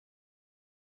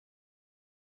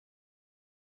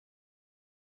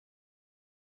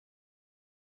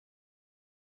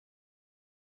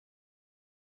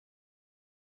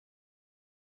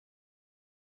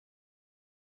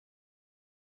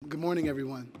Good morning,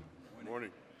 everyone. Good morning.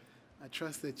 I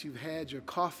trust that you've had your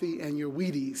coffee and your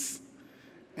Wheaties,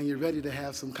 and you're ready to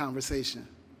have some conversation.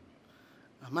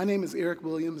 My name is Eric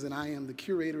Williams, and I am the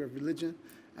curator of religion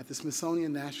at the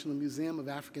Smithsonian National Museum of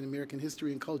African American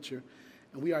History and Culture.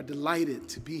 And we are delighted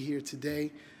to be here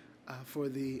today for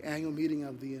the annual meeting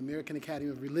of the American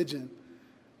Academy of Religion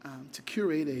to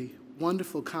curate a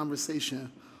wonderful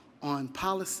conversation on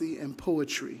policy and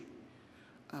poetry.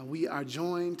 We are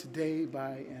joined today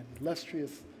by an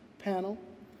illustrious panel,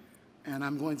 and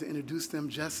I'm going to introduce them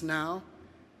just now.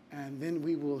 And then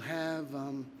we will have,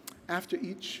 after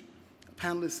each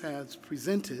panelist has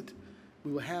presented,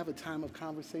 we will have a time of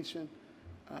conversation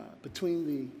between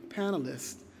the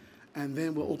panelists, and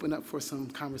then we'll open up for some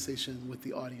conversation with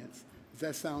the audience. Does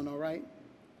that sound all right?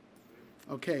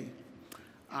 Okay.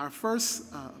 Our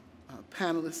first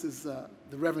panelist is the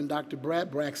Reverend Dr.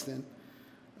 Braxton,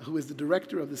 who is the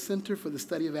director of the Center for the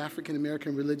Study of African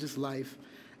American Religious Life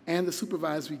and the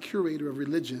supervisory curator of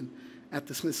religion at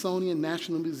the Smithsonian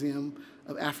National Museum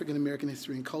of African American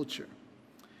History and Culture.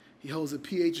 He holds a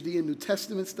PhD in New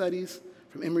Testament Studies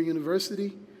from Emory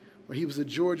University, where he was a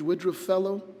George Woodruff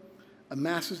Fellow, a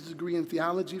master's degree in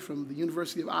theology from the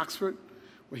University of Oxford,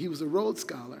 where he was a Rhodes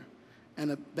Scholar,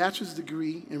 and a bachelor's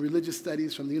degree in religious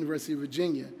studies from the University of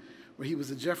Virginia, where he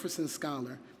was a Jefferson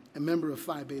Scholar and member of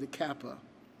Phi Beta Kappa.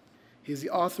 He is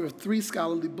the author of 3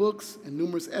 scholarly books and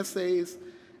numerous essays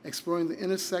exploring the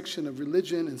intersection of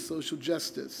religion and social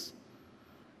justice.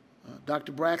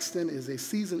 Dr. Braxton is a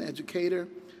seasoned educator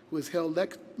who has held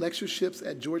lectureships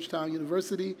at Georgetown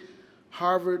University,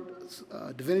 Harvard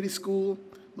Divinity School,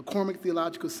 McCormick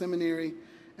Theological Seminary,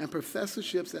 and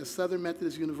professorships at Southern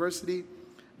Methodist University,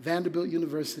 Vanderbilt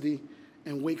University,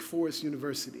 and Wake Forest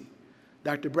University.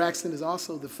 Dr. Braxton is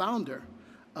also the founder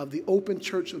of the Open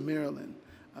Church of Maryland,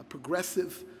 a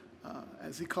progressive,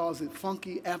 as he calls it,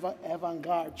 funky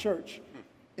avant-garde church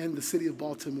in the city of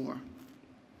Baltimore.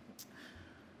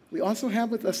 We also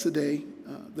have with us today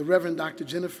the Reverend Dr.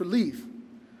 Jennifer Leath,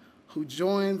 who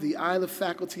joined the Iliff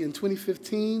faculty in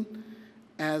 2015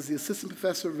 as the Assistant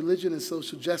Professor of Religion and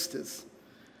Social Justice.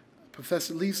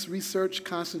 Professor Leath's research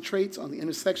concentrates on the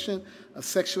intersection of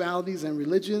sexualities and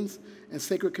religions and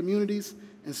sacred communities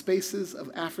and spaces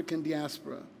of African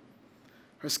diaspora.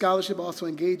 Her scholarship also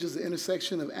engages the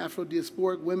intersection of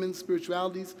Afro-diasporic women's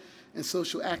spiritualities and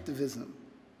social activism.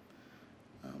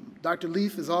 Dr.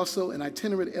 Leath is also an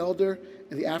itinerant elder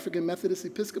in the African Methodist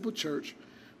Episcopal Church,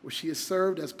 where she has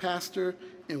served as pastor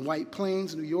in White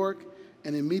Plains, New York,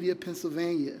 and in Media,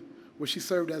 Pennsylvania, where she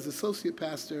served as associate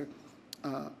pastor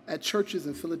at churches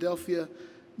in Philadelphia,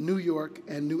 New York,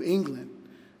 and New England.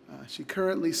 She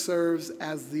currently serves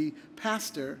as the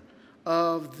pastor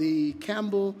of the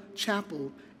Campbell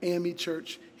Chapel AME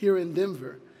Church here in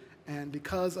Denver. And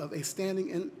because of a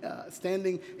standing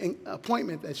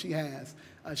appointment that she has,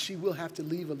 she will have to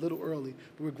leave a little early.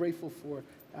 But we're grateful for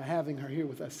having her here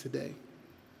with us today.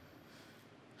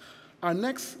 Our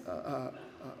next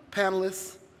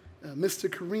panelist, Mr.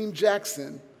 Kareem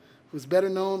Jackson, who's better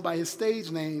known by his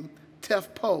stage name,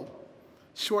 Tef Poe,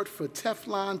 short for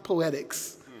Teflon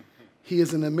Poetics. He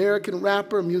is an American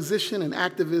rapper, musician, and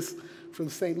activist from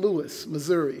St. Louis,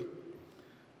 Missouri.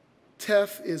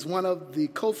 Tef is one of the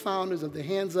co-founders of the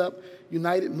Hands Up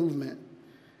United movement.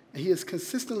 He has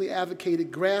consistently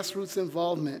advocated grassroots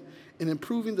involvement in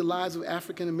improving the lives of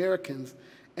African Americans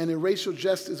and in racial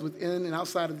justice within and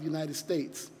outside of the United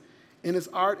States. In his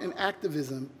art and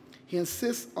activism, he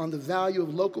insists on the value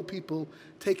of local people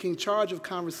taking charge of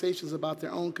conversations about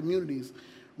their own communities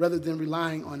rather than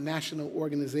relying on national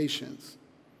organizations.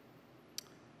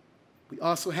 We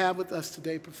also have with us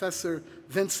today Professor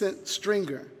Vincent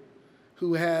Stringer,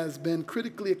 who has been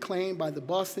critically acclaimed by the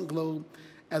Boston Globe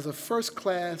as a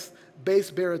first-class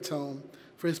bass baritone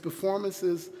for his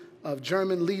performances of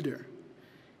German Lieder.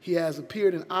 He has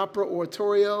appeared in opera,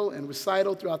 oratorio, and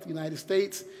recital throughout the United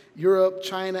States, Europe,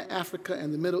 China, Africa,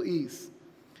 and the Middle East.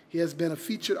 He has been a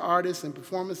featured artist in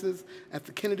performances at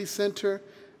the Kennedy Center,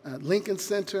 Lincoln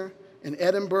Center, in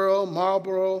Edinburgh,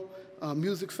 Marlborough,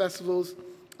 music festivals,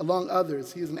 among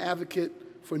others. He is an advocate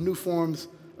for new forms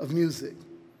of music.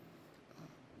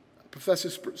 Professor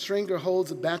Stringer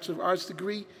holds a Bachelor of Arts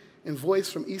degree in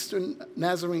voice from Eastern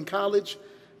Nazarene College,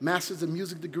 Master's of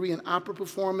Music degree in opera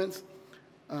performance.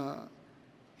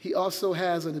 He also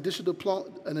has an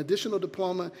additional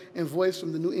diploma in voice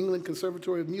from the New England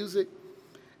Conservatory of Music,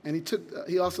 and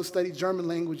he also studied German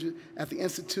language at the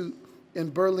Institute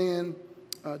in Berlin,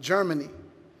 Germany.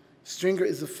 Stringer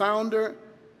is the founder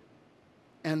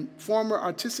and former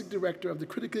artistic director of the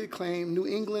critically acclaimed New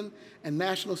England and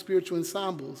National Spiritual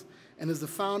Ensembles, and is the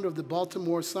founder of the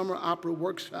Baltimore Summer Opera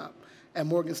Workshop at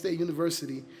Morgan State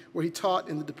University, where he taught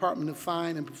in the Department of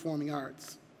Fine and Performing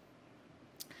Arts.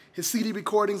 His CD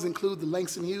recordings include the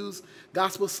Langston Hughes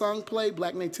gospel song play,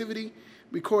 Black Nativity,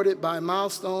 recorded by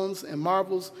Milestones and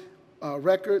Marvels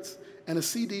Records, and a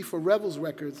CD for Revels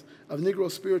Records of Negro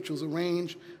spirituals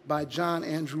arranged by John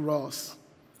Andrew Ross.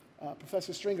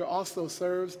 Professor Stringer also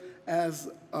serves as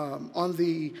on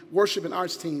the worship and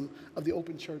arts team of the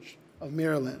Open Church of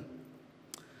Maryland.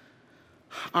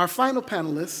 Our final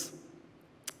panelist,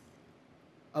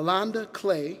 Elonda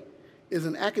Clay, is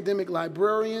an academic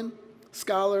librarian,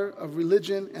 scholar of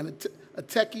religion, and a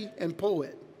techie and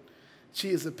poet.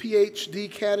 She is a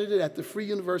PhD candidate at the Free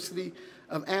University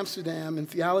of Amsterdam in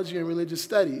Theology and Religious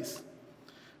Studies.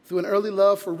 Through an early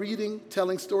love for reading,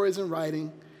 telling stories, and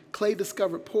writing, Clay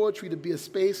discovered poetry to be a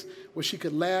space where she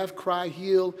could laugh, cry,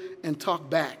 heal, and talk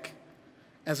back.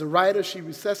 As a writer, she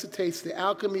resuscitates the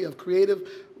alchemy of creative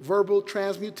verbal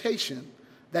transmutation.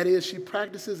 That is, she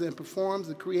practices and performs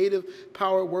the creative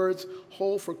power words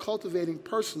hold for cultivating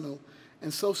personal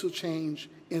and social change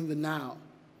in the now.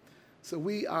 So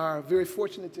we are very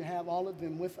fortunate to have all of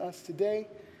them with us today,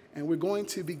 and we're going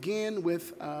to begin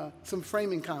with some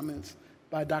framing comments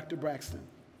by Dr. Braxton.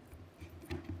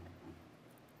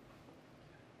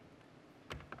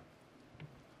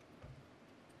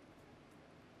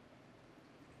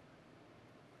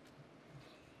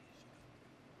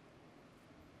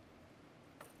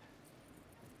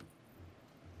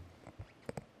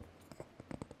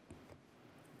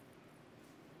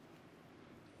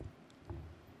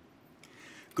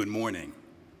 Good morning.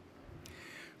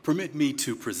 Permit me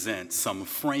to present some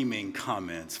framing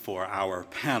comments for our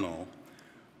panel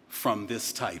from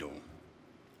this title: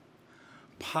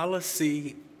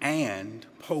 Policy and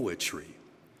Poetry,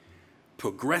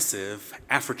 Progressive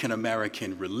African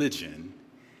American Religion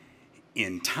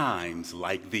in Times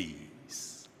Like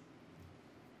These.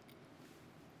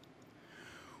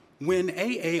 When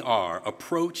AAR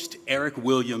approached Eric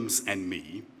Williams and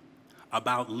me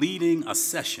about leading a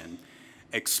session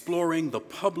exploring the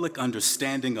public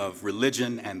understanding of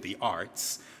religion and the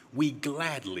arts, we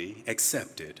gladly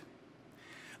accepted.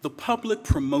 The public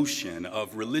promotion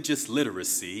of religious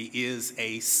literacy is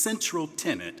a central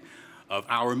tenet of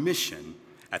our mission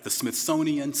at the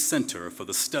Smithsonian Center for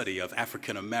the Study of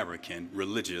African American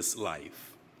Religious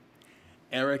Life.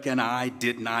 Eric and I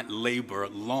did not labor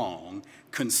long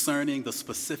concerning the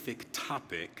specific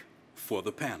topic for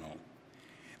the panel.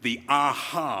 The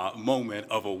aha moment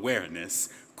of awareness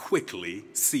quickly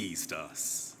seized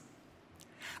us.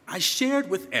 I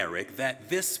shared with Eric that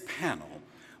this panel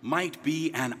might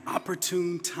be an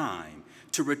opportune time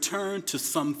to return to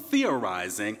some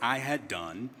theorizing I had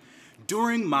done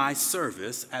during my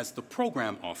service as the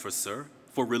program officer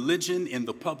for religion in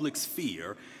the public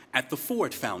sphere at the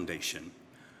Ford Foundation,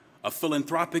 a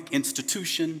philanthropic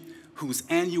institution whose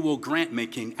annual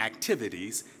grant-making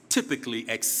activities typically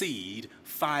exceed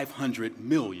 $500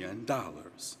 million.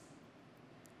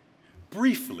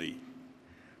 Briefly,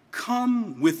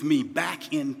 come with me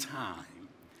back in time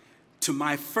to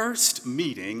my first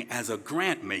meeting as a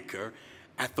grant maker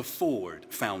at the Ford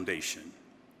Foundation.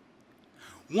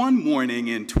 One morning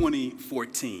in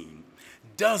 2014,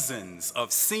 dozens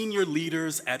of senior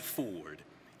leaders at Ford,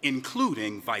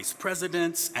 including vice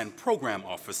presidents and program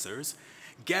officers,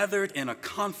 gathered in a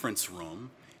conference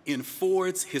room in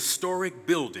Ford's historic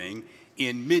building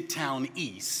in Midtown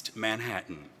East,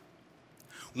 Manhattan.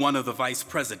 One of the vice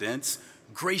presidents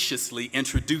graciously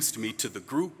introduced me to the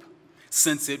group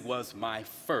since it was my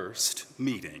first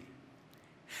meeting.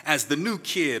 As the new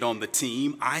kid on the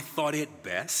team, I thought it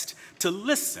best to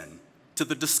listen to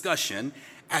the discussion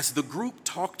as the group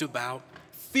talked about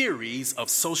theories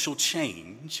of social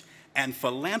change and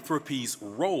philanthropy's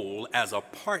role as a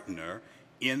partner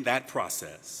in that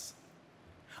process.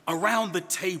 Around the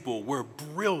table were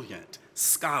brilliant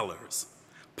scholars,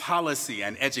 policy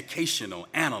and educational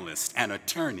analysts, and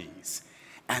attorneys,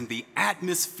 and the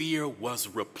atmosphere was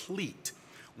replete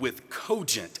with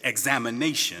cogent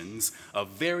examinations of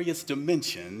various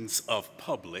dimensions of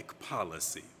public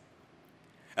policy.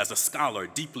 As a scholar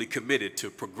deeply committed to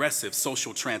progressive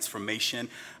social transformation,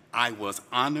 I was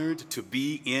honored to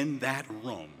be in that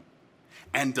room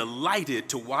and delighted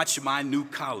to watch my new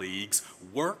colleagues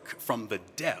work from the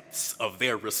depths of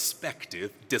their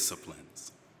respective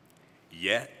disciplines.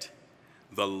 Yet,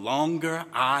 the longer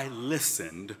I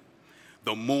listened,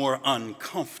 the more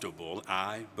uncomfortable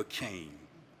I became.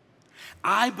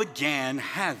 I began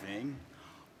having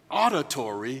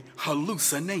auditory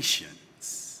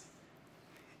hallucinations.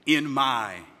 In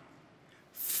my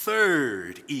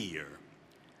third ear,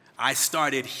 I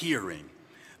started hearing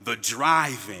the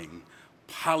driving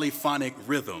polyphonic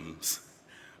rhythms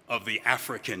of the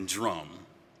African drum.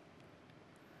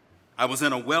 I was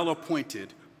in a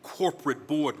well-appointed corporate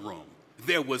boardroom.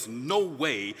 There was no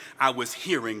way I was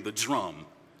hearing the drum.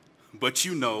 But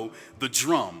you know, the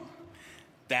drum,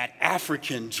 that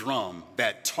African drum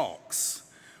that talks,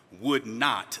 would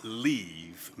not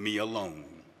leave me alone.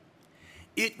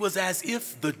 It was as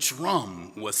if the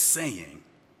drum was saying,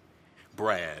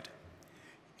 Brad,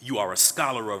 you are a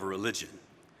scholar of religion,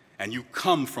 and you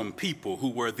come from people who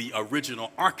were the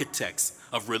original architects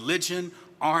of religion,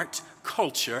 art,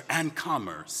 culture, and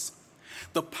commerce.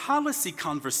 The policy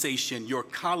conversation your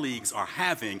colleagues are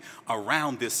having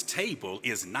around this table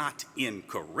is not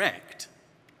incorrect.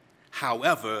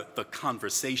 However, the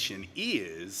conversation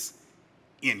is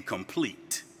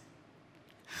incomplete.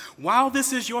 While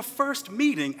this is your first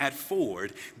meeting at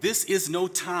Ford, this is no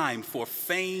time for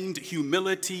feigned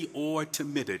humility or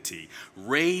timidity.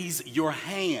 Raise your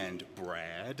hand,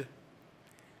 Brad,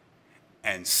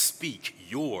 and speak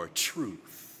your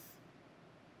truth.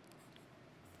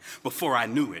 Before I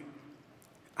knew it,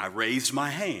 I raised my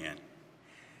hand,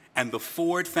 and the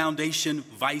Ford Foundation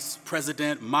vice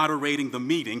president moderating the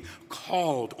meeting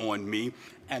called on me,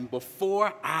 and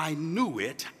before I knew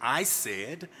it, I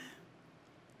said,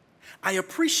 I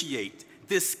appreciate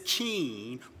this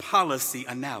keen policy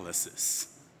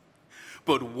analysis,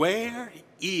 but where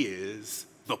is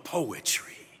the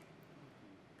poetry?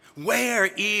 Where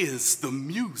is the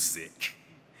music?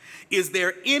 Is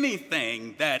there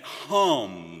anything that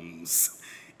hums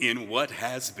in what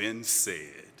has been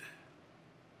said?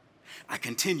 I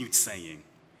continued saying,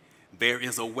 there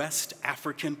is a West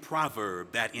African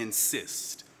proverb that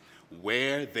insists,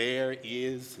 where there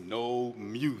is no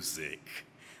music,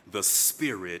 the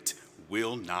Spirit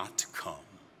will not come.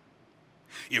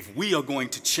 If we are going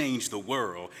to change the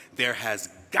world, there has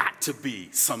got to be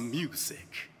some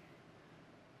music,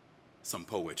 some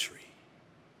poetry.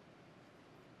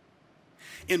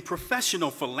 In professional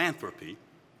philanthropy,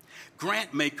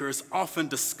 grant makers often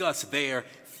discuss their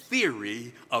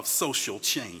theory of social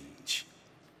change.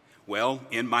 Well,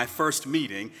 in my first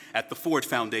meeting at the Ford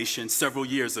Foundation several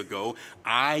years ago,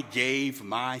 I gave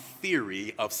my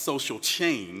theory of social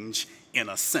change in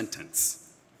a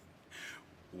sentence.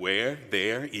 Where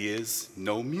there is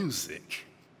no music,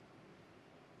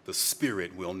 the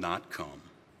Spirit will not come.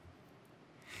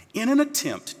 In an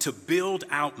attempt to build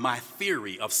out my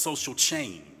theory of social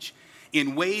change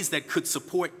in ways that could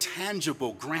support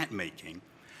tangible grant making,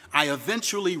 I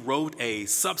eventually wrote a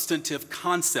substantive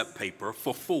concept paper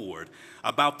for Ford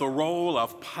about the role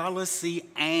of policy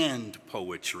and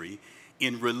poetry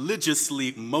in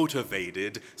religiously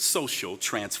motivated social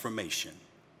transformation.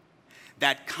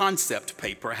 That concept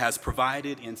paper has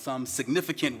provided in some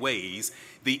significant ways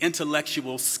the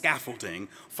intellectual scaffolding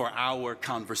for our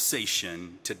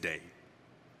conversation today.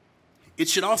 It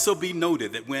should also be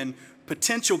noted that when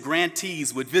potential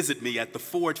grantees would visit me at the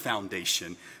Ford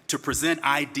Foundation to present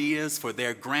ideas for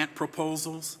their grant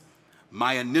proposals,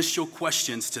 my initial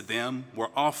questions to them were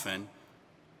often,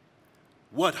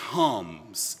 what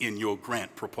hums in your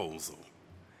grant proposal?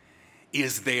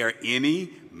 Is there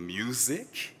any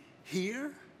music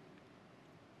here?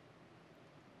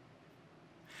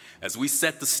 As we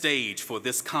set the stage for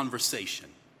this conversation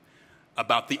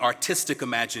about the artistic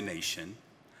imagination,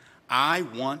 I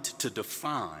want to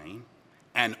define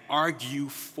and argue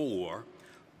for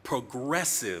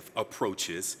progressive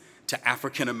approaches to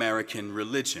African American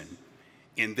religion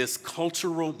in this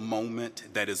cultural moment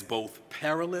that is both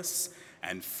perilous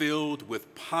and filled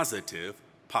with positive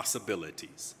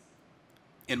possibilities.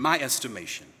 In my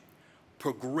estimation,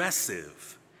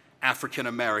 progressive African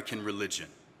American religion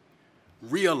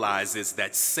realizes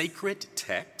that sacred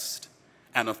text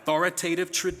and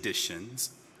authoritative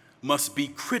traditions must be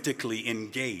critically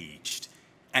engaged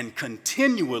and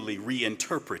continually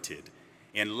reinterpreted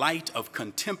in light of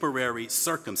contemporary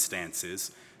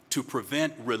circumstances to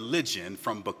prevent religion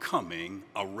from becoming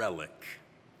a relic.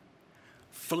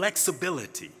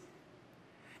 Flexibility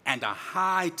and a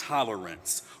high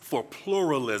tolerance for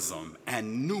pluralism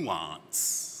and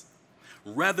nuance,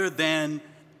 rather than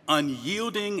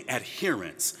unyielding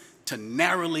adherence to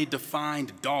narrowly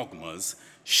defined dogmas,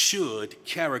 should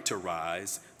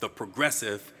characterize the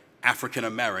progressive African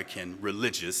American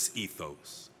religious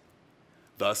ethos.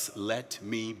 Thus, let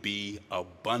me be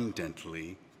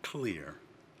abundantly clear.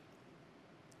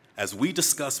 As we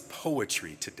discuss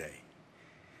poetry today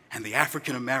and the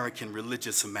African American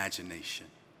religious imagination,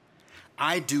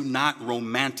 I do not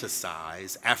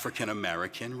romanticize African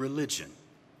American religion.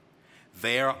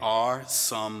 There are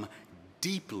some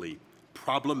deeply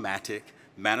problematic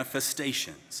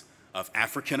manifestations of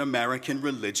African American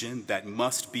religion that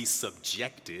must be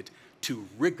subjected to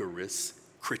rigorous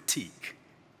critique.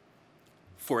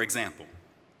 For example,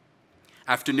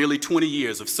 after nearly 20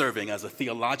 years of serving as a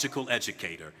theological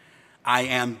educator, I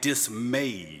am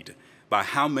dismayed by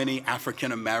how many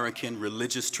African American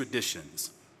religious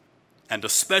traditions, and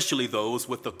especially those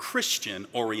with a Christian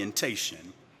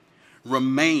orientation,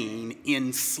 remain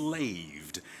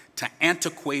enslaved to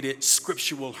antiquated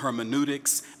scriptural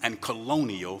hermeneutics and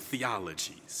colonial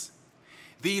theologies.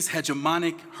 These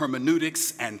hegemonic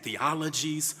hermeneutics and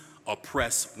theologies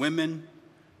oppress women,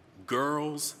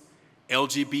 girls,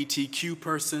 LGBTQ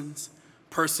persons,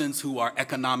 persons who are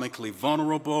economically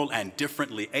vulnerable and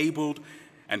differently abled,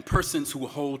 and persons who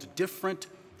hold different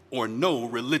or no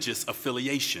religious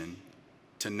affiliation,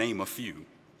 to name a few.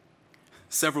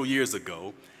 Several years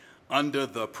ago, under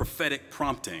the prophetic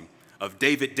prompting of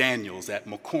David Daniels at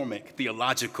McCormick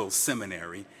Theological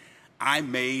Seminary, I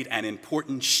made an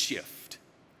important shift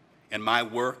in my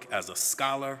work as a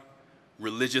scholar,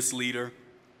 religious leader,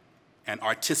 and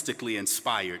artistically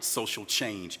inspired social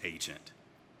change agent.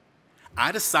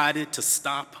 I decided to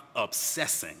stop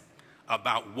obsessing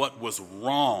about what was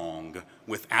wrong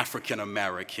with African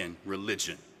American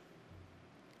religion.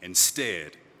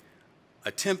 Instead,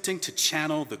 attempting to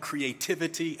channel the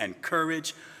creativity and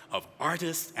courage of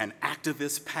artists and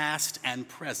activists past and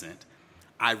present,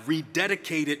 I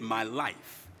rededicated my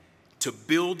life to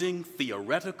building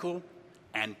theoretical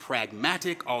and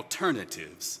pragmatic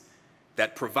alternatives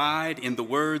that provide, in the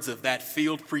words of that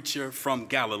field preacher from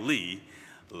Galilee,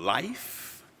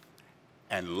 life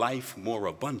and life more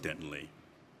abundantly.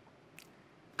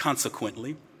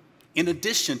 Consequently, in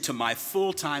addition to my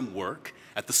full-time work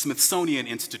at the Smithsonian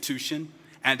Institution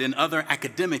and in other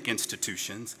academic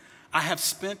institutions, I have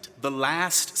spent the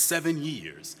last 7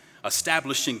 years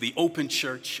establishing the Open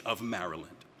Church of Maryland,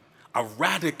 a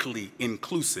radically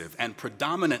inclusive and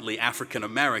predominantly African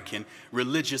American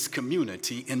religious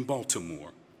community in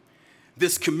Baltimore.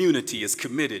 This community is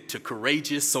committed to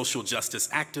courageous social justice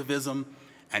activism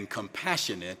and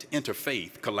compassionate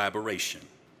interfaith collaboration.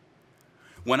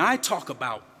 When I talk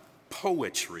about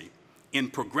poetry in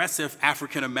progressive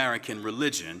African American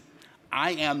religion,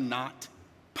 I am not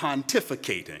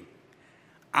pontificating.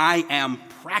 I am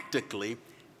practically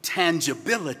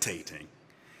tangibilitating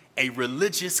a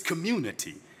religious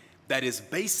community that is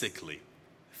basically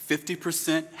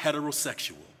 50%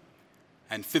 heterosexual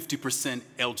and 50%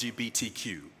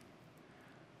 LGBTQ.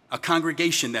 A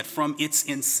congregation that from its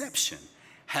inception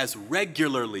has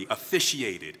regularly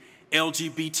officiated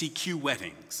LGBTQ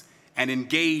weddings and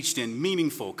engaged in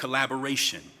meaningful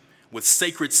collaboration with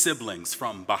sacred siblings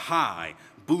from Baha'i,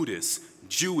 Buddhist,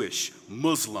 Jewish,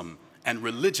 Muslim, and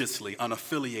religiously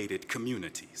unaffiliated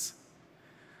communities.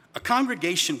 A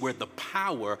congregation where the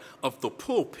power of the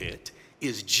pulpit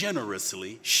is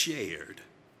generously shared.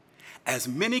 As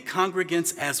many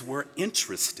congregants as were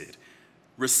interested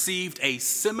received a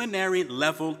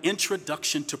seminary-level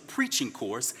introduction to preaching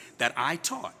course that I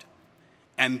taught.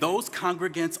 And those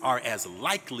congregants are as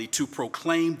likely to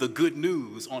proclaim the good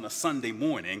news on a Sunday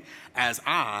morning as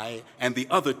I and the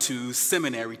other two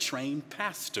seminary-trained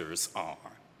pastors are.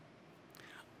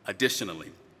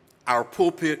 Additionally, our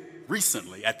pulpit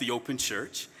recently at the Open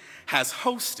Church has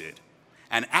hosted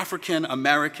an African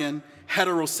American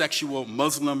heterosexual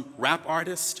Muslim rap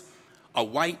artist, a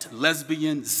white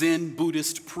lesbian Zen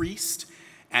Buddhist priest,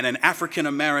 and an African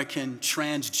American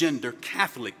transgender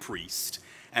Catholic priest,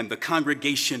 and the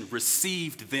congregation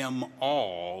received them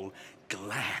all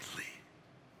gladly.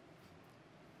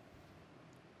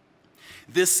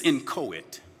 This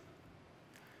inchoate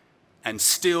and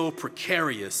still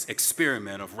precarious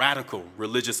experiment of radical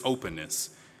religious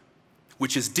openness,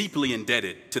 which is deeply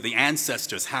indebted to the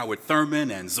ancestors Howard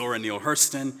Thurman and Zora Neale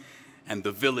Hurston and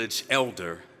the village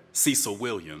elder Cecil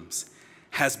Williams,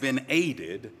 has been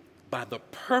aided by the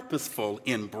purposeful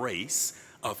embrace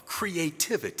of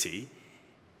creativity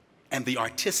and the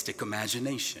artistic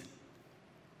imagination.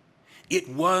 It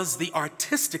was the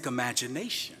artistic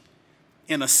imagination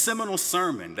in a seminal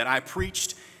sermon that I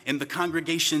preached in the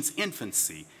congregation's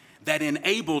infancy that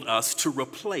enabled us to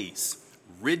replace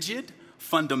rigid,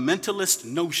 fundamentalist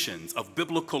notions of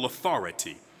biblical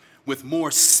authority with more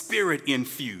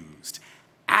spirit-infused,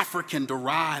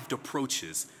 African-derived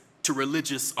approaches to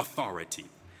religious authority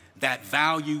that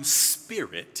value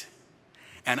spirit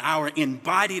and our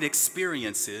embodied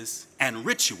experiences and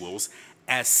rituals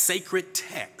as sacred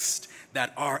texts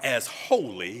that are as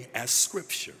holy as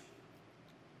Scripture.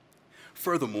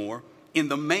 Furthermore, in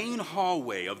the main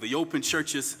hallway of the Open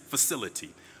Church's facility,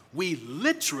 we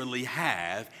literally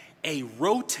have a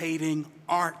rotating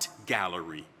art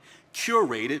gallery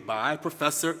curated by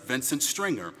Professor Vincent,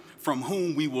 from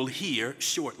whom we will hear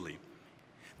shortly.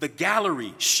 The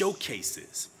gallery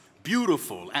showcases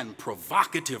beautiful and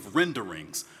provocative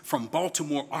renderings from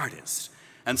Baltimore artists,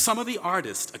 and some of the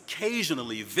artists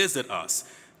occasionally visit us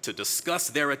to discuss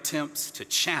their attempts to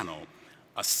channel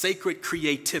a sacred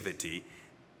creativity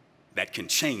that can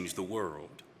change the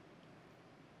world.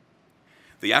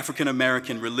 The African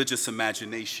American religious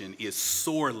imagination is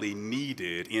sorely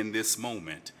needed in this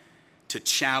moment to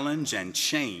challenge and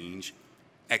change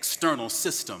external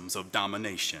systems of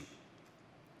domination.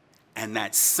 And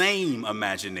that same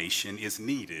imagination is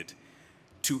needed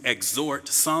to exhort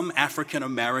some African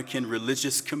American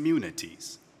religious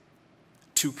communities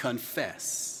to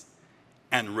confess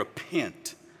and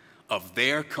repent of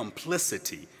their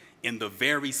complicity in the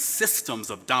very systems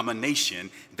of domination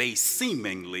they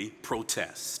seemingly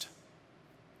protest.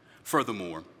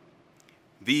 Furthermore,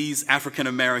 these African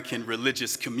American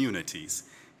religious communities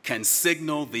can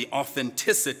signal the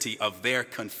authenticity of their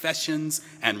confessions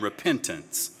and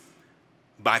repentance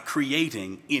by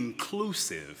creating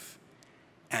inclusive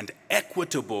and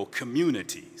equitable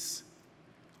communities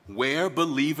where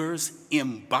believers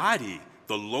embody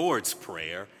the Lord's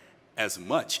Prayer as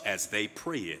much as they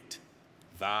pray it.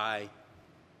 Thy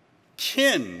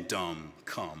kingdom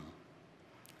come,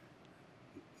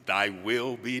 thy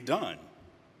will be done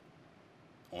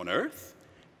on earth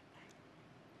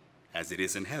as it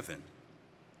is in heaven.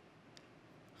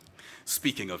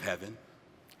 Speaking of heaven,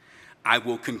 I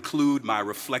will conclude my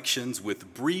reflections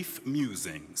with brief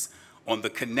musings on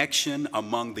the connection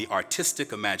among the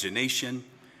artistic imagination,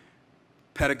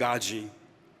 pedagogy,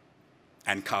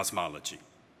 and cosmology.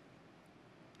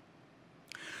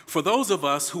 For those of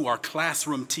us who are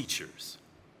classroom teachers,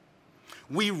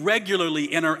 we regularly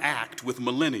interact with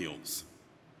millennials,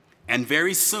 and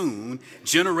very soon,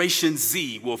 Generation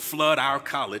Z will flood our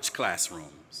college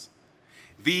classrooms.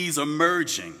 These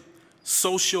emerging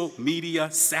social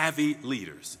media savvy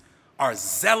leaders are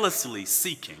zealously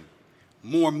seeking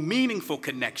more meaningful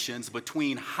connections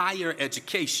between higher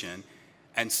education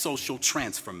and social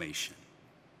transformation.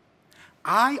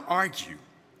 I argue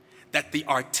that the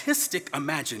artistic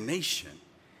imagination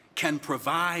can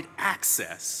provide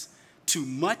access to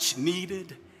much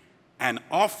needed and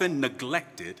often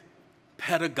neglected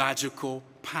pedagogical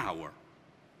power,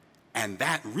 and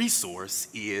that resource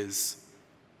is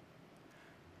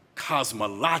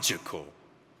cosmological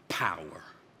power.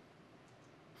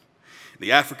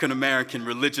 The African American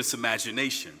religious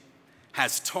imagination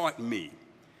has taught me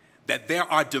that there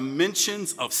are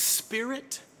dimensions of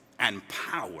spirit and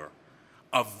power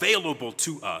available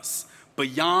to us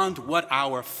beyond what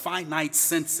our finite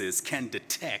senses can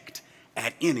detect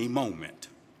at any moment.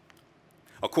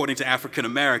 According to African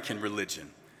American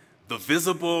religion, the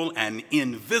visible and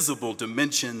invisible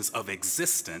dimensions of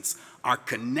existence are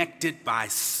connected by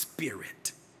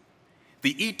spirit,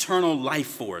 the eternal life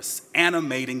force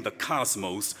animating the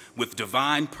cosmos with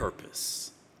divine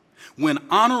purpose. When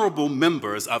honorable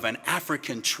members of an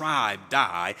African tribe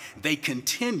die, they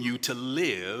continue to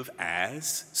live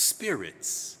as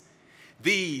spirits.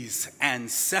 These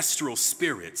ancestral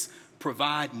spirits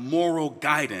provide moral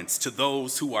guidance to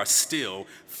those who are still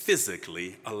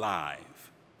physically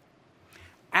alive.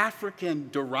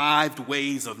 African-derived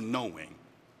ways of knowing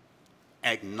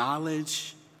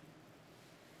acknowledge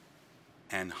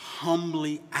and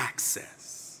humbly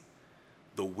access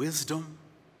the wisdom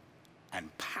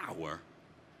and power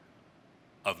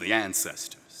of the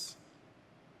ancestors.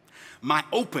 My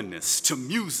openness to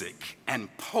music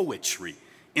and poetry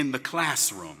in the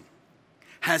classroom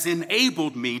has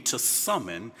enabled me to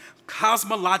summon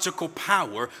cosmological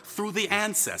power through the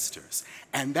ancestors,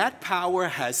 and that power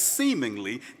has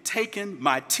seemingly taken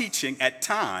my teaching at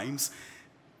times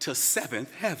to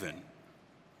seventh heaven.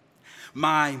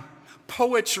 My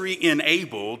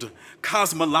poetry-enabled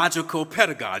cosmological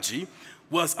pedagogy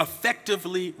was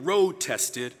effectively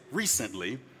road-tested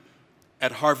recently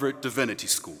at Harvard Divinity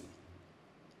School.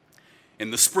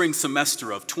 In the spring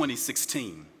semester of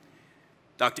 2016,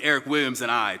 Dr. Eric Williams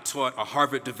and I taught a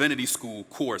Harvard Divinity School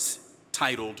course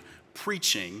titled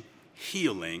Preaching,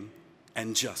 Healing,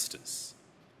 and Justice.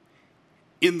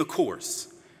 In the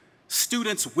course,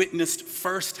 students witnessed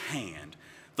firsthand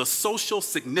the social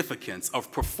significance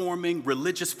of performing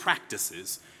religious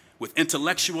practices with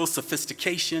intellectual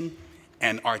sophistication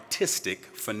and artistic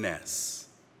finesse.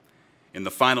 In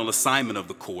the final assignment of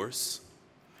the course,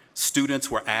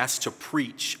 students were asked to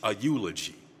preach a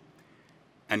eulogy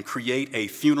and create a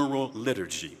funeral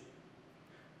liturgy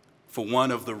for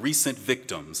one of the recent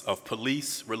victims of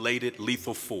police-related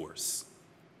lethal force,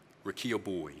 Rekia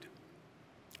Boyd,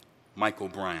 Michael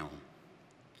Brown.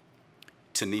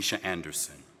 Tanisha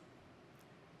Anderson,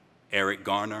 Eric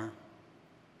Garner,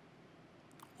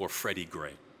 or Freddie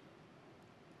Gray.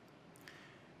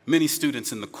 Many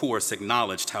students in the course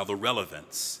acknowledged how the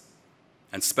relevance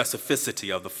and specificity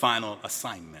of the final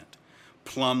assignment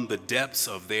plumbed the depths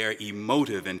of their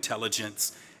emotive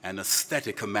intelligence and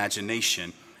aesthetic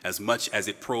imagination as much as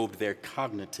it probed their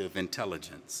cognitive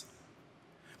intelligence.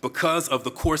 Because of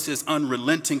the course's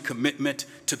unrelenting commitment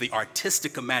to the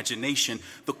artistic imagination,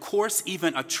 the course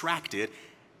even attracted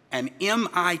an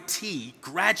MIT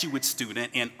graduate student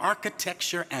in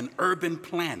architecture and urban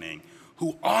planning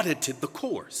who audited the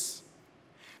course.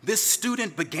 This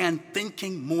student began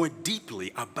thinking more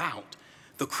deeply about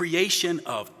the creation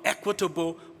of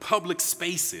equitable public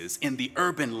spaces in the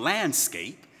urban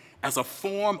landscape as a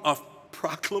form of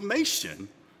proclamation,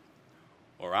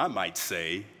 or I might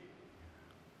say,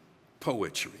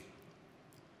 poetry.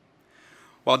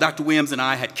 While Dr. Williams and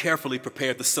I had carefully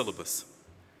prepared the syllabus,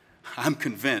 I'm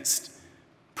convinced,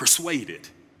 persuaded,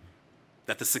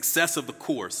 that the success of the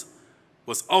course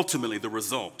was ultimately the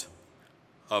result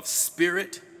of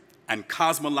spirit and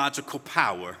cosmological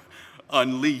power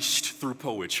unleashed through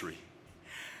poetry.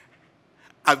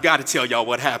 I've got to tell y'all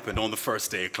what happened on the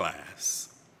first day of class.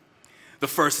 The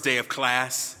first day of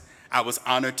class, I was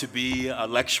honored to be a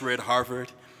lecturer at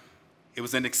Harvard. It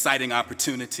was an exciting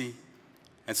opportunity.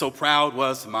 And so proud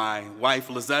was my wife,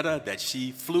 Lizetta, that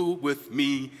she flew with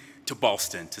me to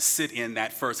Boston to sit in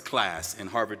that first class in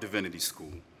Harvard Divinity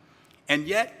School. And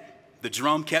yet, the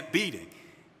drum kept beating.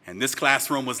 And this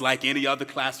classroom was like any other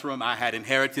classroom I had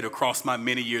inherited across my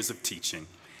many years of teaching.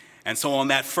 And so on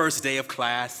that first day of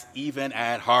class, even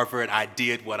at Harvard, I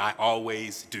did what I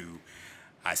always do.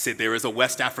 I said, there is a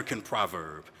West African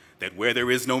proverb that where there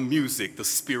is no music, the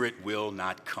spirit will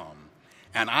not come.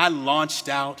 And I launched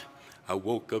out, I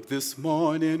woke up this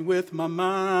morning with my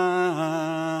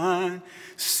mind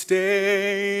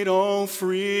stayed on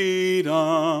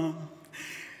freedom.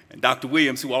 And Dr.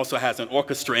 Williams, who also has an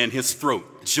orchestra in his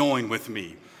throat, joined with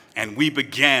me. And we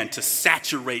began to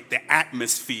saturate the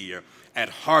atmosphere at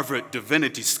Harvard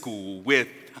Divinity School with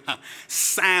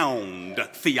sound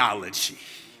theology.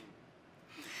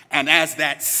 And as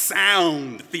that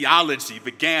sound theology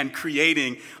began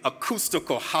creating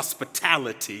acoustical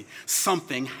hospitality,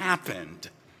 something happened.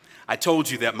 I told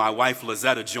you that my wife,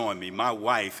 Lizetta, joined me. My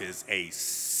wife is a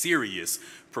serious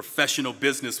professional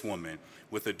businesswoman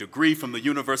with a degree from the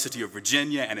University of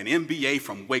Virginia and an MBA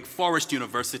from Wake Forest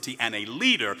University, and a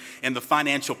leader in the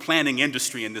financial planning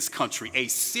industry in this country, a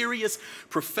serious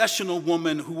professional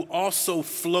woman who also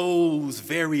flows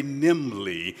very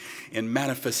nimbly in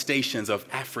manifestations of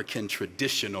African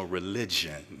traditional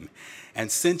religion.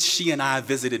 And since she and I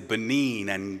visited Benin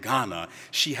and Ghana,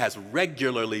 she has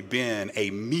regularly been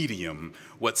a medium,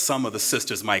 what some of the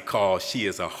sisters might call, she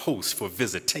is a host for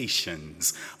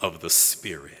visitations of the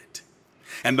Spirit.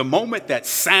 And the moment that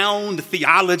sound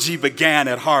theology began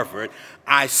at Harvard,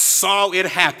 I saw it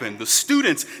happen. The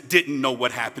students didn't know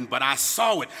what happened, but I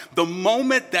saw it. The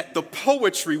moment that the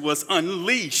poetry was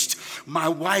unleashed, my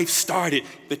wife started.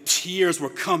 The tears were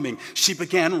coming. She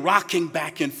began rocking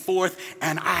back and forth,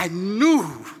 and I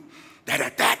knew that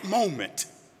at that moment,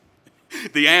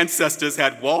 the ancestors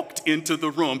had walked into the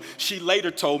room. She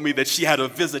later told me that she had a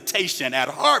visitation at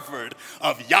Harvard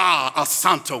of Ya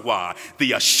Asantewa,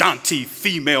 the Ashanti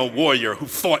female warrior who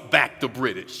fought back the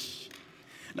British.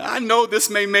 Now, I know this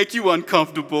may make you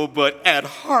uncomfortable, but at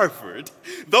Harvard,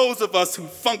 those of us who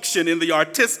function in the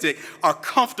artistic are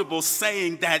comfortable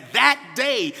saying that that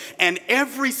day and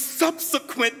every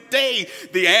subsequent day,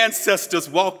 the ancestors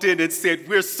walked in and said,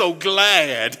 "We're so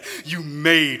glad you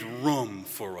made room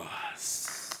for us."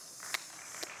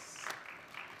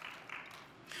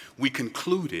 We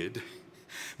concluded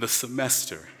the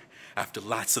semester after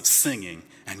lots of singing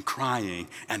and crying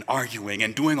and arguing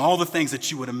and doing all the things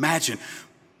that you would imagine,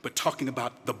 but talking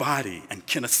about the body and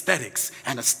kinesthetics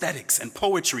and aesthetics and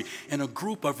poetry in a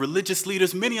group of religious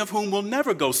leaders, many of whom will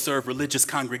never go serve religious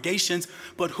congregations,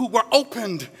 but who were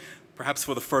opened, perhaps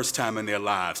for the first time in their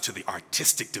lives, to the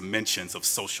artistic dimensions of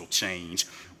social change.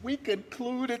 We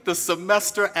concluded the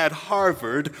semester at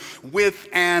Harvard with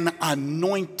an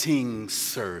anointing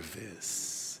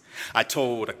service. I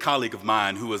told a colleague of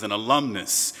mine who was an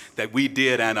alumnus that we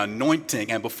did an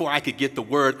anointing, and before I could get the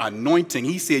word anointing,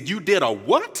 he said, "You did a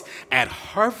what? At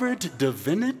Harvard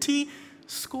Divinity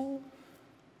School?"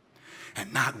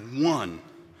 And not one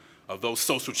of those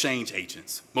social change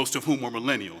agents, most of whom were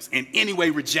millennials, in any way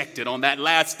rejected on that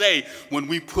last day when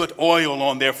we put oil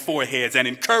on their foreheads and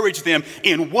encouraged them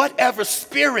in whatever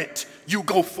spirit you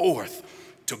go forth,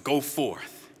 to go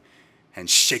forth and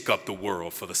shake up the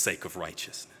world for the sake of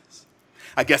righteousness.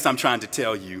 I guess I'm trying to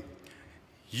tell you,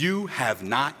 you have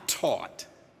not taught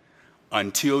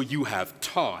until you have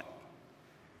taught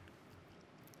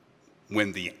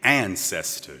when the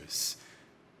ancestors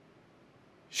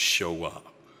show up.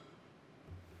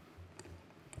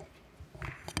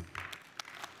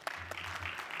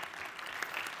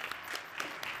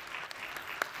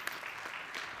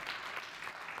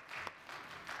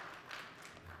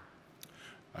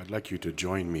 I'd like you to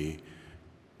join me.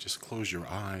 Just close your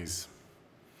eyes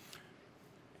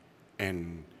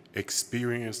and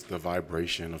experience the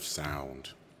vibration of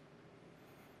sound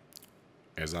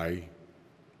as I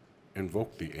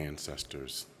invoke the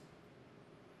ancestors.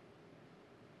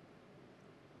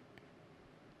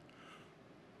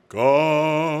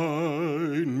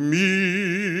 Guide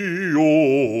me,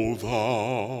 O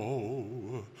thou,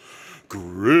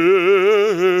 great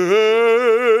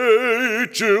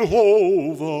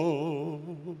Jehovah,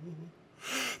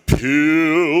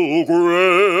 pilgrim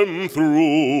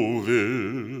through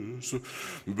this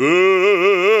barren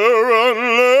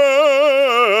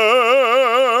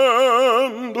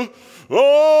land. I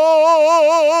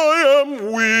am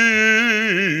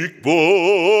weak,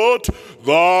 but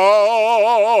thou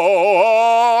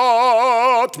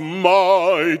art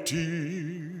mighty.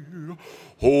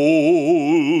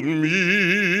 Hold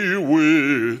me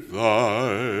with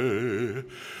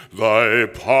thy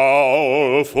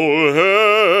powerful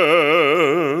hand.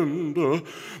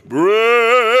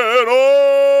 Bread of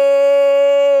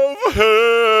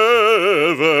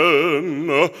heaven,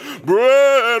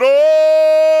 bread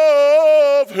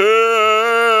of heaven,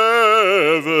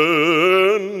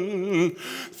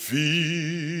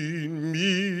 feed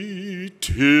me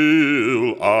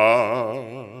till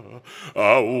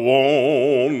I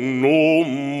want no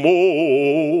more.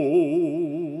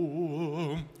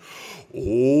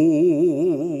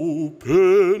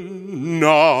 Open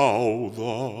now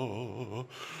the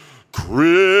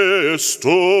crystal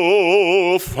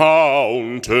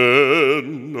fountain,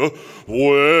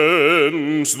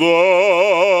 whence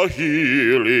the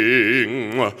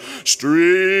healing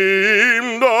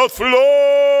stream doth flow.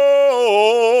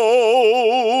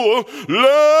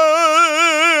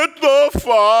 Let the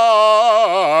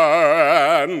fire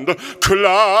and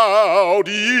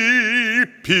cloudy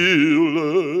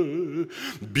pillar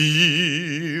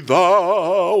be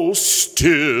thou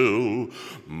still,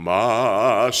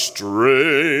 my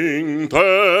strength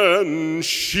and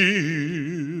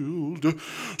shield,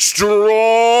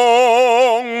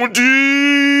 strong deliverer,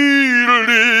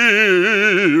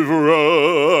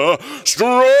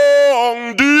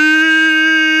 strong deliverer,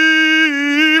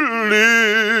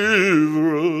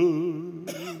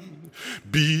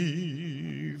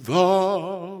 be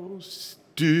thou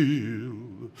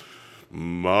still,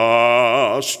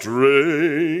 my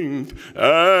strength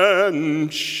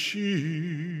and shield.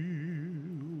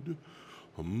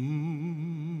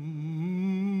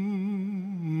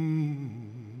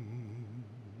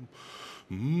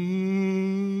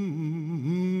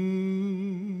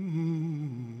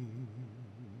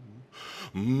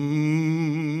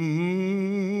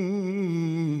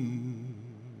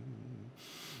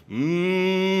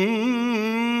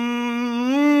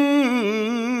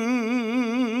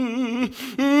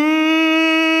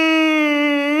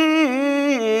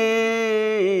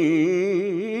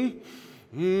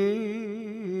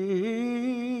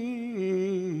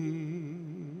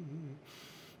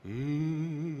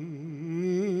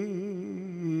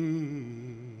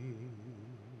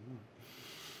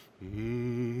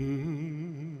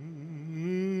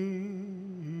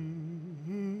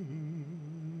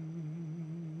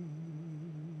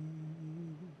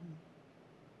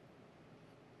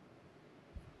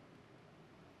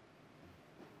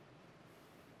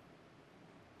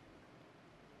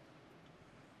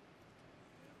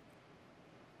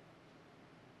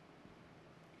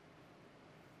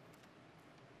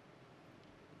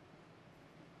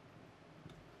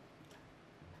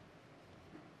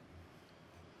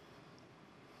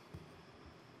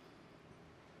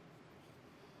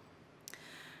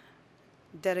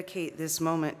 Dedicate this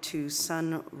moment to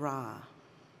Sun Ra.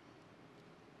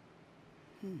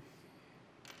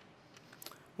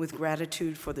 With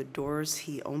gratitude for the doors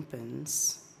he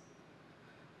opens,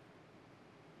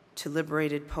 to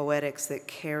liberated poetics that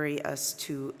carry us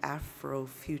to Afro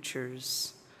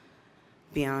futures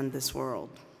beyond this world.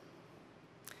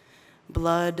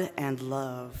 Blood and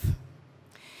love.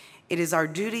 It is our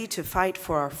duty to fight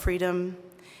for our freedom.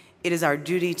 It is our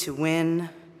duty to win.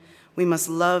 We must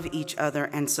love each other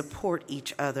and support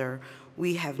each other.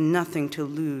 We have nothing to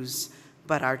lose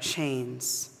but our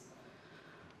chains.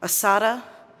 Asada,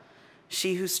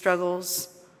 she who struggles.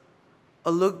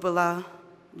 Olugbala,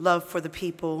 love for the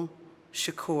people.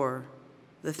 Shakur,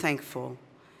 the thankful,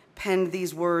 penned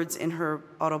these words in her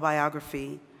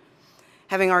autobiography.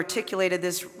 Having articulated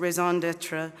this raison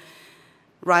d'etre,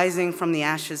 rising from the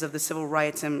ashes of the civil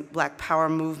rights and Black power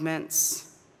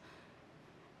movements,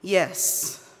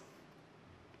 yes,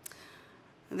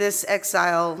 this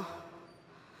exile,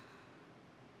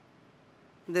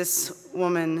 this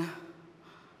woman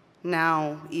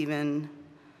now even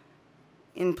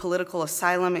in political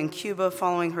asylum in Cuba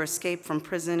following her escape from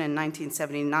prison in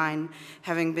 1979,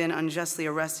 having been unjustly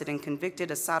arrested and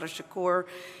convicted, Assata Shakur,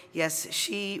 yes,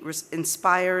 she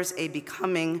inspires a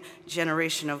becoming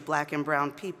generation of Black and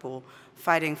brown people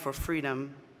fighting for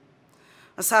freedom.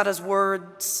 Assata's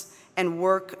words and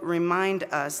work remind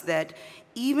us that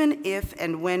even if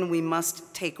and when we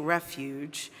must take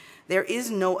refuge, there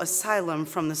is no asylum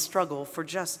from the struggle for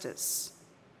justice.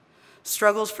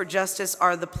 Struggles for justice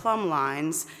are the plumb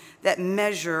lines that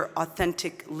measure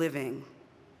authentic living.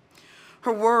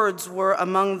 Her words were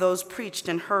among those preached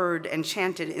and heard and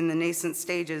chanted in the nascent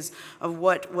stages of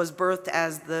what was birthed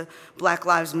as the Black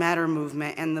Lives Matter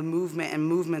movement and the movement and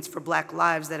movements for Black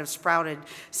lives that have sprouted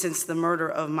since the murder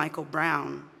of Michael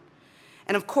Brown.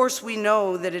 And of course, we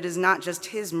know that it is not just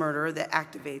his murder that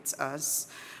activates us,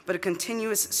 but a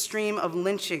continuous stream of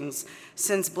lynchings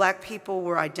since Black people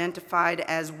were identified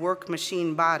as work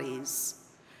machine bodies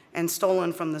and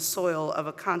stolen from the soil of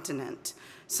a continent,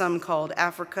 some called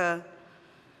Africa,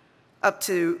 up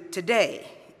to today,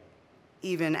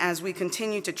 even as we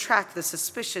continue to track the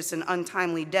suspicious and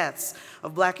untimely deaths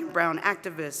of Black and brown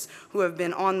activists who have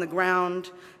been on the ground,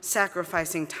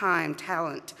 sacrificing time,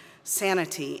 talent,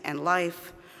 sanity, and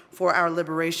life for our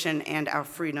liberation and our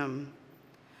freedom.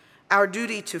 Our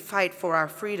duty to fight for our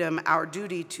freedom, our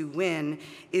duty to win,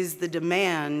 is the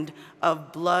demand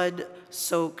of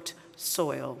blood-soaked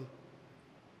soil.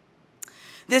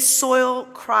 This soil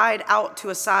cried out to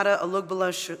Assata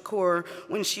Olugbala Shakur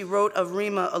when she wrote of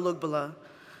Rima Olugbala,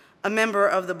 a member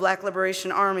of the Black Liberation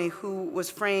Army who was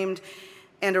framed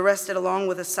and arrested along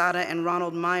with Assata and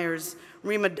Ronald Myers.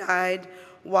 Rima died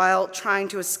while trying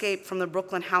to escape from the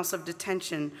Brooklyn House of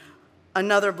Detention,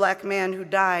 another Black man who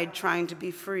died trying to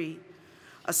be free.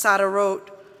 Assata wrote,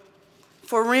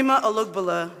 "For Rima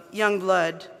Olugbala, young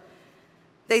blood,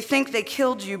 they think they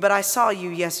killed you, but I saw you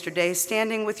yesterday,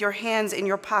 standing with your hands in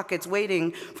your pockets,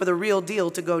 waiting for the real deal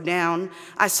to go down.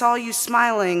 I saw you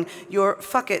smiling, your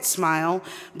fuck it smile,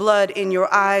 blood in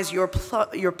your eyes, your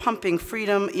pumping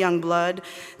freedom, young blood.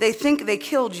 They think they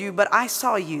killed you, but I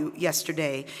saw you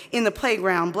yesterday, in the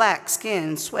playground, black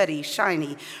skin, sweaty,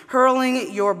 shiny,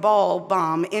 hurling your ball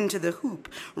bomb into the hoop,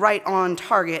 right on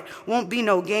target. Won't be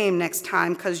no game next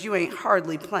time, 'cause you ain't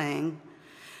hardly playing.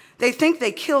 They think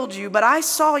they killed you, but I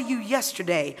saw you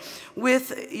yesterday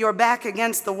with your back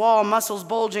against the wall, muscles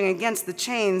bulging against the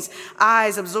chains,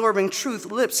 eyes absorbing truth,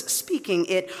 lips speaking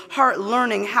it, heart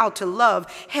learning how to love,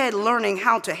 head learning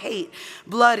how to hate,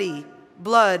 bloody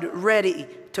blood ready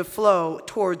to flow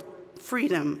toward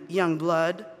freedom, young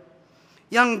blood.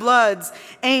 Young bloods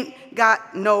ain't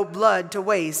got no blood to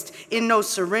waste in no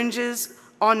syringes,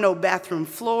 on no bathroom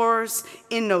floors,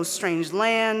 in no strange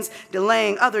lands,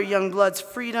 delaying other young blood's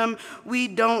freedom. We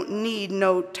don't need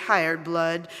no tired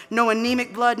blood, no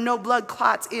anemic blood, no blood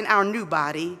clots in our new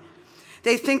body.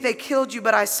 They think they killed you,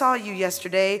 but I saw you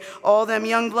yesterday. All them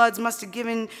young bloods must have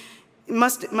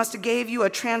gave you a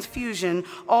transfusion.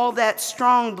 All that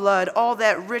strong blood, all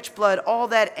that rich blood, all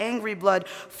that angry blood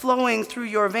flowing through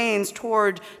your veins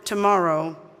toward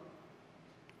tomorrow.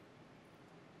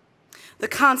 The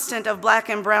constant of Black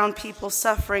and brown people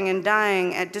suffering and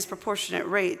dying at disproportionate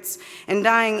rates, and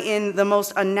dying in the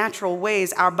most unnatural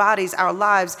ways, our bodies, our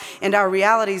lives, and our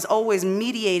realities always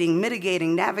mediating,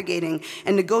 mitigating, navigating,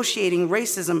 and negotiating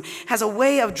racism, has a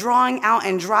way of drawing out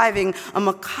and driving a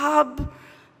macabre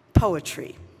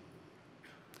poetry.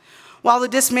 While the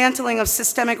dismantling of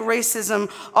systemic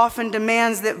racism often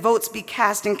demands that votes be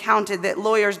cast and counted, that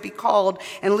lawyers be called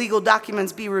and legal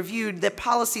documents be reviewed, that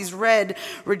policies read,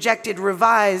 rejected,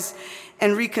 revised,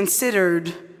 and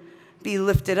reconsidered be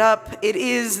lifted up, it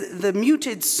is the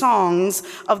muted songs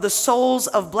of the souls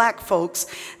of Black folks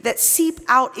that seep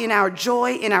out in our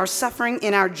joy, in our suffering,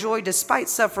 in our joy despite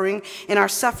suffering, in our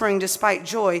suffering despite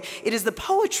joy. It is the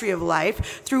poetry of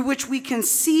life through which we can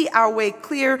see our way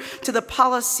clear to the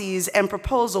policies and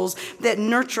proposals that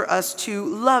nurture us to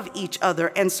love each other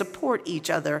and support each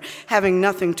other, having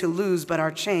nothing to lose but our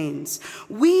chains.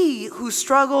 We who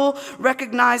struggle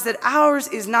recognize that ours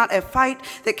is not a fight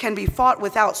that can be fought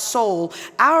without soul.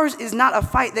 Ours is not a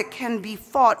fight that can be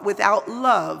fought without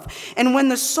love. And when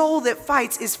the soul that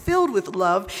fights is filled with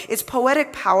love, its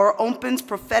poetic power opens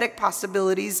prophetic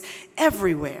possibilities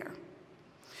everywhere.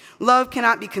 Love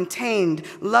cannot be contained.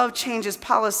 Love changes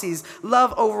policies.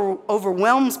 Love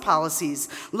overwhelms policies.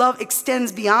 Love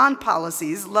extends beyond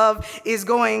policies. Love is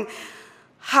going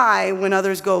high when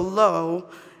others go low.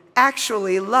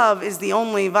 Actually, love is the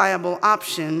only viable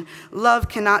option. Love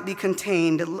cannot be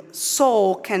contained.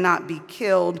 Soul cannot be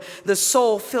killed. The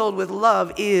soul filled with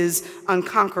love is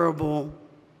unconquerable.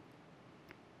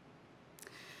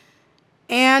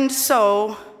 And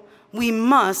so, we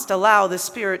must allow the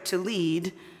Spirit to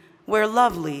lead where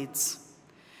love leads.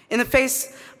 In the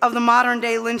face of the modern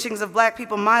day lynchings of Black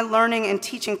people, my learning and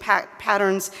teaching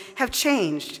patterns have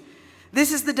changed.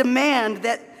 This is the demand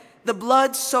that the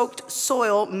blood-soaked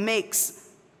soil makes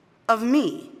of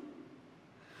me.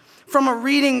 From a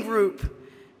reading group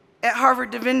at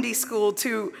Harvard Divinity School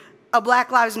to a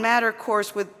Black Lives Matter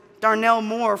course with Darnell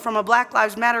Moore, from a Black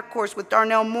Lives Matter course with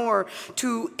Darnell Moore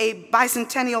to a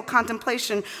bicentennial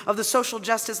contemplation of the social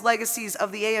justice legacies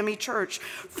of the AME Church,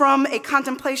 from a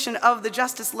contemplation of the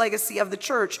justice legacy of the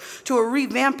church to a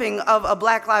revamping of a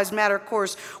Black Lives Matter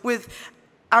course with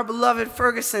our beloved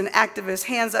Ferguson activist,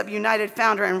 Hands Up United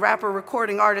founder and rapper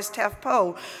recording artist Tef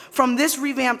Poe. From this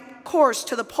revamped course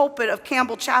to the pulpit of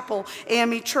Campbell Chapel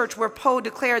AME Church, where Poe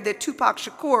declared that Tupac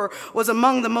Shakur was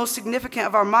among the most significant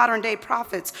of our modern day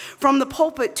prophets. From the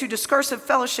pulpit to discursive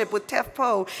fellowship with Tef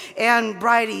Poe and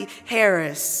Vrije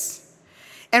Harris.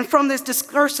 And from this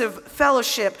discursive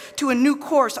fellowship to a new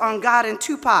course on God and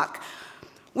Tupac.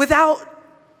 Without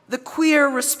the queer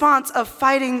response of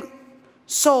fighting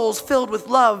souls filled with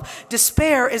love,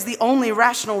 despair is the only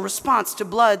rational response to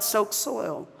blood-soaked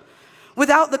soil.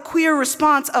 Without the queer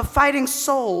response of fighting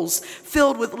souls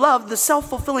filled with love, the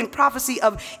self-fulfilling prophecy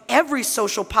of every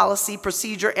social policy,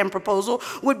 procedure, and proposal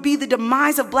would be the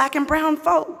demise of Black and brown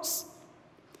folks.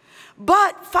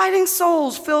 But fighting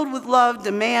souls filled with love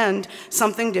demand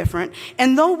something different.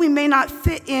 And though we may not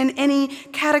fit in any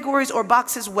categories or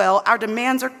boxes well, our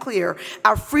demands are clear.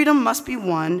 Our freedom must be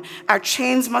won. Our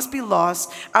chains must be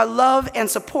lost. Our love and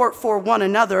support for one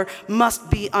another must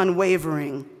be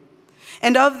unwavering.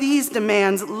 And of these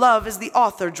demands, love is the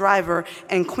author, driver,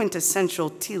 and quintessential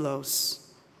telos.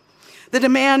 The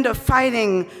demand of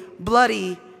fighting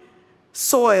bloody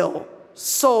soil,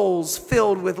 souls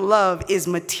filled with love is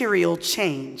material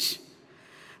change.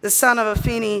 The son of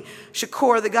Afeni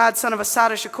Shakur, the godson of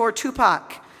Assata Shakur,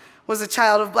 Tupac, was a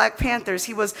child of Black Panthers.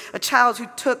 He was a child who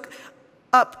took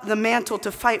up the mantle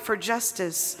to fight for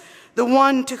justice. The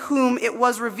one to whom it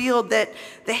was revealed that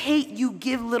the hate you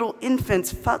give little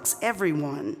infants fucks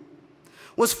everyone,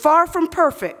 was far from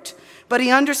perfect, but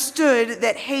he understood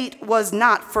that hate was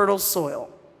not fertile soil.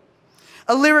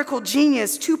 A lyrical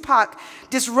genius, Tupac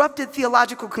disrupted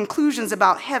theological conclusions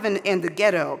about heaven and the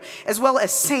ghetto, as well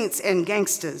as saints and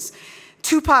gangsters.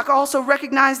 Tupac also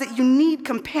recognized that you need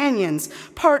companions,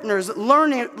 partners,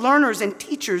 learners, and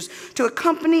teachers to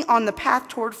accompany on the path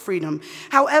toward freedom.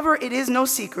 However, it is no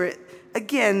secret,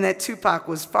 again, that Tupac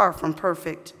was far from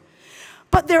perfect.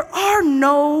 But there are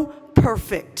no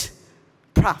perfect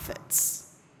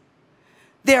prophets.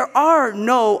 There are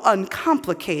no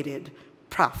uncomplicated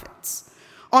prophets.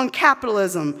 On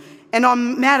capitalism and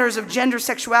on matters of gender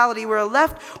sexuality, we're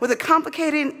left with a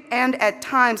complicated and at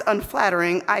times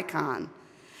unflattering icon.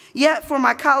 Yet for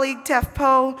my colleague Tef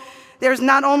Poe, there's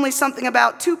not only something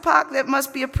about Tupac that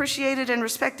must be appreciated and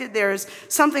respected, there's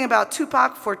something about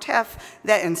Tupac for Tef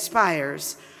that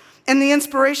inspires. And the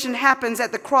inspiration happens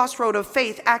at the crossroad of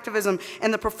faith, activism,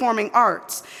 and the performing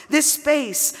arts. This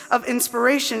space of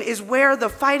inspiration is where the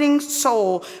fighting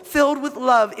soul filled with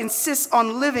love insists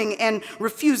on living and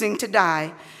refusing to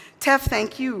die. Tef,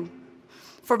 thank you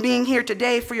for being here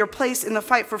today, for your place in the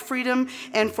fight for freedom,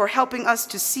 and for helping us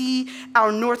to see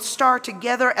our North Star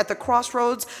together at the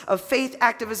crossroads of faith,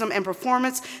 activism, and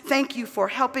performance. Thank you for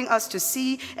helping us to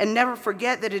see and never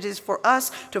forget that it is for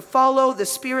us to follow the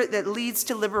spirit that leads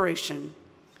to liberation.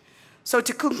 So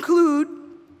to conclude,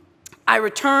 I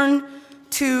return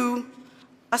to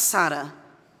Assata,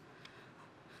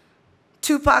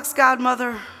 Tupac's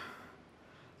godmother,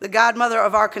 the godmother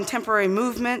of our contemporary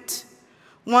movement,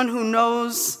 one who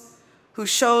knows, who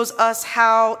shows us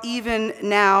how, even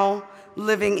now,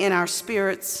 living in our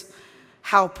spirits,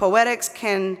 how poetics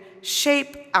can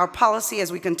shape our policy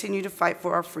as we continue to fight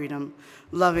for our freedom,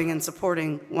 loving and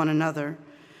supporting one another.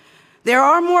 There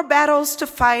are more battles to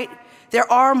fight.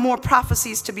 There are more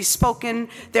prophecies to be spoken.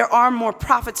 There are more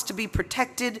prophets to be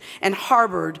protected and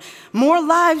harbored. More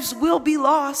lives will be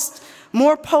lost.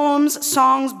 More poems,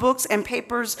 songs, books, and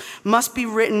papers must be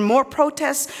written. More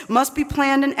protests must be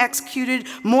planned and executed.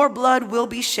 More blood will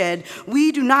be shed.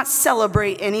 We do not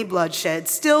celebrate any bloodshed,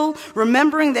 still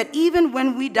remembering that even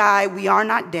when we die, we are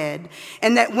not dead,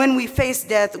 and that when we face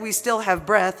death, we still have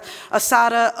breath.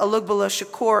 Assata Alugbala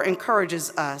Shakur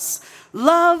encourages us.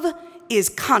 Love is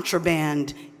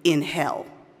contraband in hell.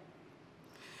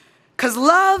 Because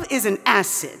love is an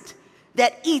acid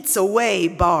that eats away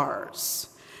bars.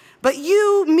 But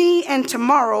you, me, and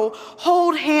tomorrow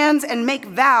hold hands and make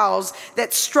vows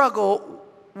that struggle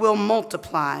will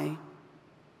multiply.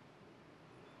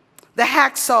 The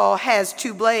hacksaw has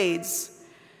 2 blades.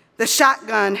 The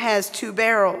shotgun has 2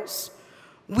 barrels.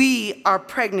 We are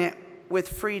pregnant with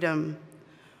freedom.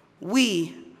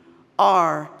 We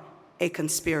are a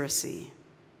conspiracy.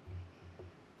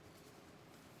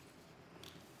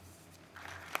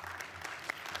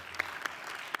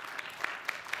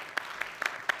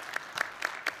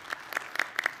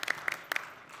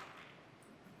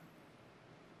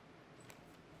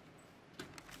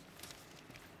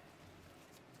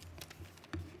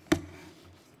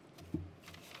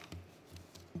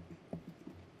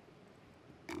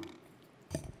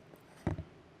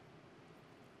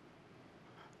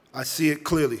 I see it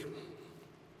clearly.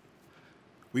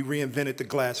 We reinvented the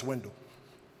glass window,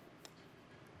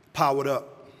 powered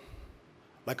up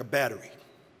like a battery.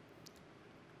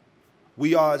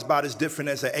 We are about as different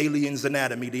as an alien's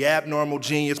anatomy. The abnormal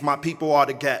genius, my people are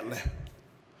the Gatling.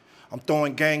 I'm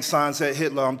throwing gang signs at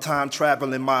Hitler, I'm time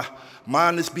traveling. My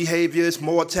mindless behavior is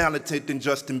more talented than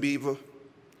Justin Bieber.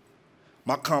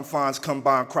 My confines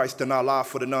combine Christ and Allah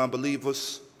for the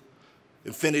non-believers.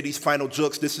 Infinity's final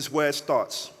jokes, this is where it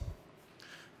starts.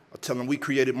 I tell them we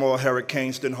created more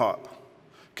hurricanes than HARP.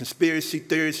 Conspiracy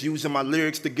theorists using my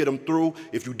lyrics to get them through.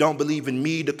 If you don't believe in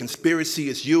me, the conspiracy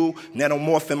is you.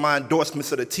 Nanomorphing my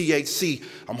endorsements of the THC.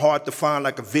 I'm hard to find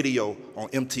like a video on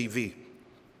MTV.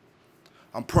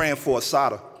 I'm praying for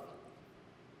Assata.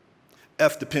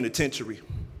 F the penitentiary.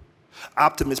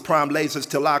 Optimus Prime lasers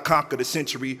till I conquer the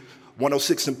century.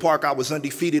 106 in Park, I was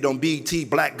undefeated on BET.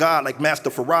 Black God like Master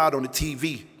Farad on the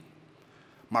TV.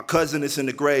 My cousin is in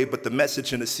the grave, but the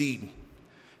message in the seed.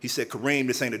 He said, Kareem,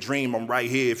 this ain't a dream, I'm right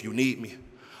here if you need me.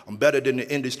 I'm better than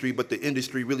the industry, but the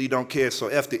industry really don't care, so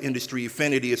F the industry,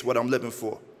 affinity is what I'm living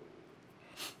for.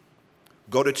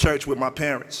 Go to church with my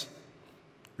parents,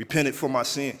 repented for my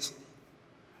sins.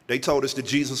 They told us that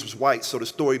Jesus was white, so the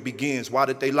story begins. Why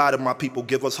did they lie to my people,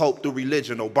 give us hope through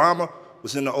religion? Obama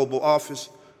was in the Oval Office,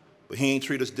 but he ain't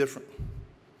treat us different.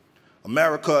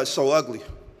 America is so ugly,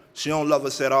 she don't love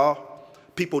us at all.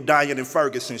 People dying in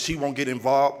Ferguson, she won't get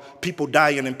involved. People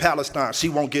dying in Palestine, she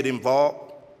won't get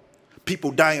involved.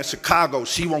 People dying in Chicago,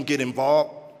 she won't get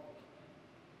involved.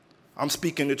 I'm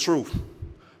speaking the truth.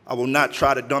 I will not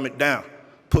try to dumb it down.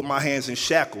 Put my hands in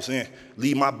shackles and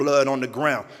leave my blood on the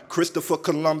ground. Christopher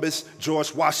Columbus,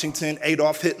 George Washington,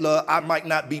 Adolf Hitler, I might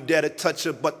not be there to touch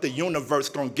you, but the universe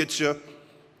gonna get you.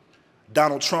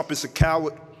 Donald Trump is a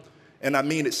coward, and I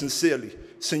mean it sincerely.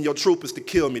 Send your troopers to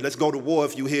kill me. Let's go to war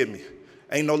if you hear me.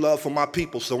 Ain't no love for my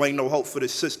people, so ain't no hope for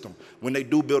this system. When they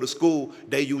do build a school,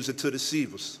 they use it to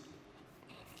deceive us.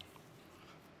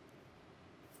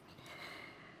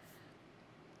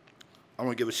 I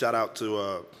want to give a shout out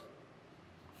to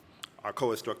our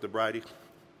co-instructor, Vrije.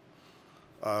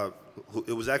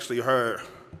 It was actually her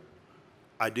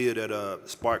idea that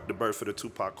sparked the birth of the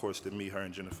Tupac course that me, her,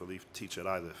 and Jennifer Leath teach at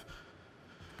Iliff.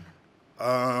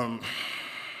 I'm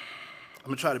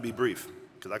gonna try to be brief,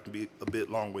 because I can be a bit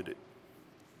long-winded.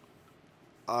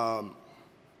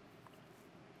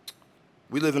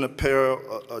 We live in a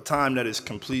time that is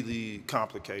completely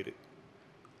complicated.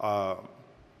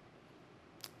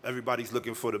 Everybody's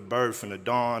looking for the birth and the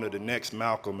dawn of the next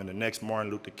Malcolm and the next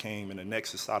Martin Luther King and the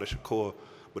next Assata Shakur,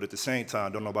 but at the same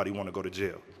time, don't nobody want to go to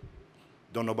jail.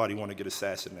 Don't nobody want to get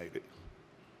assassinated.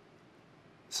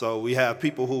 So we have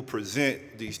people who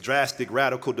present these drastic,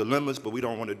 radical dilemmas, but we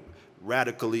don't want to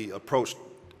radically approach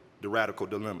the radical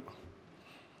dilemma.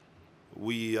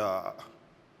 We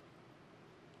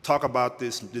talk about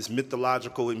this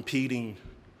mythological impeding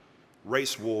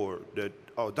race war that,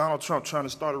 oh, Donald Trump trying to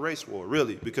start a race war,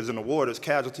 really, because in a war there's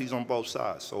casualties on both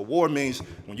sides. So war means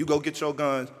when you go get your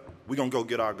guns, we're gonna go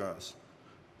get our guns.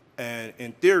 And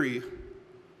in theory,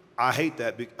 I hate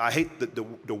that. I hate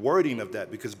the wording of that,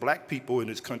 because black people in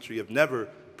this country have never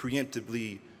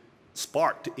preemptively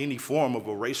sparked any form of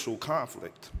a racial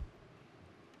conflict.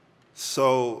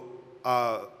 So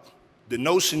The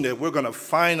notion that we're gonna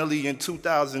finally in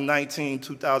 2019,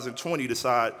 2020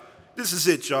 decide, this is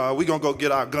it, y'all, we're gonna go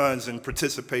get our guns and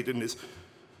participate in this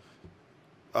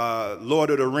Lord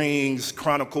of the Rings,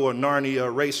 Chronicle of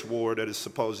Narnia race war that is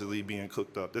supposedly being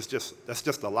cooked up. That's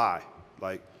just a lie.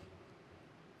 Like,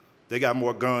 they got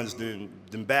more guns than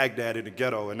Baghdad in the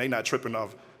ghetto, and they not tripping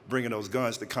off bringing those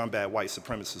guns to combat white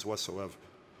supremacists whatsoever.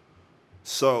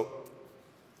 So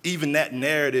even that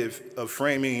narrative of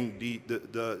framing the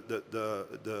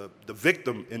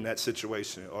victim in that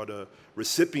situation or the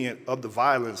recipient of the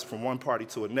violence from one party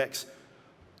to the next,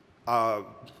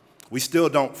 we still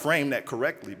don't frame that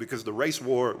correctly, because the race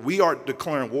war, we aren't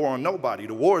declaring war on nobody.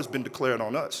 The war has been declared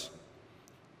on us.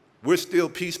 We're still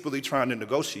peacefully trying to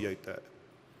negotiate that.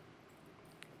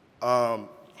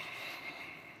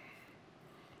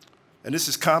 And this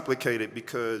is complicated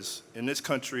because in this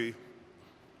country,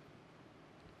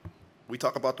 we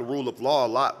talk about the rule of law a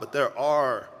lot, but there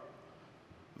are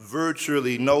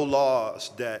virtually no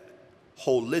laws that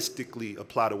holistically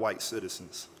apply to white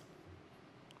citizens.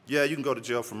 Yeah, you can go to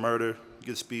jail for murder,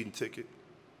 get a speeding ticket.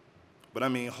 But I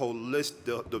mean,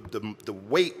 the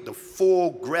weight, the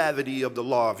full gravity of the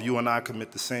law if you and I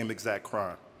commit the same exact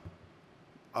crime.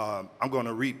 I'm going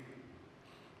to reap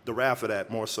the wrath of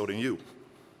that more so than you.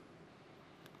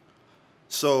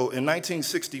 So in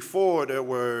 1964, there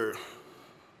were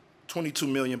 22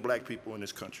 million black people in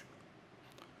this country.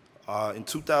 In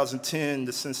 2010,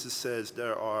 the census says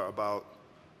there are about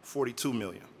 42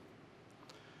 million.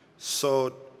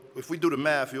 So if we do the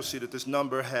math, you'll see that this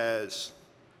number has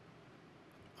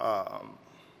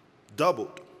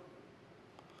doubled,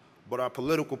 but our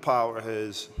political power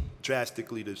has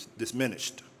drastically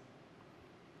diminished.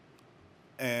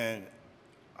 And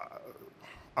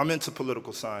I'm into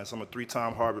political science. I'm a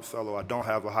 3-time Harvard fellow. I don't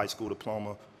have a high school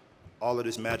diploma. All of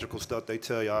this magical stuff they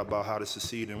tell y'all about how to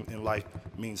succeed in life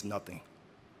means nothing.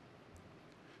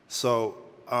 So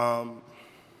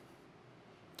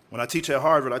when I teach at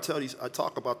Harvard, I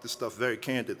talk about this stuff very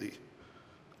candidly.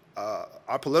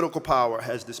 Our political power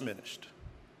has diminished.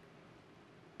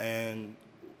 And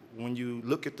when you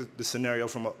look at the scenario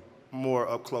from a more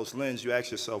up-close lens, you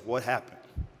ask yourself, what happened?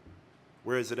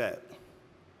 Where is it at?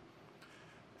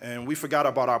 And we forgot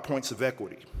about our points of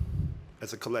equity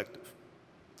as a collective.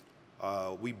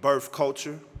 We birth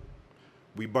culture.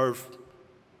 We birth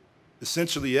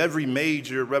essentially every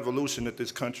major revolution that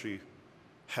this country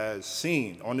has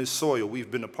seen on this soil we've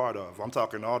been a part of. I'm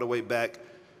talking all the way back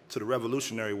to the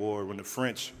Revolutionary War when the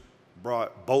French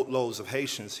brought boatloads of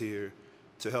Haitians here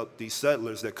to help these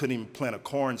settlers that couldn't even plant a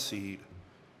corn seed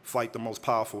fight the most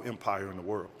powerful empire in the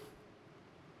world.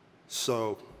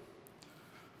 So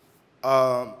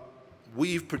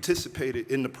we've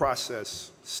participated in the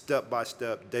process step by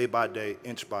step, day by day,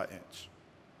 inch by inch.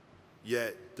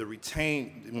 Yet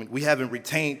we haven't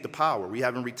retained the power. We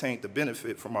haven't retained the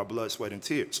benefit from our blood, sweat, and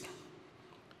tears.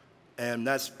 And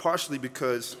that's partially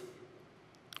because,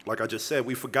 like I just said,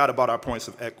 we forgot about our points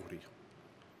of equity.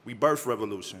 We birth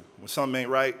revolution. When something ain't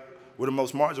right, we're the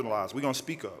most marginalized. We're gonna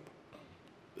speak up.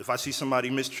 If I see somebody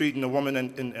mistreating a woman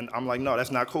and I'm like, no,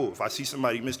 that's not cool. If I see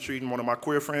somebody mistreating one of my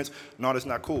queer friends, no, that's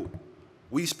not cool.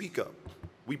 We speak up.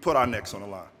 We put our necks on the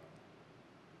line.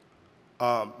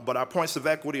 But our points of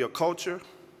equity are culture,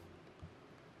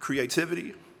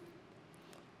 creativity,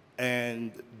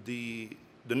 and the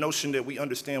notion that we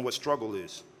understand what struggle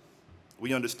is.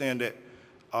 We understand that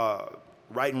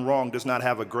right and wrong does not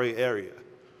have a gray area.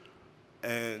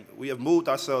 And we have moved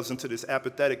ourselves into this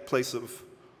apathetic place of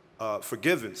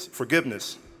forgiveness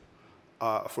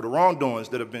for the wrongdoings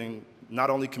that have been not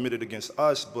only committed against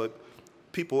us, but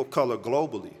people of color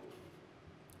globally.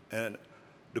 And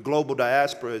the global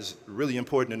diaspora is really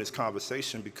important in this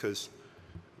conversation because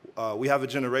we have a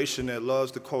generation that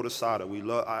loves to quote Assata.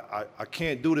 I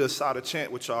can't do the Assata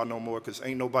chant with y'all no more because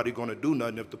ain't nobody gonna do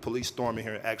nothing if the police storm in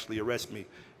here and actually arrest me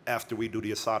after we do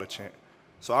the Assata chant.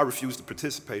 So I refuse to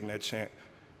participate in that chant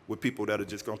with people that are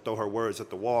just gonna throw her words at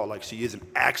the wall like she isn't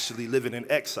actually living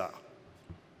in exile.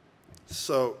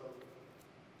 So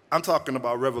I'm talking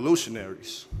about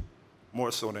revolutionaries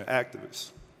more so than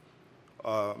activists.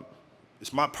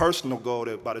 It's my personal goal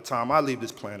that by the time I leave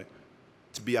this planet,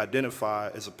 to be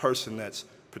identified as a person that's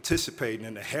participating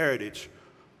in the heritage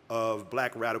of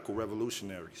black radical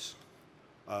revolutionaries.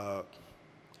 I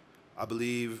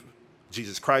believe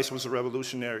Jesus Christ was a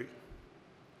revolutionary.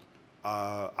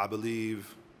 I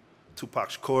believe Tupac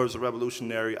Shakur is a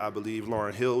revolutionary. I believe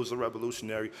Lauryn Hill is a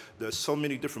revolutionary. There's so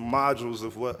many different modules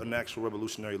of what an actual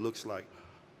revolutionary looks like.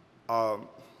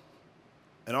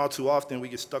 And all too often, we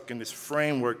get stuck in this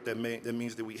framework that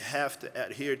means that we have to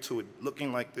adhere to it,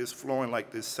 looking like this, flowing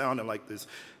like this, sounding like this,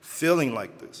 feeling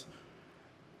like this.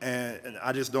 And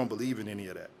I just don't believe in any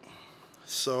of that.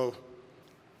 So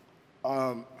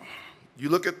you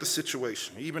look at the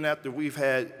situation, even after we've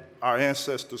had our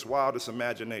ancestors' wildest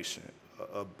imagination,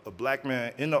 a black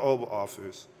man in the Oval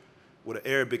Office with an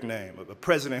Arabic name, a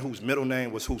president whose middle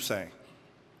name was Hussein.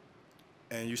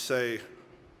 And you say,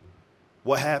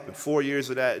 what happened? 4 years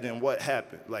of that, and then what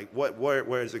happened? Like,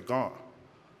 where has it gone?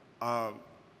 I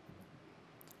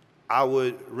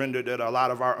would render that a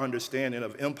lot of our understanding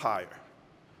of empire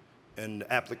and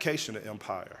the application of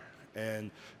empire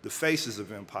and the faces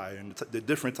of empire and the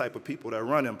different type of people that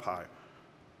run empire,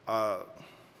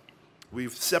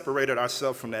 we've separated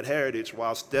ourselves from that heritage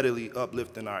while steadily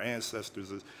uplifting our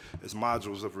ancestors as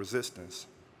modules of resistance.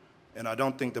 And I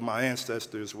don't think that my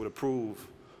ancestors would approve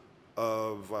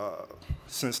of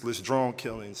senseless drone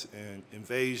killings and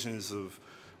invasions of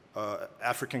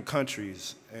African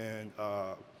countries and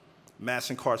mass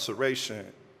incarceration,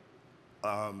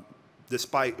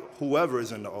 despite whoever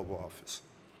is in the Oval Office.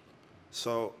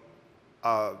 So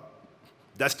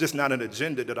that's just not an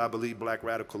agenda that I believe black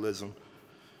radicalism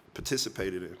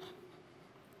participated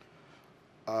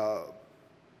in.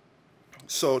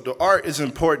 So the art is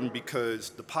important because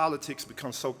the politics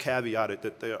become so caveated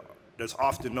that there's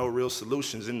often no real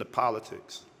solutions in the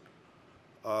politics.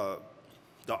 The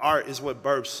art is what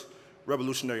births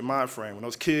revolutionary mind frame. When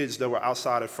those kids that were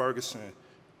outside of Ferguson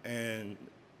and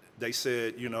they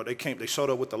said, you know, they showed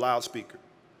up with the loudspeaker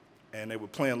and they were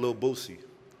playing Lil Boosie.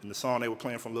 And the song they were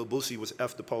playing from Lil Boosie was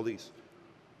F the Police.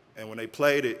 And when they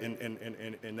played it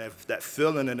and that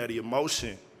feeling and that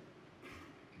emotion,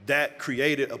 that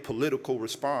created a political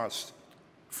response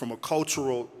from a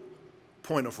cultural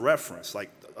point of reference. Like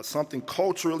something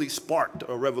culturally sparked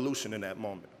a revolution in that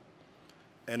moment.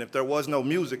 And if there was no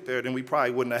music there, then we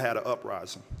probably wouldn't have had an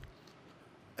uprising.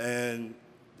 And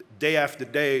day after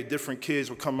day, different kids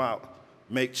would come out,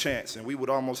 make chants, and we would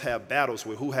almost have battles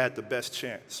with who had the best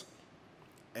chants.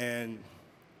 And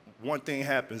one thing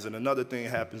happens, and another thing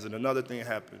happens, and another thing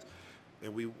happens.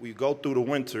 And we go through the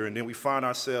winter, and then we find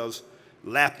ourselves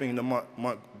lapping the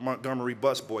Montgomery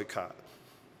bus boycott.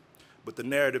 But the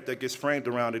narrative that gets framed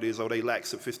around it is, oh, they lack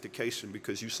sophistication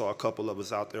because you saw a couple of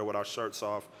us out there with our shirts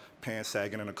off, pants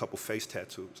sagging, and a couple face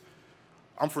tattoos.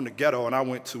 I'm from the ghetto, and I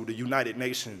went to the United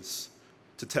Nations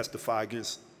to testify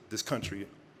against this country,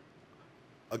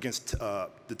 against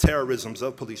the terrorisms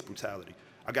of police brutality.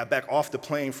 I got back off the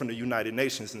plane from the United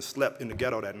Nations and slept in the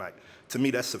ghetto that night. To me,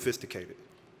 that's sophisticated.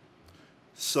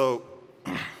 So,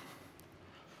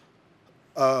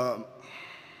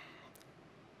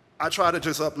 I try to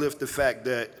just uplift the fact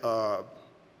that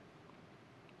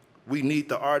we need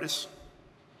the artists,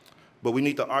 but we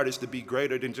need the artists to be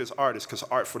greater than just artists, because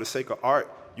art for the sake of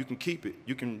art, you can keep it.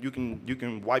 You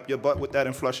can wipe your butt with that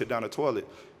and flush it down the toilet.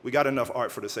 We got enough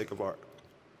art for the sake of art.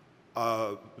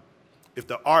 If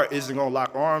the art isn't gonna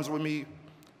lock arms with me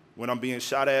when I'm being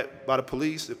shot at by the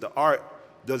police, if the art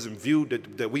doesn't view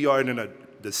that we are in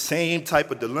the same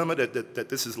type of dilemma, that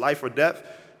this is life or death,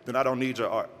 then I don't need your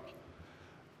art.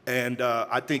 And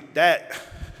I think that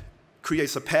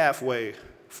creates a pathway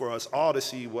for us all to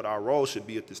see what our role should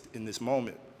be in this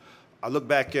moment. I look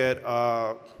back at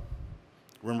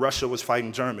when Russia was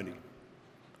fighting Germany,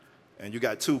 and you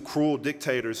got two cruel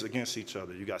dictators against each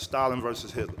other. You got Stalin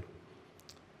versus Hitler.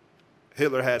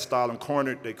 Hitler had Stalin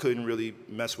cornered. They couldn't really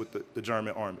mess with the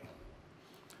German army.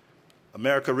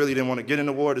 America really didn't want to get in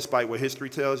the war, despite what history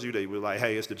tells you. They were like,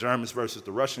 hey, it's the Germans versus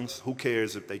the Russians. Who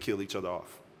cares if they kill each other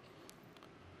off?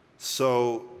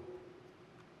 So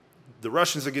the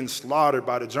Russians are getting slaughtered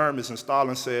by the Germans, and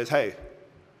Stalin says, hey,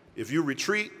 if you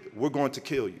retreat, we're going to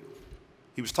kill you.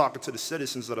 He was talking to the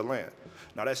citizens of the land.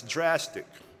 Now that's drastic.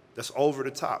 That's over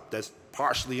the top. That's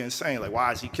partially insane. Like,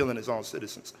 why is he killing his own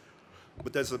citizens?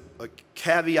 But there's a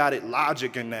caveated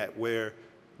logic in that where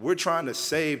we're trying to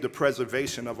save the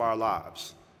preservation of our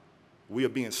lives. We are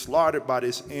being slaughtered by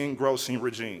this engrossing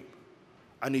regime.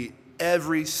 I need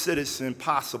every citizen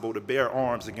possible to bear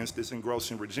arms against this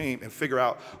engrossing regime and figure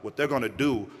out what they're going to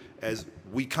do as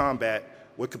we combat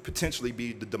what could potentially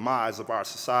be the demise of our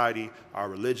society, our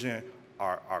religion,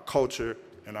 our culture,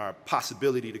 and our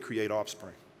possibility to create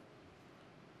offspring.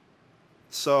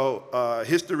 So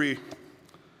history,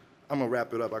 I'm going to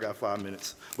wrap it up. I got 5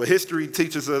 minutes. But history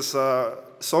teaches us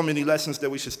so many lessons that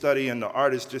we should study, and the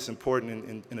art is just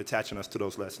important in attaching us to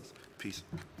those lessons. Peace.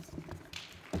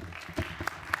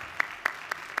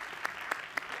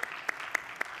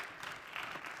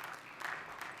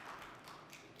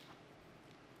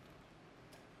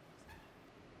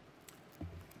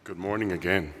 Good morning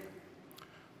again.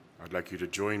 I'd like you to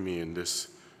join me in this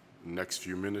next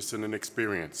few minutes in an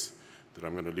experience that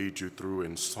I'm going to lead you through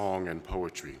in song and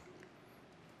poetry.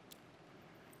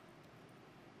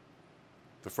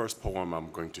 The first poem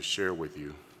I'm going to share with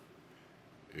you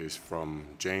is from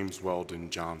James Weldon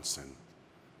Johnson,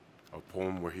 a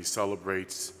poem where he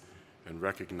celebrates and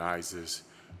recognizes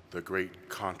the great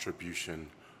contribution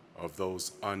of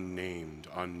those unnamed,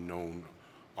 unknown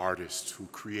artists who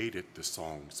created the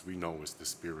songs we know as the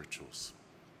spirituals.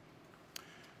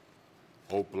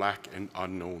 O black and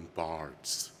unknown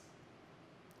bards.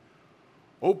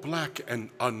 O black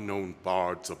and unknown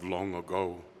bards of long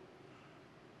ago,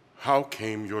 how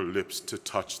came your lips to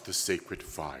touch the sacred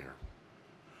fire?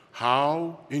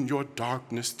 How in your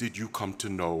darkness did you come to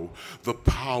know the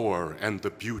power and the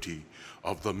beauty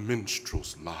of the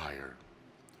minstrel's lyre?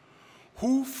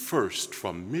 Who first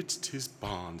from midst his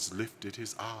bonds lifted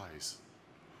his eyes?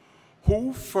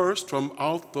 Who first from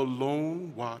out the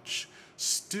lone watch,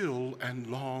 still and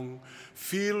long,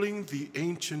 feeling the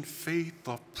ancient faith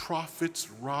of prophets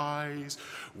rise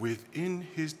within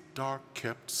his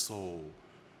dark-kept soul,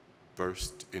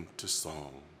 burst into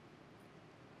song?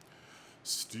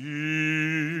 Steal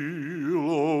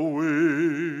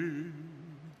away,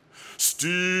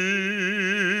 steal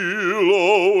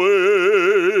away,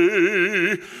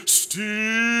 steal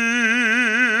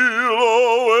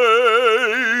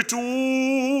away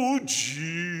to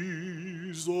Jesus.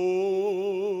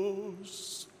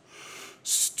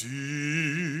 Steal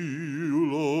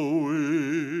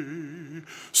away,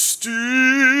 steal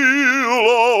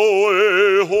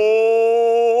away home.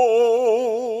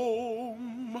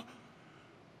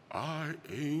 I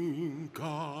ain't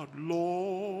got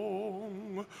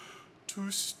long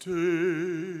to stay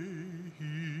here.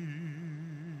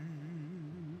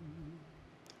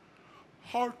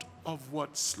 Heart of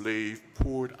what slave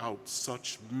poured out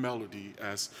such melody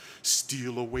as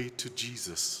Steal Away to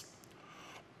Jesus?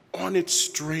 On its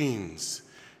strains,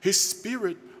 his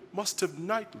spirit must have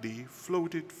nightly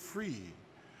floated free,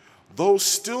 though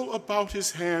still about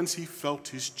his hands he felt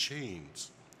his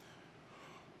chains.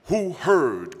 Who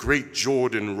heard great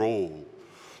Jordan roll?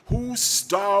 Whose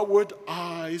starward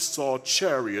eyes saw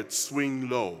chariots swing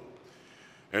low?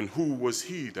 And who was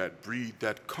he that breathed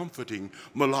that comforting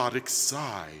melodic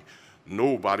sigh?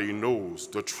 Nobody knows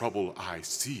the trouble I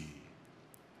see.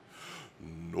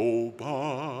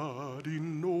 Nobody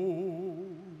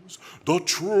knows the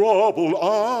trouble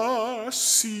I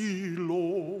see,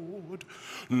 Lord.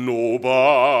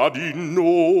 Nobody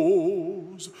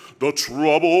knows the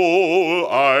trouble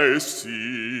I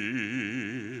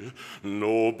see.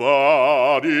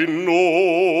 Nobody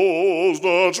knows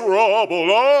the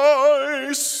trouble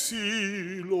I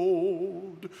see,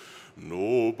 Lord.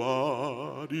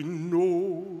 Nobody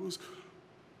knows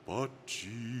but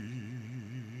Jesus.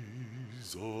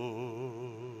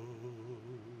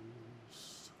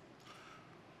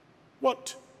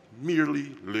 What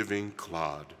merely living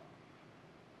clod,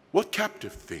 what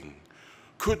captive thing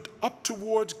could up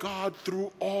towards God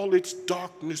through all its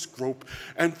darkness grope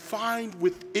and find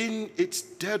within its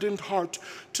deadened heart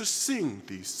to sing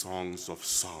these songs of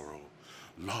sorrow,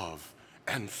 love,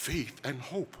 and faith and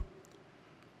hope?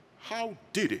 How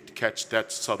did it catch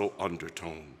that subtle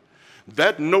undertone,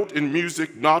 that note in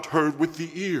music not heard with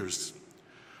the ears?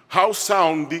 How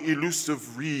sound the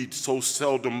elusive reed so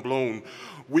seldom blown,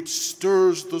 which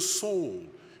stirs the soul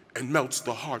and melts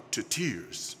the heart to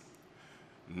tears?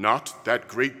 Not that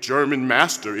great German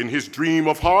master in his dream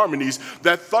of harmonies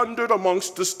that thundered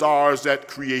amongst the stars at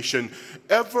creation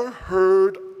ever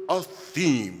heard a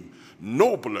theme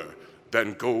nobler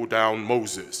than Go Down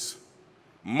Moses?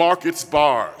 Mark its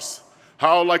bars,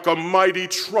 how like a mighty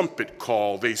trumpet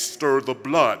call they stir the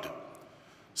blood.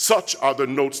 Such are the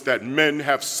notes that men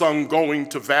have sung going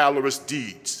to valorous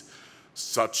deeds.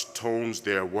 Such tones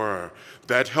there were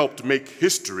that helped make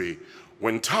history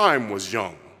when time was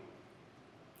young.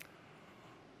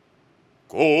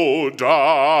 Go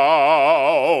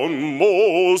down,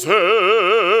 Moses,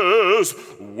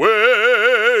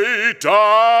 way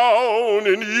down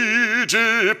in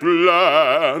Egypt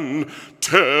land.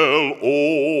 Tell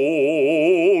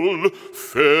old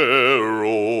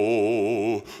Pharaoh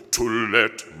to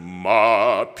let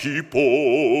my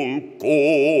people go.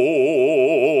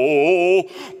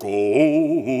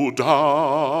 Go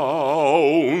down,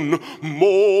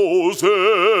 Moses,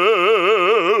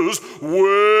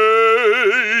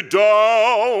 way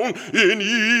down in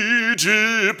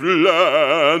Egypt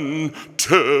land.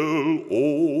 Tell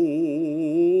old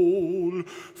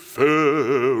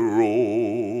Pharaoh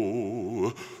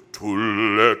to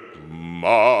let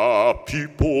my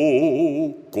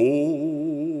people go.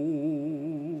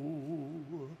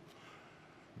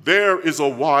 There is a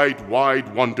wide,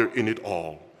 wide wonder in it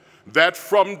all. that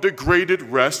from degraded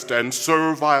rest and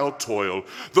servile toil,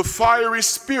 the fiery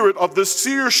spirit of the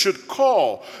seer should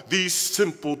call these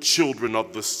simple children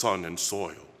of the sun and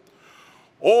soil.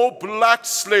 O black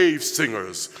slave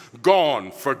singers,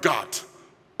 gone, forgot,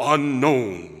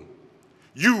 unknown.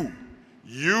 You,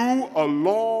 a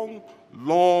long,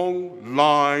 long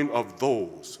line of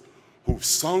those who've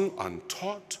sung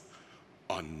untaught,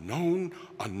 unknown,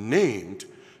 unnamed,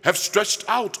 have stretched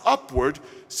out upward,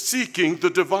 seeking the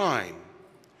divine.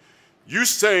 You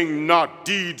sang not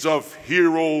deeds of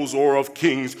heroes or of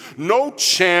kings, no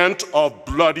chant of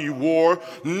bloody war,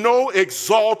 no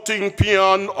exalting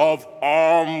paean of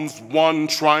arms won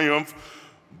triumph,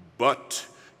 but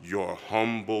your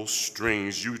humble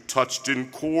strings you touched in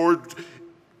chord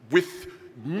with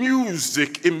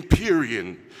music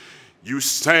empyrean. You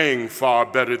sang far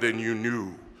better than you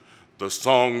knew, the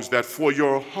songs that for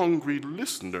your hungry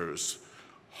listeners'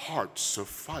 hearts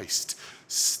sufficed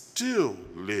still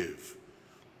live.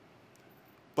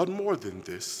 But more than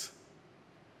this,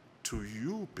 to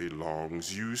you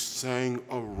belongs, you sang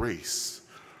a race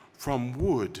from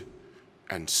wood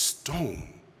and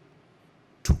stone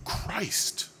to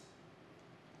Christ.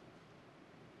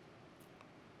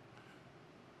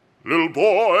 Little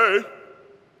boy,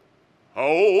 how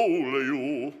old are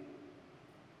you?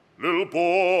 Little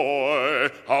boy,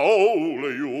 how old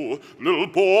are you? Little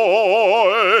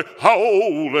boy, how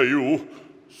old are you?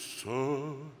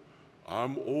 Sir,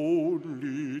 I'm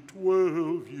only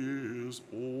 12 years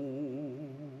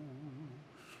old.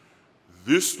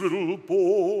 This little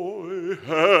boy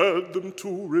had them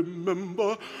to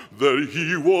remember that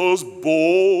he was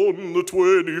born the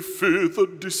 25th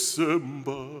of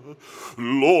December.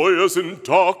 Lawyers and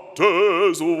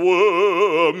doctors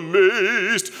were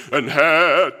amazed and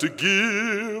had to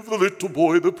give the little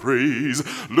boy the praise.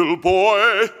 Little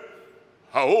boy,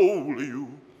 how old are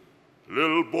you?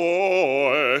 Little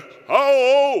boy, how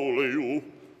old are you?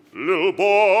 Little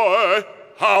boy,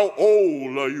 how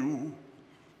old are you?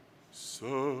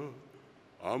 Sir,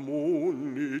 I'm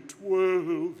only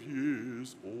 12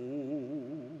 years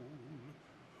old.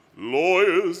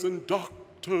 Lawyers and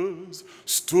doctors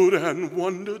stood and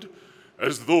wondered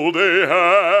as though they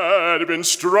had been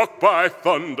struck by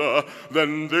thunder.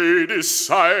 Then they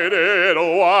decided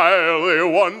while they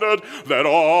wondered that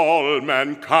all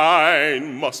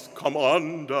mankind must come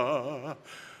under.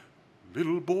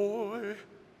 Little boy,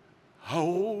 how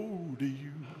old are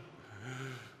you?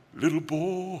 Little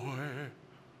boy,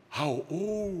 how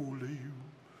old are you?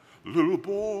 Little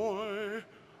boy,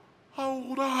 how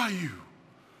old are you?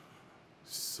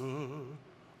 Sir,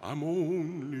 I'm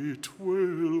only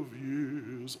 12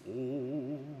 years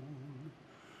old.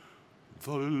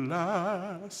 The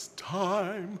last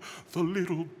time the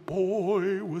little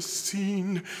boy was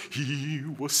seen, he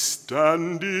was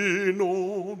standing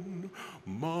on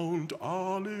Mount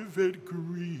Olivet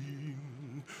Green.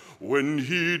 When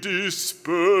he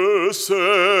dispersed of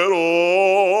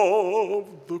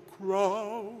the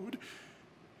crowd,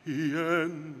 he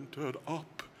entered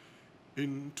up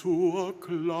into a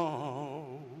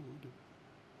cloud.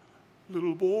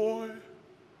 Little boy,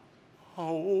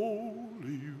 how old are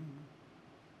you?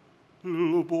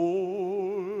 Little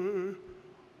boy,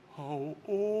 how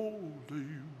old are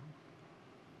you?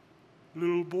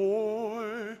 Little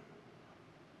boy,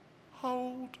 how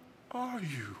old are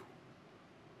you?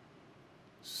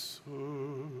 Sir,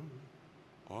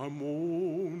 I'm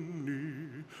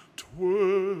only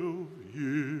 12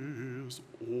 years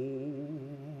old.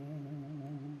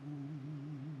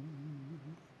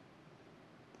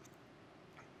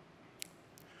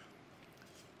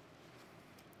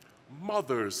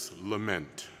 Mother's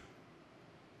lament.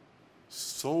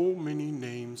 So many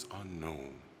names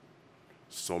unknown,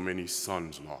 so many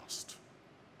sons lost.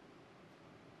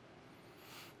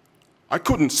 I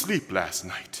couldn't sleep last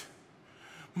night.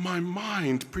 My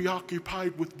mind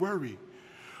preoccupied with worry.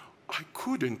 I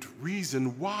couldn't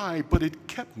reason why, but it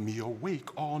kept me awake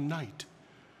all night.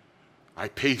 I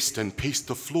paced and paced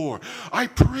the floor. I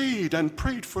prayed and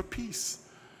prayed for peace.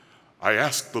 I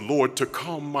asked the Lord to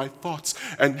calm my thoughts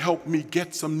and help me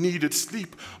get some needed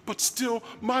sleep, but still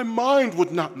my mind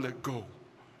would not let go.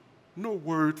 No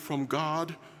word from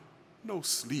God, no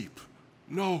sleep,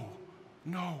 no.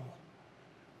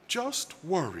 Just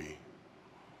worry.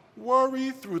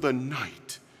 Worry through the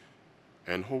night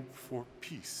and hope for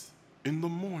peace in the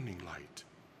morning light.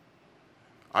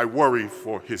 I worry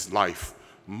for his life,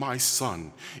 my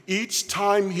son, each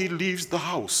time he leaves the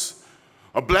house.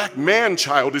 A black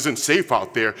man-child isn't safe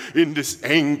out there in this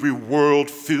angry world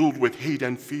filled with hate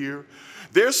and fear.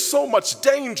 There's so much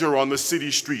danger on the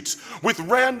city streets with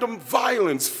random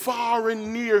violence far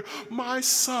and near. My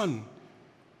son,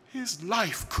 his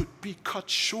life could be cut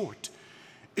short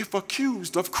if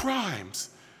accused of crimes.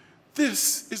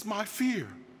 This is my fear.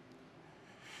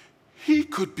 He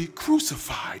could be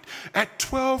crucified at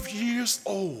 12 years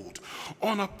old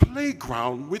on a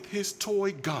playground with his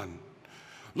toy gun,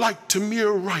 like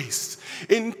Tamir Rice,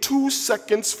 in 2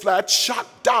 seconds flat,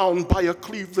 shot down by a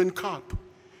Cleveland cop.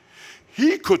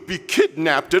 He could be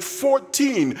kidnapped at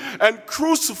 14 and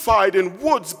crucified in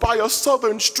woods by a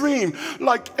southern stream,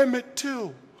 like Emmett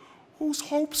Till, whose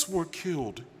hopes were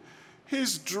killed.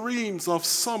 His dreams of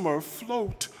summer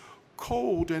float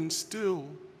cold and still.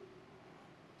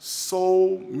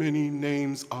 So many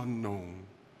names unknown,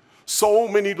 so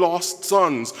many lost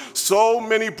sons, so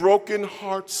many broken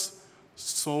hearts,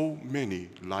 so many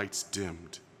lights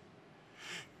dimmed.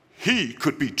 He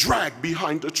could be dragged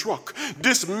behind a truck,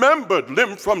 dismembered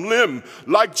limb from limb,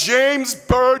 like James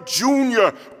Byrd Jr.,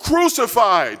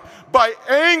 crucified by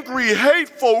angry,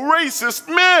 hateful, racist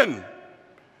men.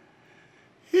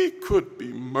 He could be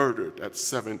murdered at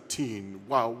 17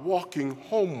 while walking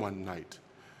home one night,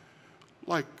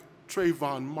 like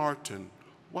Trayvon Martin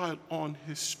while on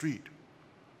his street,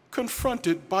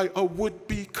 confronted by a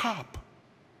would-be cop.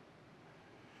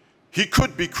 He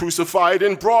could be crucified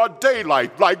in broad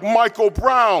daylight like Michael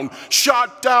Brown,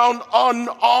 shot down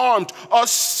unarmed,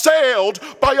 assailed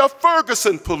by a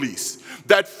Ferguson police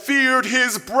that feared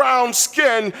his brown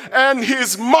skin and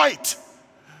his might.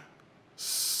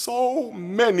 So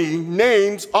many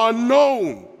names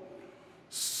unknown,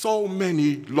 so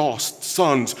many lost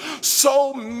sons,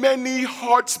 so many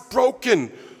hearts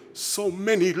broken, so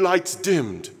many lights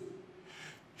dimmed.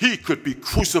 He could be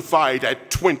crucified at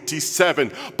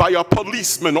 27 by a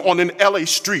policeman on an LA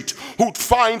street who'd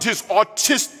find his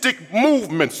artistic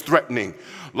movements threatening,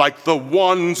 like the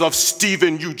ones of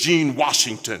Stephen Eugene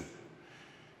Washington.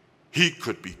 He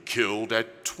could be killed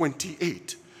at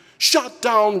 28, shot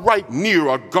down right near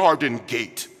a garden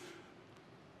gate,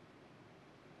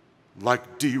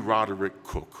 like D. Roderick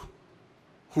Cook,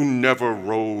 who never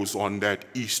rose on that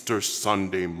Easter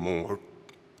Sunday morn.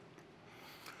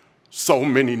 So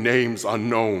many names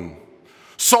unknown,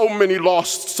 so many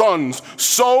lost sons,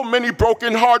 so many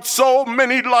broken hearts, so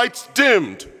many lights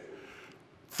dimmed.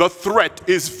 The threat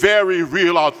is very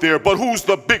real out there, but who's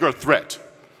the bigger threat?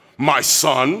 My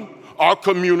son, our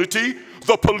community,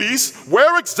 the police?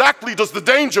 Where exactly does the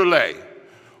danger lay?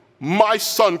 My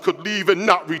son could leave and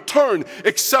not return,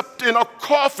 except in a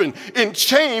coffin, in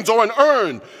chains, or an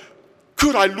urn.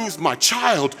 Could I lose my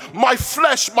child, my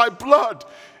flesh, my blood?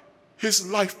 His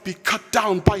life be cut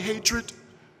down by hatred?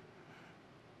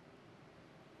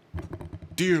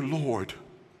 Dear Lord,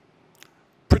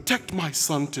 protect my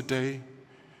son today.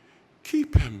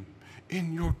 Keep him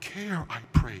in your care, I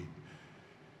pray.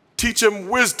 Teach him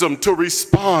wisdom to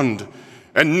respond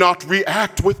and not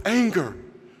react with anger.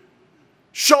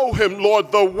 Show him,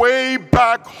 Lord, the way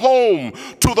back home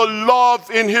to the love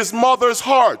in his mother's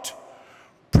heart.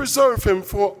 Preserve him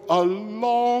for a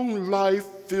long life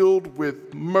filled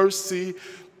with mercy,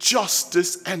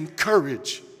 justice, and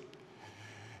courage.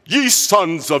 Ye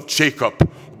sons of Jacob,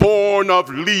 born of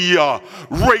Leah,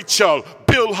 Rachel,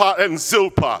 Bilhah, and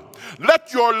Zilpah,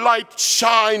 let your light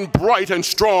shine bright and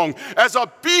strong as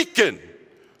a beacon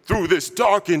through this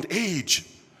darkened age.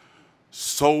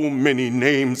 So many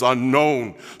names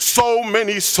unknown, so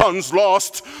many sons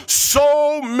lost,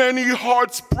 so many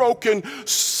hearts broken,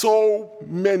 so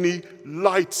many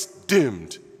lights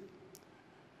dimmed.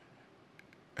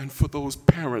 And for those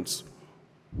parents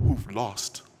who've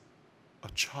lost a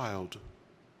child,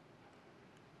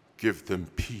 give them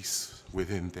peace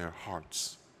within their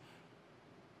hearts.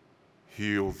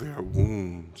 Heal their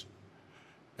wounds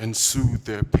and soothe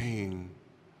their pain.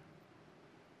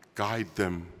 Guide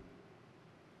them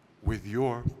with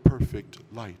your perfect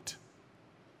light.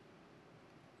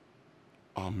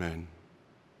 Amen.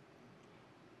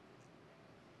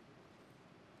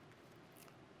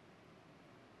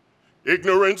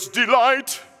 Ignorance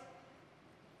delight,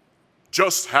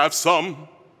 just have some.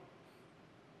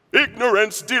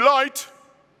 Ignorance delight.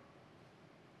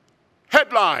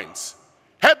 Headlines,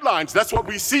 that's what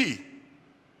we see.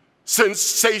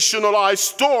 Sensationalized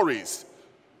stories,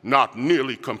 not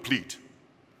nearly complete.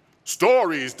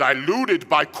 Stories diluted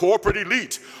by corporate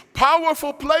elite,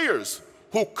 powerful players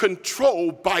who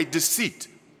control by deceit.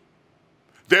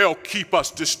 They'll keep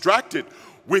us distracted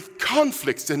with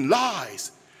conflicts and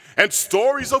lies, and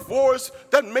stories of wars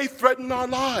that may threaten our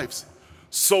lives,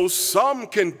 so some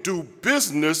can do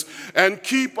business and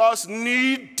keep us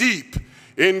knee-deep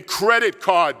in credit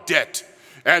card debt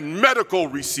and medical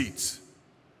receipts.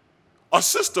 A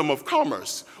system of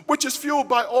commerce, which is fueled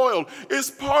by oil,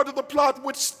 is part of the plot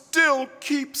which still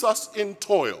keeps us in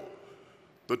toil.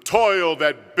 The toil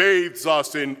that bathes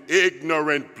us in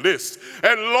ignorant bliss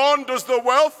and launders the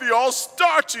wealthy all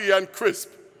starchy and crisp.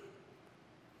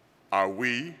 Are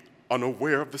we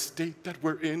unaware of the state that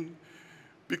we're in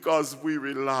because we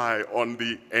rely on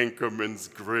the anchorman's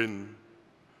grin?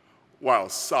 While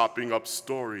sopping up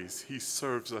stories he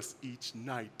serves us each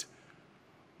night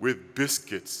with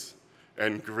biscuits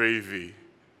and gravy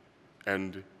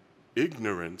and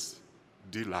ignorance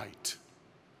delight.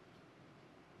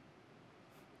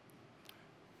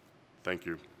 Thank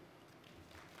you.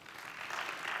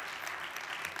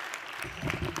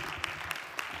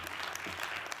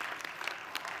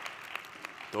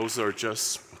 Those are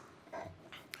just,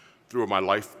 through my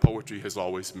life, poetry has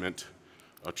always meant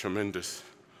a tremendous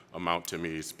amount to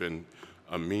me. It's been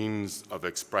a means of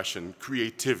expression.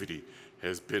 Creativity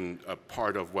has been a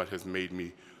part of what has made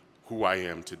me who I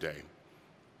am today.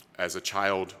 As a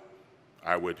child,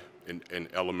 I would, in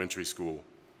elementary school,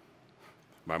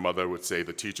 my mother would say,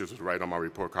 the teachers would write on my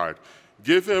report card,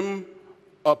 give him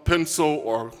a pencil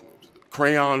or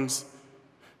crayons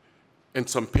and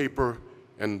some paper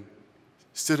and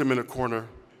sit him in a corner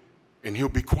and he'll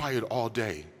be quiet all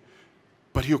day,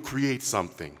 but he'll create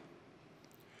something.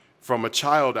 From a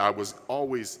child, I was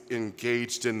always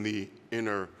engaged in the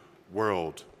inner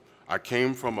world. I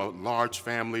came from a large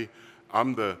family.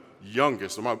 I'm the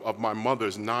youngest. Of my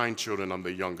mother's 9 children, I'm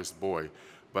the youngest boy.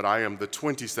 But I am the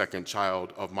 22nd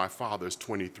child of my father's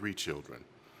 23 children.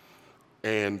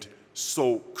 And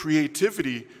so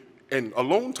creativity and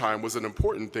alone time was an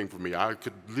important thing for me. I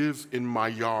could live in my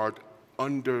yard,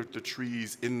 under the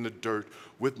trees, in the dirt,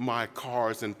 with my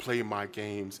cars and play my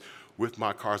games with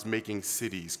my cars, making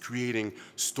cities, creating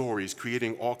stories,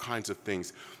 creating all kinds of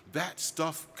things. That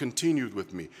stuff continued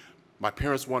with me. My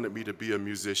parents wanted me to be a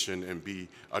musician and be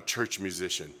a church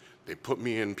musician. They put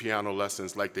me in piano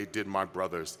lessons like they did my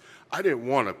brothers. I didn't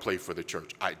want to play for the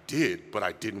church. I did, but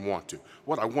I didn't want to.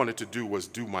 What I wanted to do was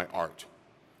do my art.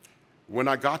 When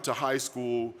I got to high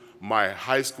school, my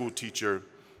high school teacher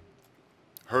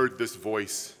heard this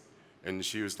voice, and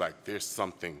she was like, there's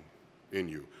something in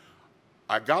you.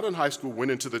 I got in high school, went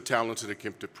into the Talented and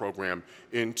Gifted program,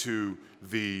 into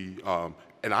the,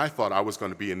 and I thought I was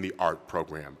going to be in the art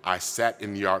program. I sat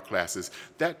in the art classes.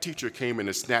 That teacher came in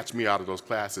and snatched me out of those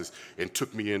classes and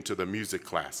took me into the music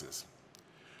classes.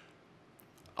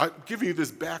 I'm giving you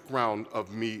this background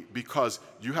of me because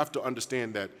you have to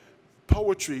understand that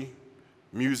poetry,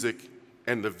 music,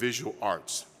 and the visual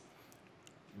arts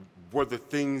were the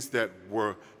things that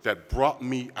brought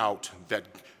me out, that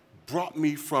brought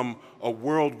me from a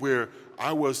world where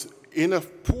I was in a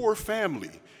poor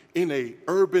family, in an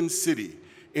urban city,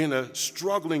 in a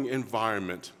struggling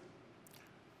environment.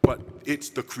 But it's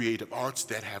the creative arts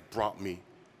that have brought me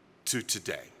to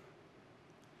today.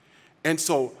 And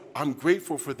so I'm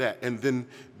grateful for that. And then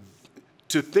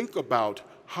to think about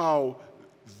how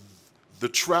the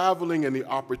traveling and the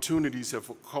opportunities have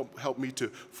helped me to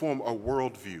form a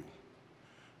worldview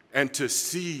and to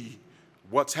see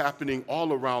what's happening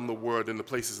all around the world in the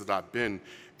places that I've been,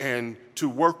 and to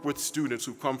work with students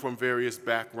who come from various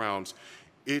backgrounds.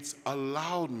 It's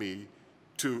allowed me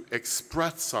to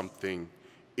express something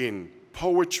in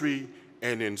poetry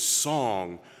and in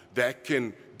song that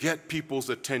can get people's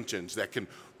attentions, that can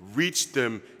reach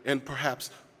them and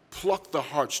perhaps pluck the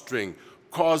heartstring,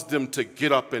 cause them to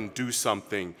get up and do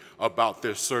something about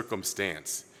their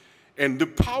circumstance. And the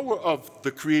power of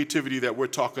the creativity that we're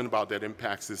talking about that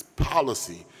impacts this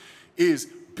policy is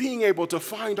being able to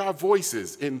find our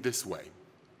voices in this way.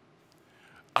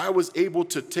 I was able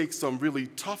to take some really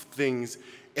tough things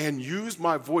and use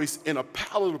my voice in a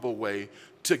palatable way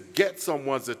to get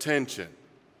someone's attention,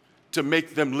 to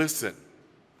make them listen.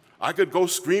 I could go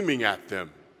screaming at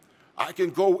them. I can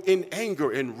go in anger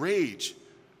and rage,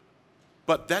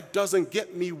 but that doesn't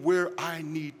get me where I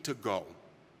need to go.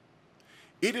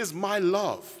 It is my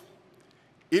love.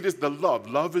 It is the love.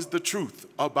 Love is the truth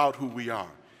about who we are.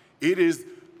 It is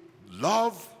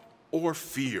love or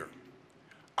fear.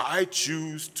 I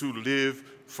choose to live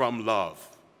from love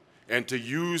and to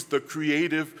use the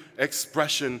creative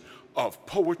expression of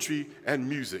poetry and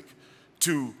music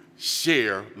to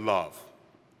share love.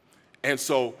 And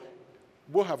so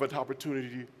we'll have an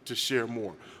opportunity to share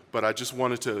more. But I just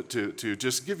wanted to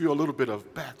just give you a little bit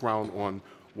of background on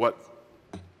what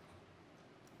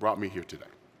brought me here today.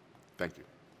 Thank you.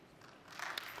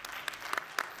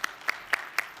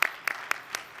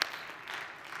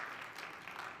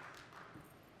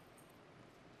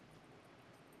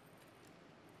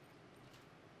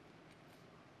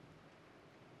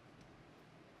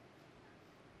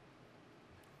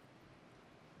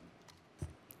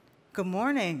 Good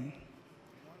morning.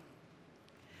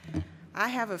 I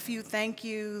have a few thank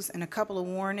yous and a couple of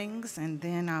warnings, and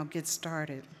then I'll get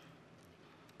started.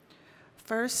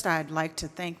 First, I'd like to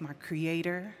thank my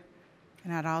Creator,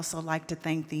 and I'd also like to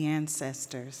thank the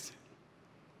ancestors.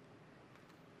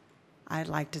 I'd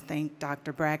like to thank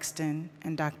Dr. Braxton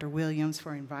and Dr. Williams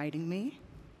for inviting me.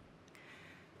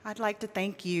 I'd like to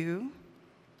thank you,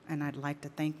 and I'd like to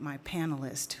thank my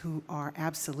panelists, who are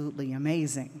absolutely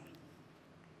amazing.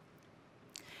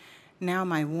 Now,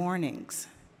 my warnings.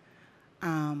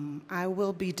 I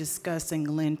will be discussing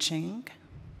lynching,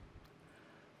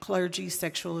 clergy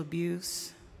sexual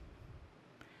abuse,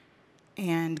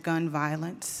 and gun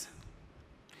violence.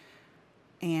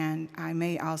 And I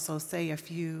may also say a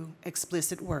few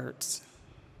explicit words.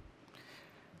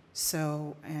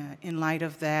 So in light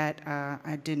of that,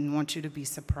 I didn't want you to be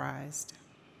surprised.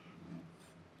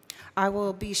 I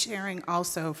will be sharing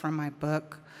also from my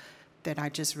book that I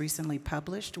just recently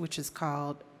published, which is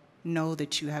called Know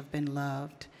That You Have Been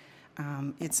Loved.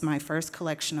 It's my first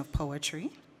collection of poetry.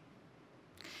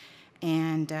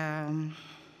 And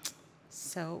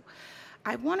so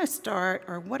I want to start,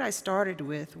 or what I started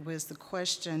with was the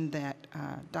question that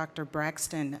Dr.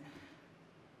 Braxton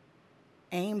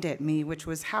aimed at me, which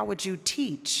was, how would you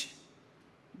teach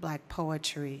Black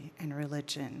poetry and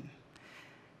religion?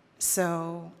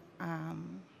 So,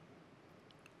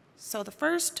 so the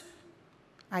first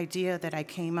idea that I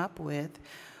came up with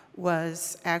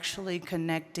was actually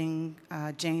connecting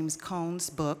James Cone's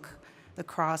book, The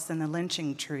Cross and the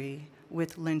Lynching Tree,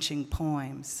 with lynching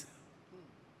poems.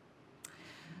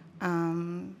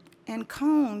 And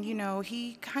Cone, you know,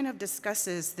 he kind of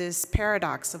discusses this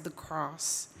paradox of the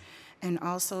cross and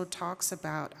also talks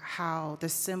about how the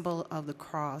symbol of the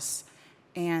cross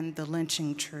and the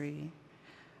lynching tree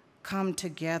come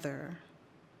together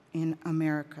in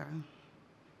America.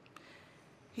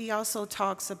 He also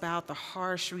talks about the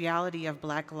harsh reality of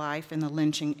Black life in the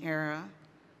lynching era,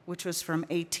 which was from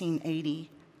 1880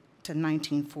 to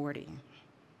 1940.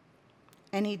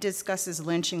 And he discusses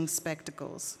lynching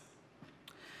spectacles.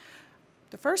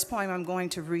 The first poem I'm going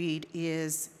to read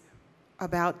is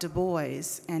about Du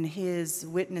Bois and his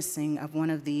witnessing of one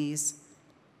of these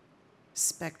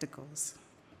spectacles.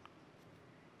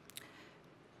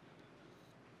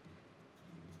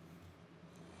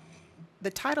 The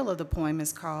title of the poem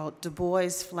is called Du Bois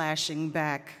Flashing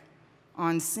Back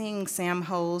on Seeing Sam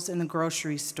Hose in the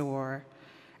Grocery Store,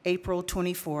 April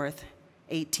 24th,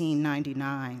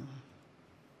 1899.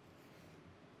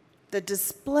 The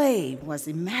display was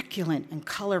immaculate and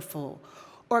colorful,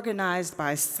 organized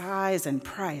by size and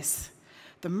price.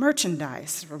 The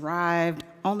merchandise arrived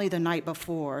only the night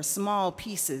before, small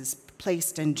pieces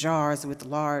placed in jars with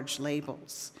large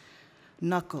labels: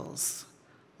 knuckles,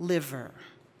 liver,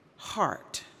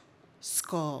 heart,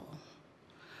 skull,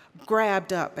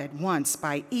 grabbed up at once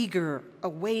by eager,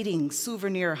 awaiting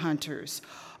souvenir hunters,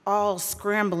 all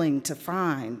scrambling to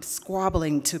find,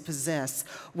 squabbling to possess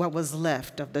what was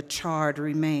left of the charred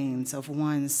remains of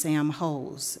one Sam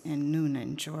Hose in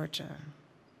Noonan, Georgia.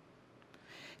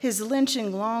 His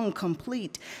lynching long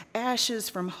complete, ashes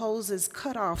from Hose's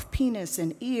cut-off penis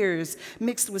and ears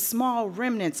mixed with small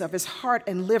remnants of his heart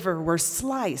and liver were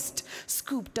sliced,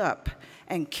 scooped up,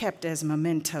 and kept as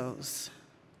mementos.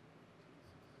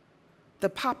 The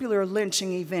popular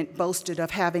lynching event boasted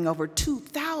of having over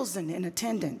 2,000 in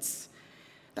attendance.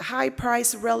 The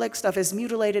high-priced relics of his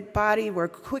mutilated body were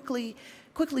quickly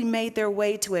made their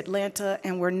way to Atlanta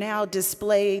and were now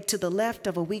displayed to the left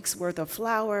of a week's worth of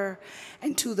flour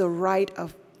and to the right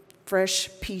of fresh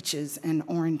peaches and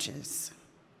oranges.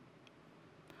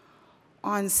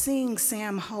 On seeing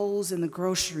Sam Hose in the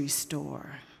grocery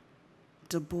store,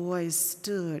 Du Bois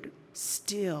stood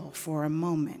still for a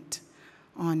moment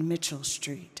on Mitchell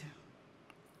Street.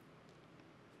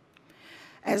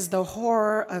 As the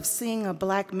horror of seeing a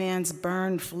Black man's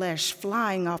burned flesh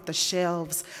flying off the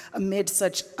shelves amid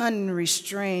such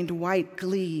unrestrained white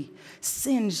glee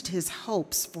singed his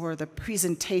hopes for the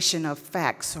presentation of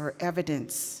facts or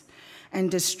evidence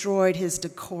and destroyed his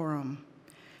decorum,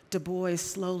 Du Bois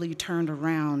slowly turned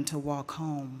around to walk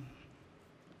home.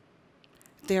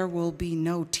 There will be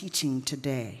no teaching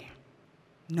today,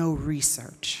 no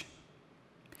research.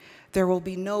 There will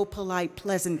be no polite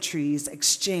pleasantries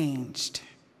exchanged.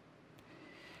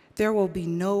 There will be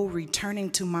no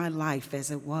returning to my life as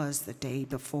it was the day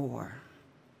before.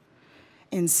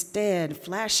 Instead,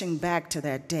 flashing back to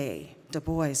that day, Du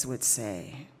Bois would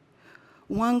say,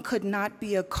 one could not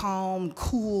be a calm,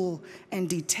 cool, and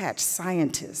detached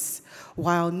scientist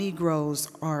while Negroes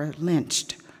are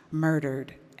lynched,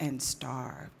 murdered, and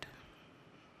starved.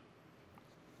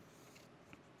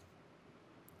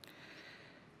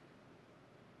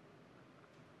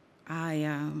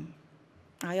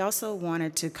 I also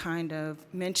wanted to kind of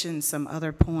mention some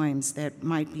other poems that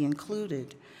might be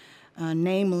included,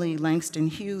 namely Langston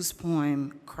Hughes'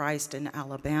 poem, Christ in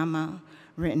Alabama,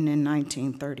 written in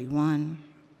 1931,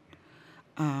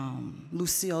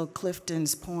 Lucille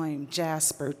Clifton's poem,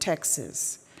 Jasper,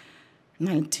 Texas,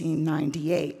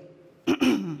 1998,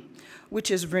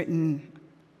 which is written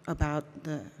about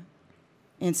the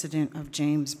incident of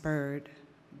James Byrd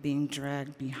being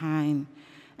dragged behind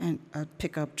a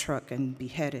pickup truck and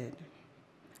beheaded.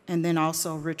 And then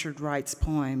also Richard Wright's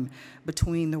poem,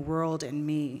 Between the World and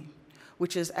Me,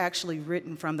 which is actually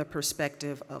written from the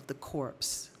perspective of the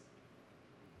corpse.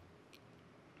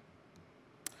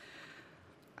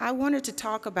 I wanted to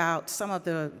talk about some of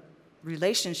the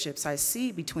relationships I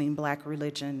see between Black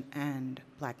religion and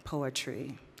Black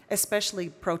poetry, especially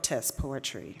protest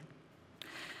poetry.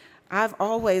 I've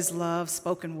always loved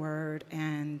spoken word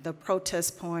and the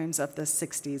protest poems of the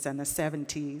 60s and the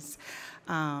 70s.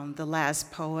 The Last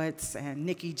Poets and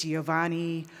Nikki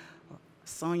Giovanni,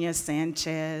 Sonia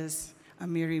Sanchez,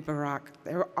 Amiri Barak,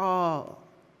 they're all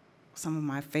some of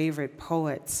my favorite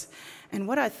poets. And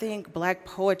what I think Black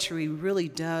poetry really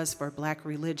does for Black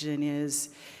religion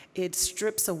is it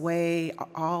strips away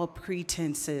all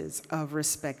pretenses of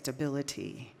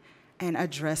respectability and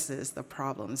addresses the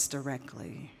problems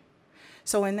directly.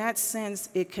 So in that sense,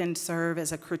 it can serve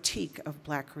as a critique of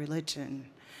Black religion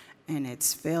and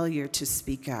its failure to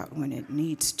speak out when it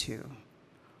needs to,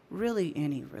 really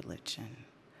any religion.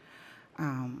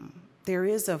 There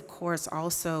is, of course,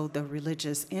 also the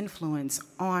religious influence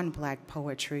on Black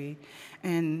poetry,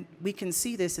 and we can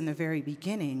see this in the very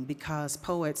beginning because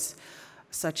poets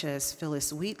such as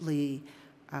Phyllis Wheatley,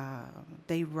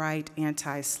 they write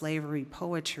anti-slavery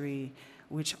poetry,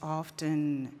 which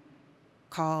often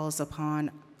calls upon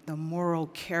the moral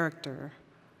character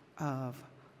of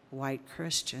white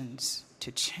Christians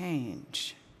to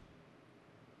change.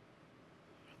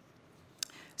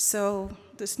 So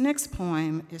this next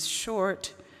poem is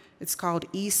short. It's called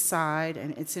East Side,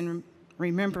 and it's in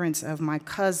remembrance of my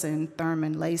cousin,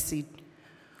 Thurman Lacey,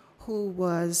 who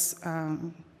was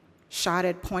shot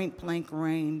at point-blank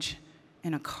range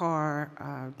in a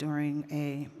car during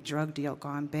a drug deal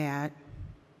gone bad.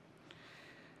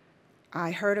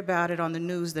 I heard about it on the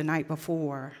news the night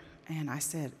before, and I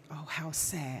said, oh, how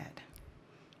sad,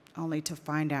 only to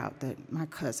find out that my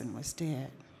cousin was dead.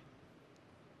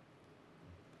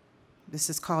 This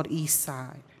is called East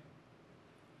Side.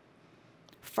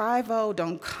 5-0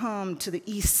 don't come to the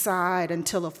East Side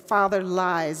until a father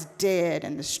lies dead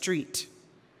in the street.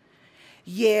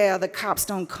 Yeah, the cops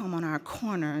don't come on our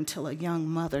corner until a young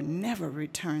mother never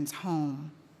returns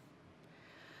home.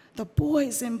 The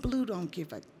boys in blue don't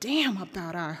give a damn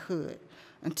about our hood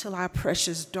until our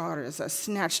precious daughters are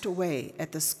snatched away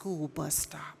at the school bus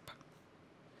stop.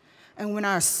 And when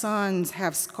our sons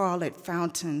have scarlet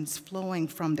fountains flowing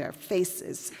from their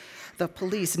faces, the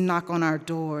police knock on our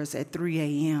doors at 3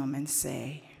 a.m. and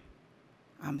say,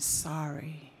 I'm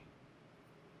sorry.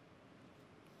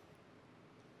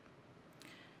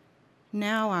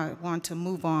 Now I want to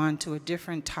move on to a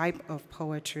different type of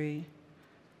poetry.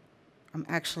 I'm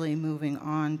actually moving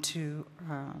on to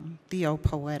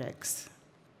theopoetics.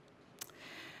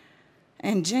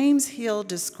 And James Hill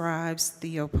describes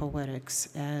theopoetics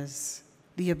as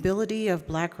the ability of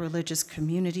Black religious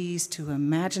communities to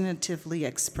imaginatively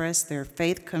express their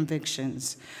faith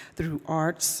convictions through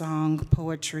art, song,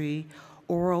 poetry,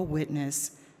 oral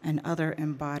witness, and other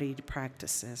embodied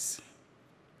practices.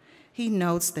 He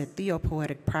notes that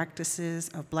theopoetic practices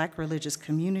of Black religious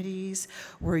communities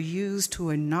were used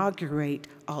to inaugurate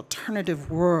alternative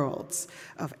worlds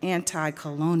of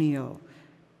anti-colonial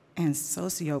and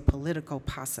socio-political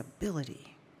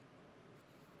possibility.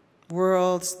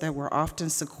 Worlds that were often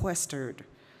sequestered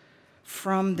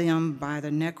from them by the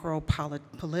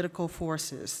necropolitical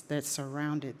forces that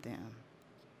surrounded them.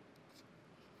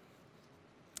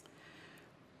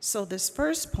 So this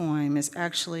first poem is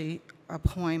actually a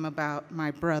poem about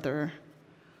my brother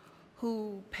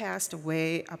who passed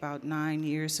away about 9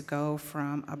 years ago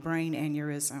from a brain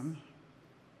aneurysm.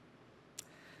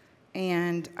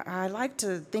 And I like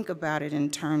to think about it in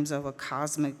terms of a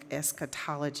cosmic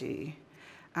eschatology.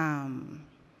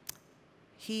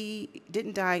 He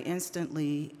didn't die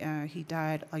instantly. He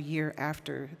died a year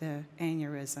after the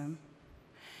aneurysm.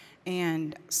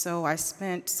 And so I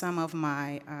spent some of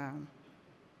my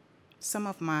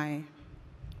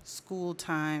school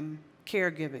time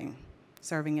caregiving,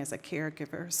 serving as a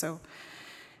caregiver. So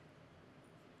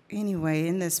anyway,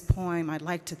 in this poem, I'd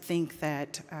like to think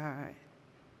that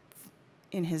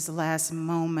in his last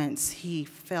moments, he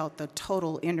felt the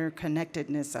total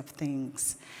interconnectedness of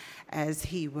things as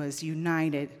he was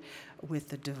united with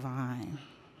the divine.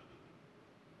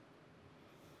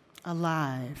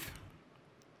 Alive.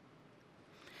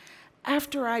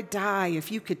 After I die,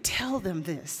 if you could tell them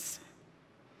this.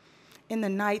 In the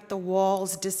night, the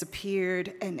walls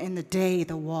disappeared, and in the day,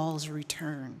 the walls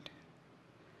returned.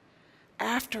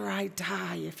 After I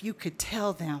die, if you could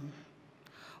tell them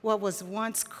what was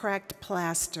once cracked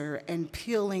plaster and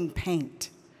peeling paint,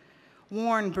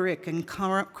 worn brick and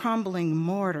crumbling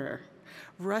mortar,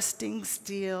 rusting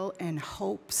steel and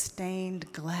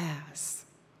hope-stained glass,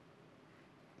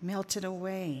 melted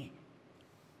away.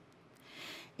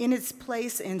 In its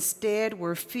place instead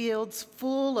were fields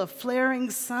full of flaring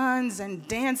suns and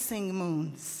dancing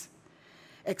moons,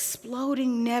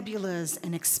 exploding nebulas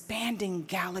and expanding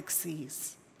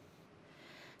galaxies.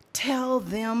 Tell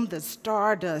them the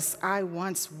stardust I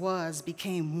once was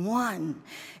became one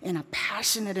in a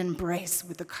passionate embrace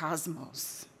with the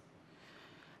cosmos.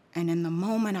 And in the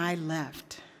moment I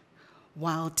left,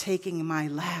 while taking my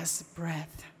last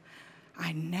breath,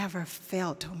 I never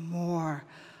felt more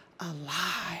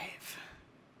alive.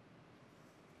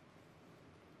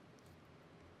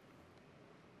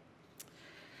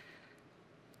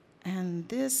 And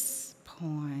this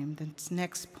poem, this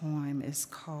next poem, is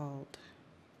called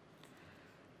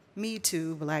Me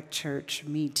Too, Black Church,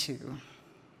 Me Too.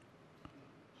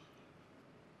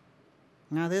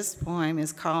 Now, this poem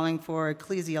is calling for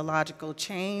ecclesiological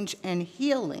change and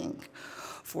healing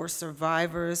for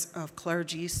survivors of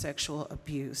clergy sexual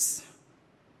abuse.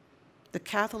 The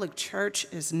Catholic Church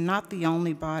is not the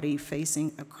only body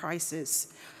facing a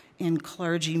crisis in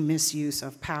clergy misuse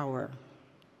of power.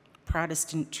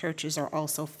 Protestant churches are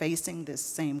also facing this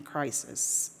same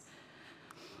crisis.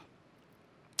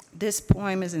 This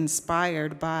poem is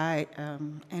inspired by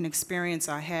an experience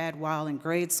I had while in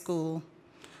grade school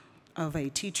of a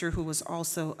teacher who was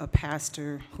also a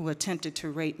pastor who attempted to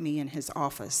rape me in his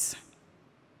office.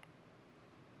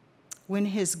 When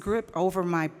his grip over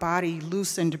my body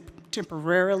loosened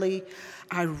temporarily,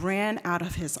 I ran out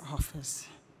of his office.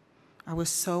 I was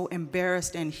so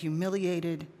embarrassed and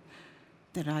humiliated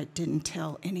that I didn't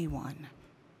tell anyone.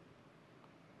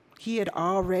 He had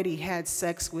already had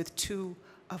sex with 2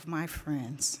 of my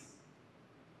friends.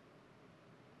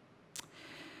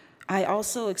 I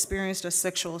also experienced a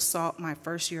sexual assault my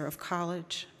first year of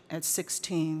college at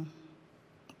 16.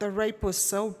 The rape was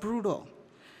so brutal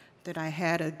that I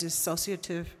had a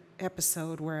dissociative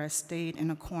episode where I stayed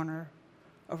in a corner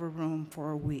of a room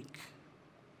for a week.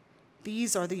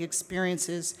 These are the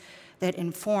experiences that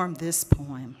inform this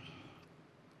poem.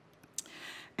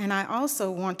 And I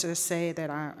also want to say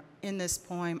that in this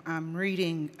poem, I'm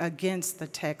reading against the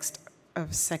text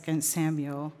of 2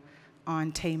 Samuel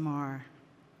on Tamar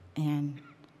and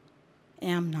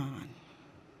Amnon.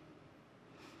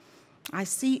 I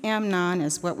see Amnon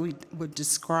as what we would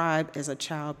describe as a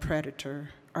child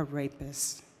predator, a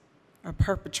rapist, a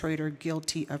perpetrator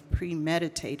guilty of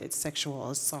premeditated sexual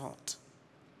assault.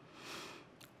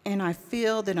 And I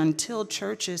feel that until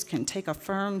churches can take a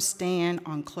firm stand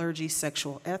on clergy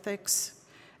sexual ethics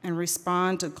and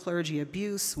respond to clergy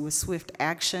abuse with swift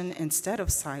action instead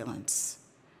of silence,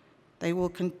 they will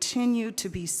continue to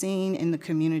be seen in the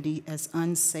community as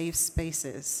unsafe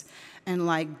spaces, and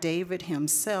like David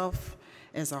himself,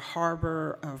 as a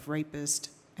harbor of rapists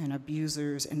and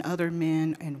abusers and other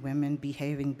men and women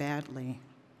behaving badly.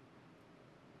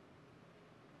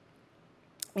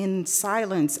 In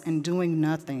silence and doing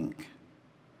nothing,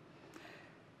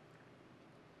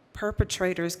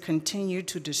 perpetrators continue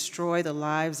to destroy the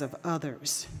lives of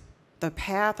others. The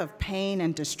path of pain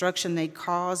and destruction they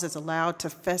cause is allowed to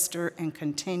fester and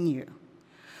continue.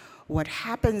 What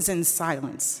happens in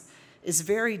silence is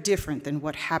very different than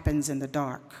what happens in the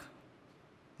dark.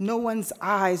 No one's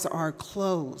eyes are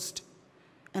closed,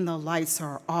 and the lights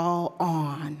are all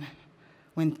on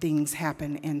when things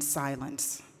happen in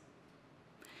silence.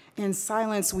 In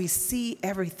silence, we see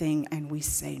everything and we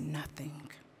say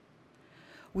nothing.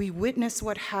 We witness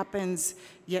what happens,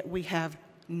 yet we have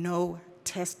no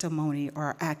testimony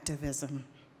or activism.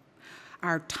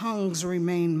 Our tongues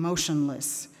remain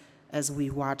motionless as we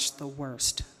watch the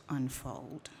worst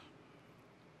unfold.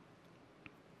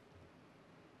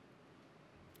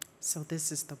 So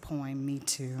this is the poem, Me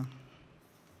Too.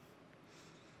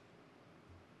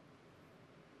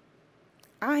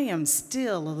 I am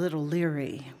still a little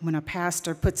leery when a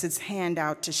pastor puts his hand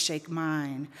out to shake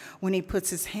mine, when he puts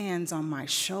his hands on my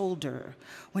shoulder,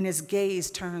 when his gaze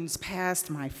turns past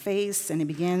my face and he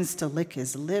begins to lick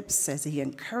his lips as he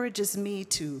encourages me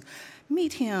to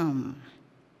meet him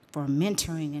for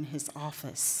mentoring in his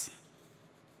office.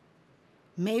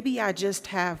 Maybe I just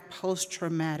have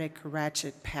post-traumatic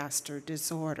ratchet pastor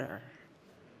disorder.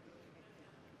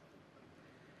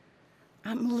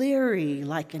 I'm leery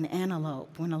like an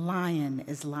antelope when a lion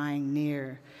is lying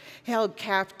near, held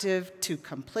captive to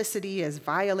complicity as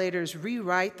violators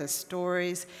rewrite the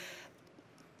stories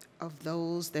of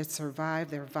those that survive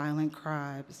their violent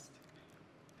crimes.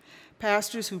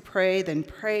 Pastors who pray, then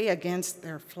pray against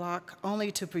their flock,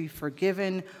 only to be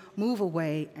forgiven, move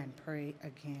away, and pray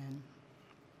again.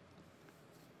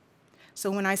 So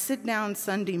when I sit down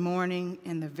Sunday morning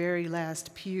in the very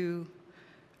last pew,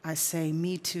 I say,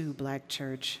 me too, Black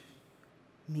church,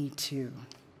 me too.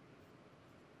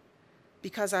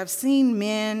 Because I've seen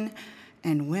men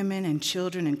and women and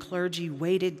children and clergy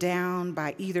weighted down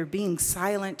by either being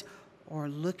silent or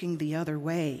looking the other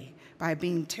way, by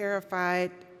being terrified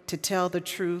to tell the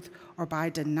truth or by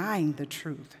denying the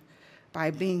truth, by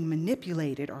being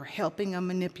manipulated or helping a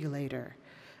manipulator,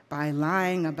 by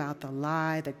lying about the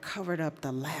lie that covered up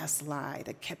the last lie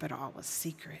that kept it all a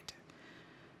secret.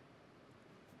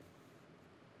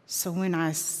 So when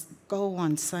I go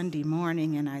on Sunday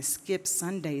morning and I skip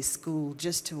Sunday school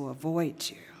just to avoid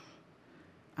you,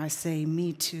 I say,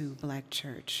 me too, Black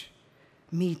church,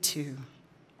 me too.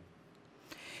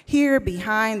 Here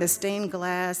behind the stained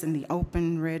glass and the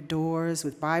open red doors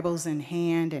with Bibles in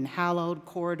hand and hallowed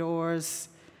corridors,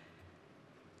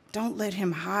 don't let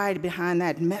him hide behind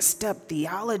that messed up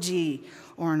theology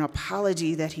or an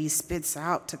apology that he spits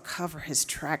out to cover his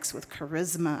tracks with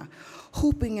charisma,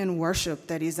 hooping in worship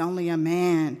that he's only a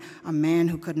man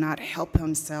who could not help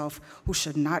himself, who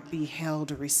should not be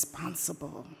held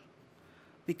responsible.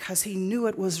 Because he knew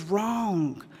it was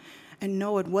wrong. And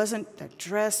no, it wasn't the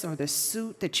dress or the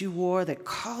suit that you wore that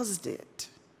caused it.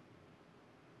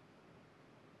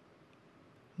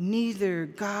 Neither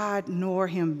God nor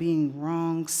him being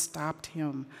wrong stopped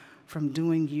him from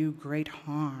doing you great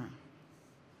harm.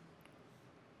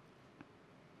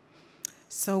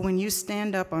 So when you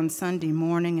stand up on Sunday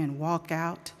morning and walk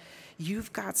out,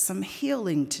 you've got some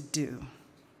healing to do.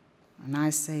 And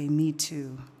I say, me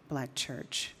too, Black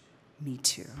church, me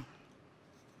too.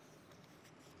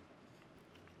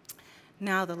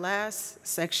 Now, the last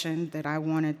section that I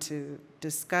wanted to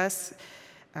discuss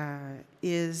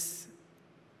is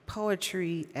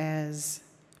poetry as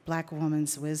Black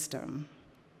woman's wisdom.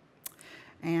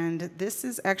 And this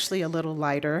is actually a little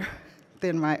lighter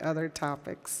than my other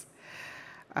topics.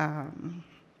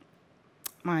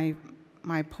 My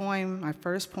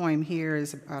first poem here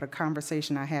is about a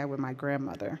conversation I had with my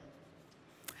grandmother.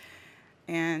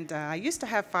 And I used to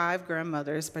have 5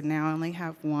 grandmothers, but now I only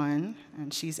have one,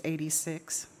 and she's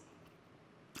 86.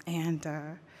 And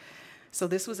so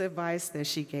this was advice that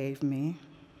she gave me.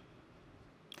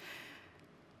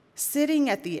 Sitting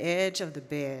at the edge of the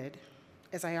bed,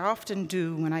 as I often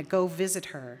do when I go visit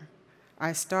her,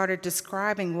 I started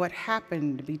describing what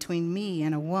happened between me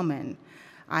and a woman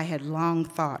I had long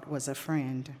thought was a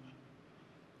friend,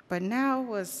 but now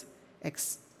was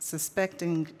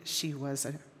suspecting she was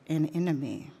an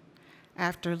enemy.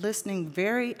 After listening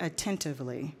very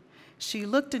attentively, she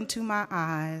looked into my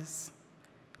eyes,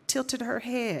 tilted her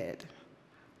head,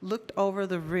 looked over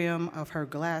the rim of her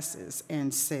glasses,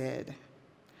 and said,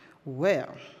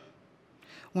 "Well,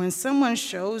 when someone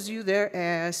shows you their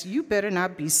ass, you better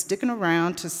not be sticking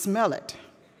around to smell it."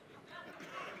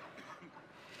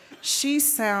 She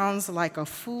sounds like a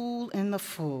fool in the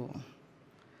fool.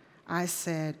 I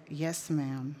said, "Yes,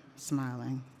 ma'am,"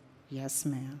 smiling. "Yes,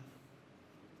 ma'am."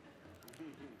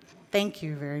 Thank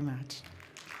you very much.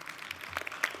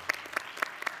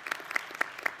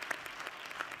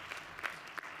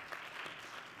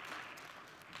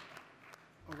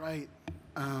 All right.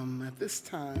 At this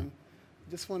time,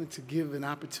 I just wanted to give an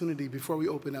opportunity before we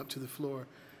open up to the floor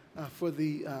for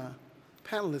the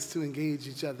panelists to engage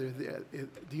each other.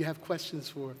 Do you have questions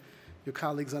for your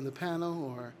colleagues on the panel,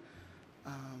 or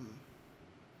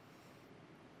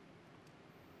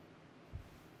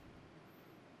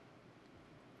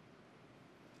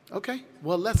okay,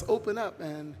 well, let's open up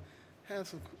and have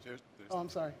some. Oh, I'm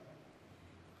sorry.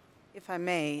 If I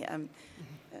may,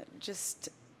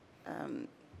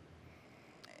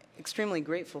 extremely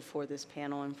grateful for this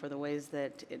panel and for the ways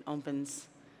that it opens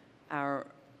our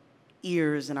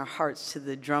ears and our hearts to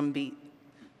the drumbeat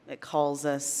that calls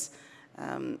us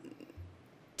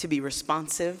to be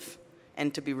responsive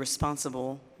and to be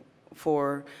responsible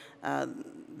for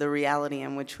the reality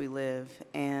in which we live.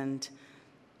 And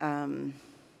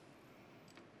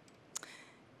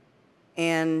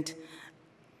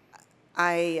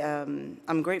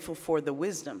I'm grateful for the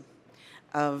wisdom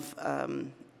of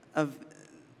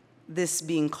this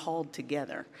being called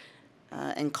together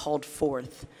and called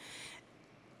forth.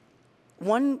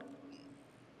 One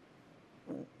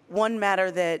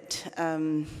matter that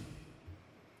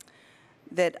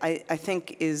that I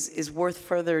think is worth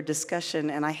further discussion,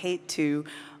 and I hate to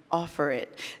offer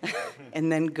it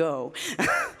and then go.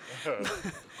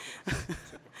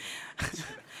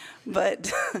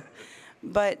 but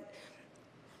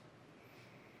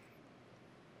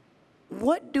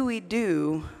what do we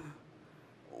do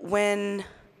when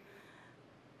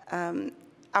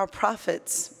our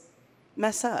prophets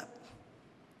mess up?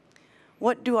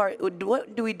 What do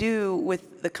we do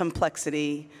with the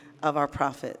complexity of our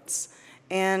prophets?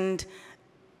 And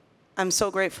I'm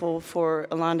so grateful for,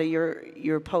 Elonda,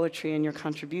 your poetry and your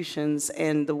contributions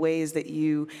and the ways that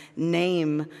you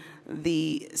name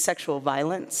the sexual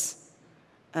violence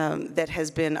that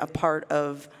has been a part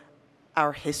of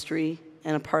our history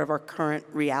and a part of our current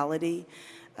reality,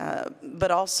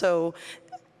 but also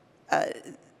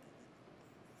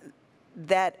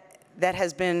that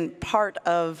has been part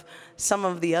of some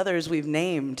of the others we've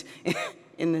named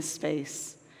in this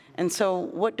space. And so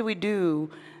what do we do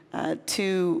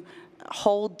to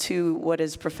hold to what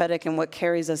is prophetic and what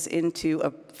carries us into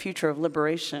a future of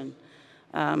liberation,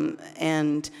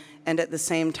 and at the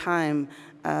same time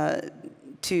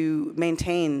to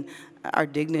maintain our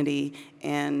dignity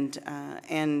and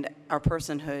our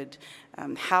personhood?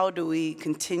 How do we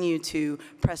continue to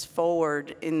press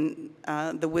forward in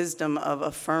the wisdom of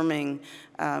affirming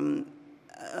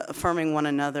one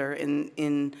another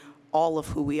in all of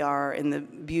who we are, in the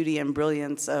beauty and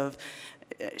brilliance of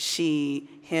she,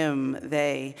 him,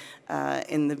 they,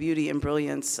 in the beauty and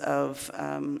brilliance of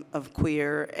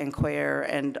queer and queer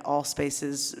and all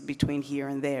spaces between here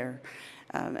and there.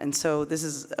 And so this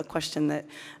is a question that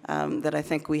I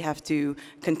think we have to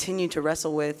continue to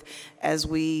wrestle with as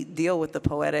we deal with the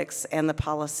poetics and the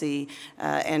policy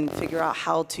and figure out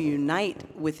how to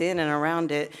unite within and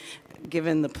around it,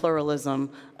 given the pluralism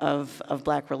of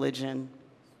Black religion.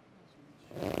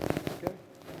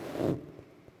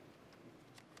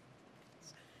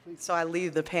 So I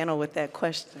leave the panel with that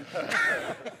question.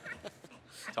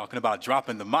 Talking about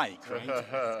dropping the mic, right?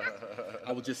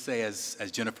 I will just say, as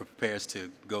Jennifer prepares to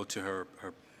go to her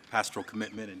pastoral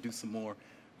commitment and do some more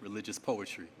religious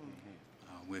poetry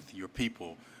with your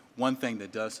people, one thing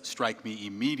that does strike me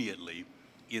immediately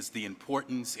is the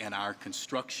importance in our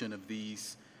construction of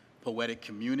these poetic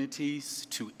communities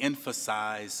to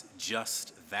emphasize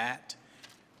just that,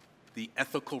 the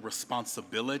ethical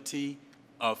responsibility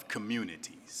of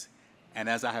communities. And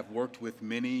as I have worked with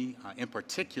many, in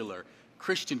particular,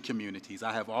 Christian communities,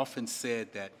 I have often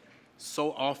said that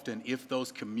so often if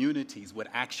those communities would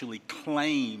actually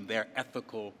claim their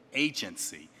ethical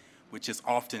agency, which is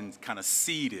often kind of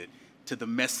ceded to the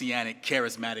messianic,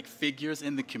 charismatic figures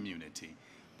in the community,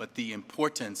 but the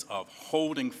importance of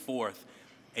holding forth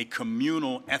a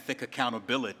communal ethic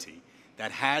accountability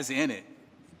that has in it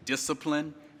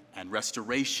discipline and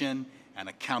restoration and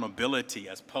accountability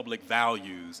as public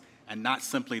values, and not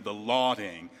simply the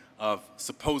lauding of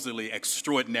supposedly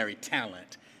extraordinary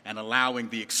talent and allowing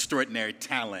the extraordinary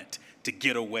talent to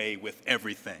get away with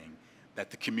everything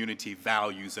that the community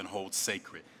values and holds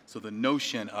sacred. So the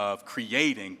notion of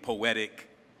creating poetic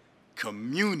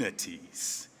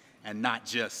communities and not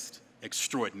just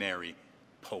extraordinary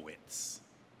poets.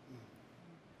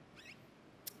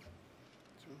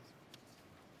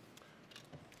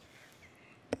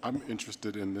 I'm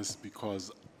interested in this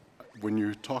because when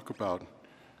you talk about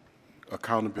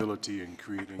accountability and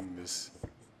creating this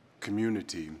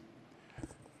community,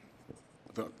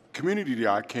 the community that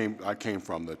I came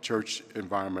from, the church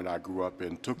environment I grew up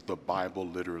in, took the Bible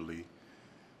literally.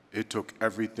 It took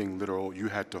everything literal. You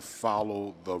had to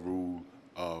follow the rule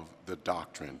of the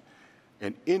doctrine.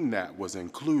 And in that was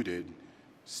included,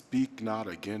 speak not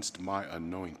against my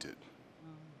anointed.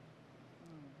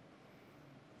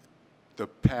 The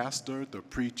pastor, the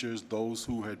preachers, those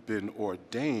who had been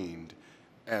ordained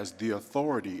as the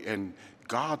authority and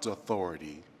God's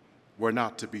authority were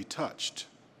not to be touched,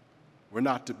 were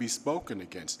not to be spoken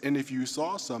against. And if you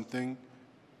saw something,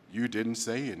 you didn't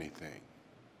say anything.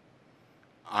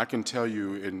 I can tell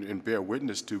you and bear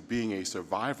witness to being a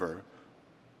survivor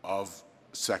of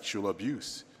sexual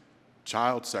abuse,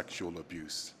 child sexual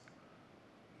abuse,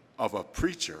 of a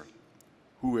preacher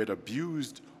who had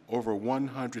abused over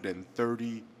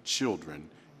 130 children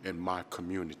in my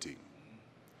community.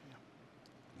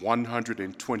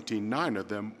 129 of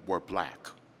them were Black.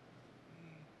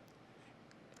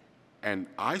 And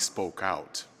I spoke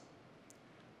out,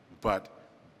 but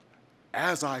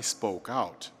as I spoke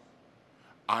out,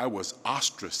 I was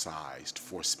ostracized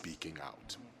for speaking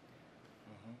out.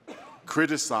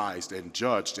 criticized and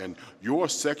judged, and your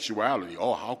sexuality,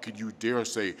 oh, how could you dare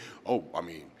say, oh, I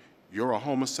mean, you're a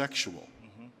homosexual.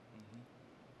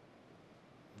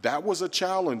 That was a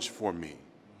challenge for me.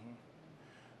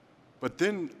 But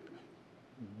then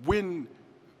when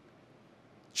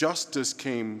justice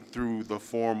came through the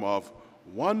form of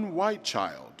one white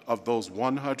child of those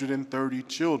 130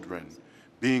 children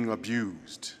being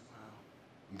abused,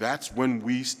 that's when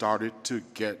we started to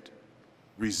get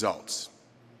results.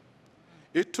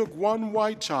 It took one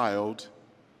white child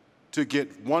to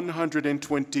get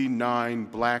 129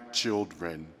 black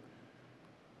children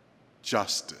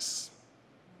justice.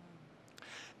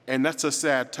 And that's a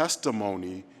sad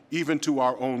testimony even to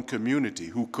our own community,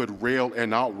 who could rail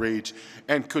and outrage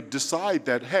and could decide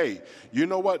that, hey, you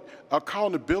know what,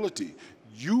 accountability,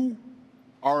 you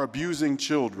are abusing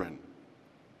children.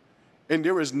 And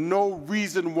there is no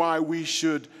reason why we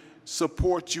should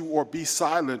support you or be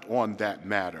silent on that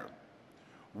matter.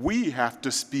 We have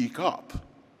to speak up,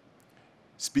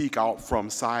 speak out from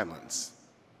silence.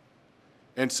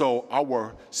 And so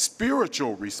our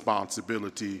spiritual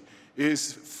responsibility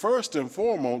is first and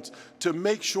foremost to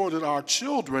make sure that our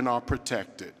children are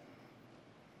protected.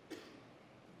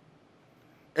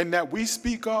 And that we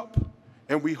speak up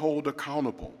and we hold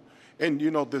accountable. And you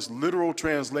know, this literal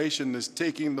translation is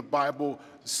taking the Bible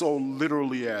so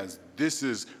literally as this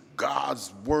is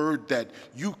God's word that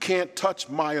you can't touch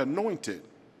my anointed.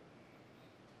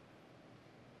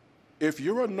 If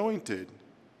your anointed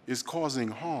is causing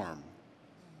harm,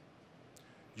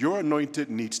 your anointed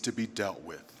needs to be dealt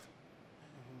with.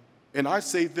 And I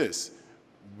say this,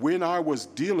 when I was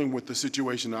dealing with the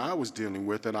situation I was dealing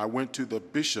with, and I went to the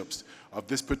bishops of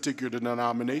this particular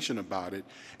denomination about it,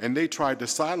 and they tried to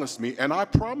silence me, and I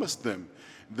promised them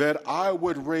that I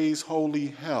would raise holy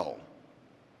hell,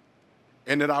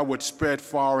 and that I would spread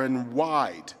far and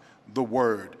wide the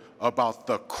word about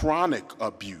the chronic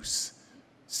abuse,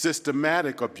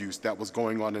 systematic abuse that was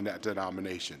going on in that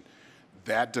denomination.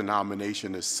 That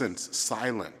denomination is since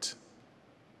silent.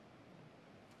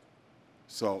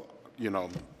 So, you know,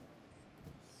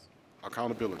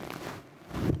 accountability.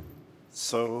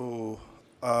 So,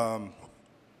 for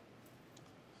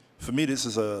me, this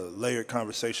is a layered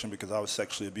conversation because I was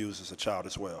sexually abused as a child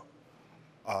as well.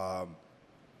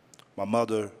 My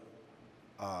mother,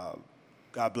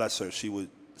 God bless her, she would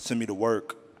send me to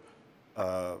work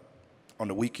on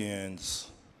the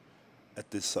weekends at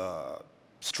this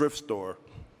thrift store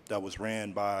that was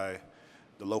ran by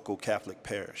the local Catholic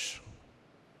parish.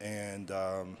 And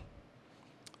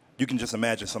you can just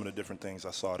imagine some of the different things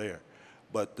I saw there.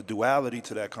 But the duality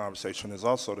to that conversation is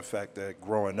also the fact that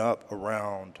growing up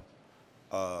around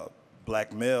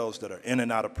black males that are in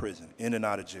and out of prison, in and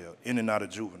out of jail, in and out of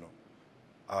juvenile,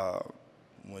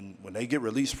 when they get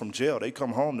released from jail, they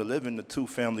come home to live in the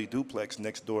two-family duplex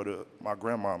next door to my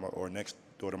grandmama or next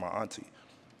door to my auntie.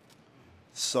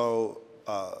 So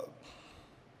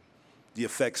the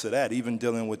effects of that, even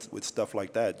dealing with stuff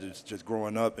like that, just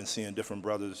growing up and seeing different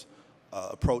brothers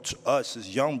approach us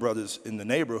as young brothers in the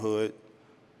neighborhood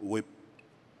with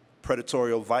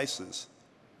predatory vices.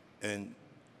 And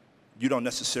you don't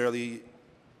necessarily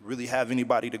really have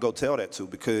anybody to go tell that to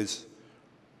because,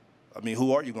 I mean,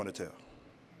 who are you going to tell?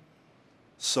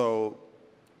 So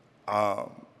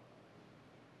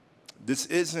this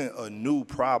isn't a new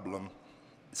problem.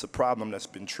 It's a problem that's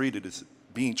been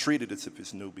being treated as if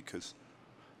it's new because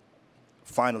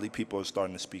finally people are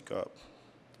starting to speak up.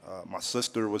 My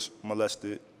sister was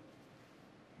molested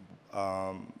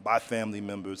by family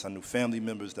members. I knew family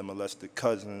members that molested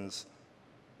cousins.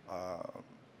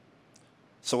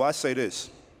 So I say this,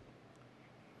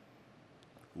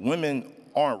 women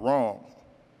aren't wrong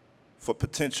for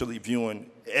potentially viewing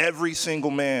every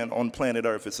single man on planet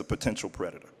Earth as a potential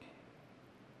predator.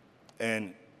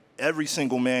 And every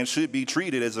single man should be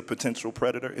treated as a potential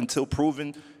predator until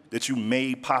proven that you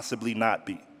may possibly not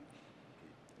be.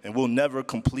 And we'll never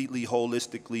completely,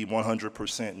 holistically,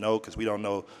 100% know because we don't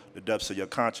know the depths of your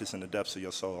conscience and the depths of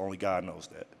your soul. Only God knows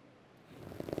that.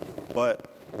 But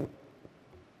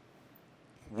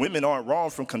women aren't wrong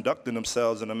from conducting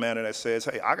themselves in a manner that says,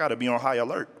 hey, I got to be on high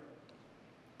alert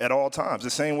at all times.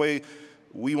 The same way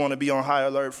we want to be on high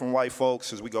alert from white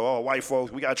folks as we go, oh, white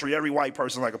folks, we got to treat every white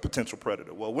person like a potential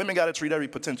predator. Well, women got to treat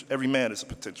every man as a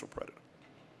potential predator.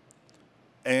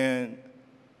 And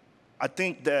I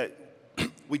think that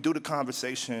we do the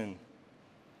conversation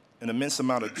an immense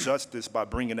amount of justice by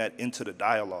bringing that into the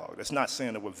dialogue. That's not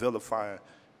saying that we're vilifying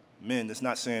men. That's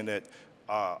not saying that,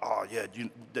 oh, yeah,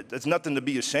 there's nothing to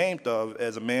be ashamed of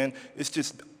as a man. It's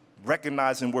just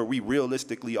recognizing where we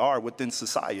realistically are within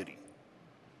society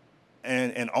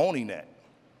and owning that.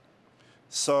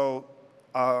 So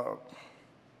I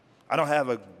don't have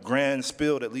a grand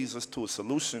spiel that leads us to a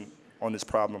solution on this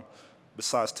problem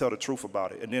besides tell the truth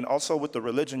about it. And then also with the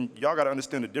religion, y'all got to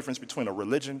understand the difference between a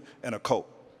religion and a cult.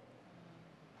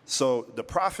 So the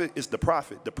prophet is the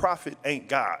prophet. The prophet ain't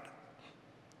God.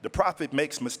 The prophet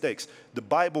makes mistakes. The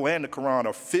Bible and the Quran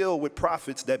are filled with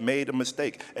prophets that made a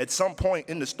mistake. At some point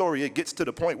in the story, it gets to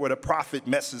the point where the prophet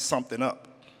messes something up.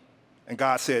 And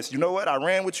God says, you know what? I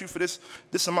ran with you for this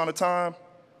amount of time.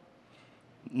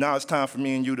 Now it's time for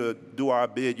me and you to do our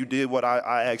bid. You did what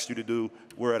I asked you to do.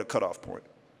 We're at a cutoff point.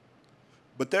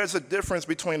 But there's a difference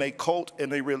between a cult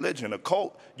and a religion. A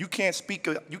cult, you can't speak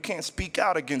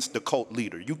out against the cult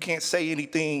leader. You can't say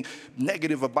anything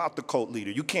negative about the cult leader.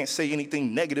 You can't say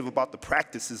anything negative about the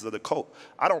practices of the cult.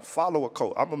 I don't follow a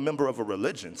cult. I'm a member of a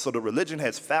religion. So the religion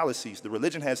has fallacies. The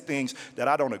religion has things that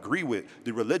I don't agree with.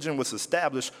 The religion was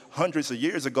established hundreds of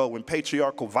years ago when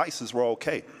patriarchal vices were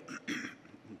okay,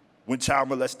 when child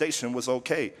molestation was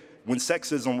okay, when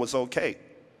sexism was okay,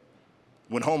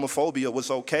 when homophobia was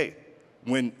okay.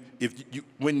 When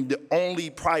the only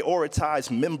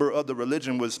prioritized member of the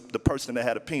religion was the person that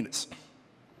had a penis.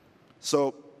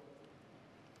 So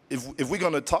if we're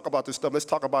going to talk about this stuff, let's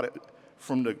talk about it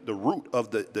from the root of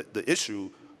the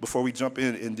issue before we jump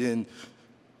in and then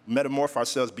metamorph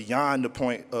ourselves beyond the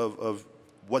point of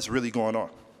what's really going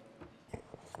on.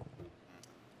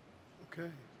 Okay.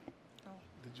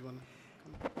 Did you want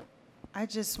to come? I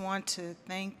just want to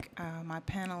thank my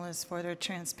panelists for their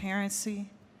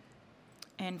transparency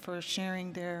and for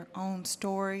sharing their own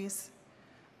stories.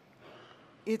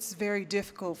 It's very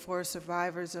difficult for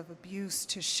survivors of abuse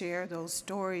to share those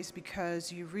stories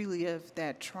because you relive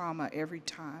that trauma every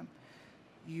time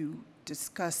you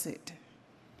discuss it.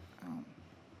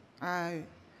 I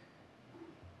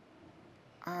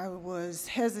was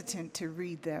hesitant to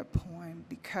read that poem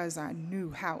because I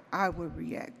knew how I would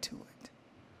react to it.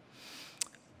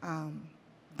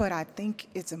 But I think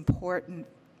it's important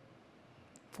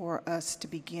for us to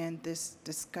begin this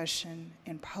discussion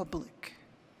in public.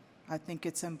 I think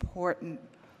it's important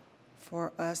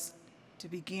for us to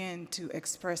begin to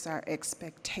express our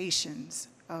expectations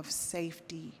of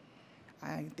safety.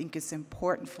 I think it's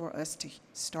important for us to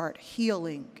start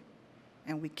healing,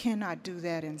 and we cannot do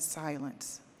that in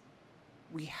silence.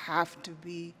 We have to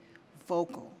be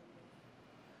vocal.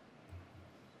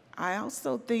 I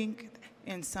also think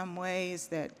in some ways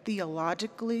that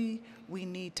theologically we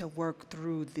need to work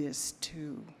through this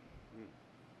too.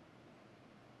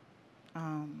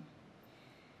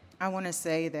 I want to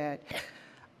say that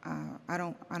I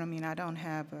don't want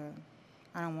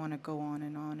to go on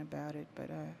and on about it, but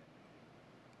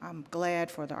I'm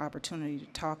glad for the opportunity to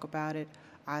talk about it.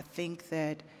 I think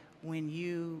that when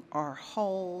you are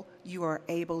whole, you are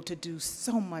able to do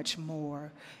so much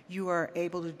more. You are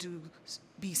able to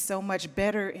be so much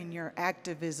better in your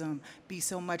activism, be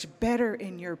so much better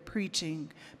in your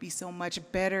preaching, be so much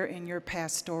better in your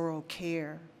pastoral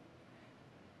care.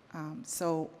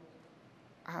 So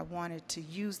I wanted to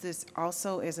use this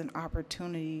also as an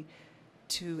opportunity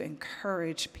to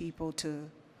encourage people to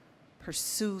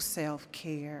pursue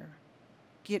self-care,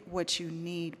 get what you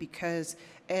need, because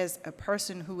as a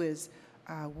person who is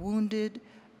wounded,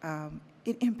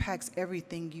 it impacts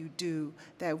everything you do.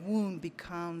 That wound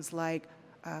becomes like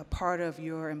part of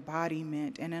your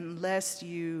embodiment, and unless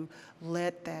you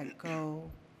let that go,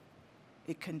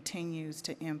 it continues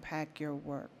to impact your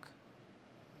work.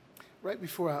 Right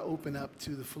before I open up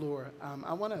to the floor,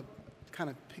 I want to kind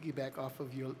of piggyback off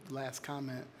of your last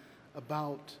comment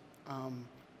about,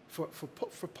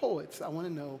 for poets, I want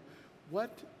to know,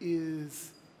 what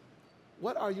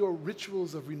are your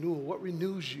rituals of renewal? What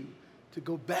renews you to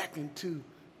go back into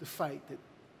the fight, to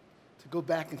go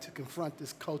back and to confront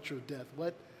this culture of death?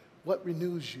 What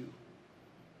renews you?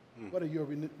 What are your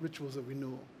rituals of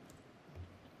renewal?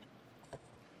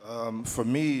 For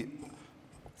me,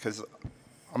 because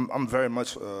I'm very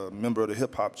much a member of the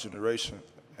hip-hop generation,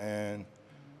 and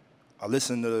I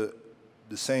listen to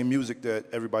the same music that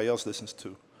everybody else listens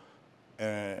to,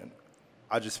 and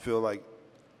I just feel like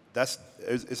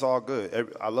it's all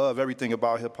good. I love everything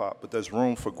about hip-hop, but there's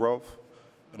room for growth,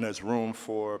 and there's room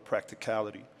for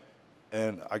practicality.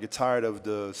 And I get tired of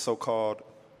the so-called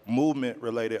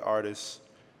movement-related artists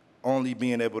only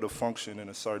being able to function in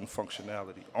a certain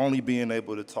functionality, only being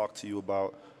able to talk to you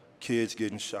about kids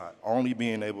getting shot, only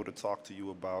being able to talk to you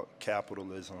about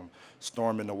capitalism,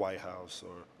 storming the White House,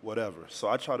 or whatever. So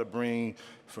I try to bring,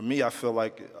 for me, I feel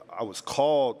like I was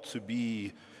called to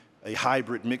be a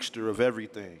hybrid mixture of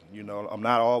everything. You know, I'm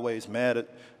not always mad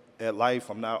at life,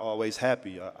 I'm not always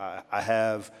happy. I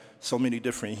have so many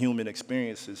different human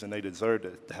experiences, and they deserve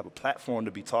to have a platform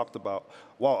to be talked about,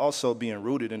 while also being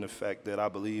rooted in the fact that I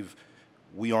believe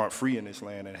we aren't free in this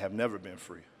land and have never been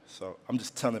free. So I'm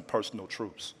just telling personal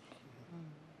truths.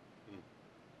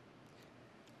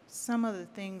 Some of the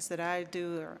things that I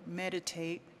do are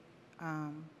meditate.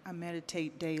 I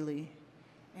meditate daily,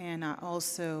 and I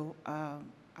also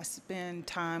I spend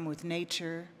time with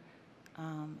nature.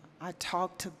 I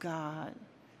talk to God.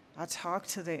 I talk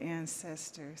to the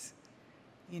ancestors.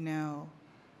 You know,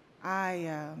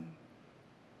 I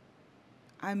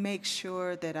make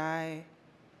sure that I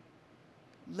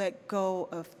let go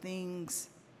of things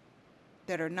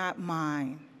that are not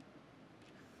mine.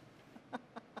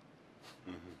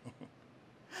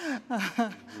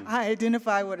 I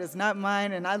identify what is not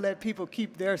mine, and I let people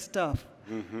keep their stuff.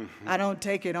 I don't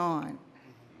take it on.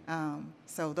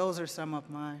 So those are some of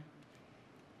mine.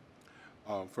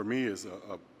 For me, as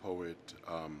a poet,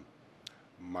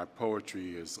 my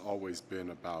poetry has always been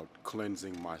about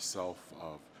cleansing myself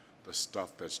of the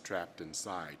stuff that's trapped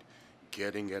inside,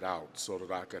 getting it out so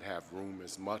that I could have room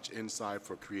as much inside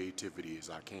for creativity as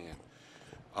I can.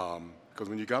 Because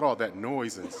when you got all that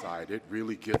noise inside, it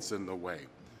really gets in the way.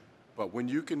 But when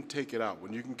you can take it out,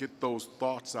 when you can get those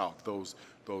thoughts out,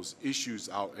 those issues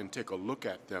out, and take a look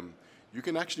at them, you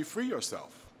can actually free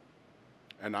yourself.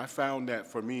 And I found that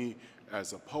for me,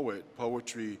 as a poet,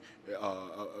 poetry,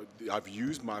 I've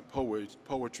used my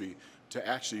poetry to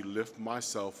actually lift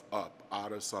myself up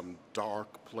out of some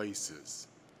dark places.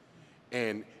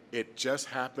 And it just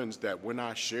happens that when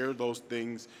I share those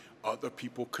things, other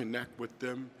people connect with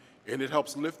them, and it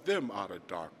helps lift them out of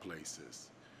dark places.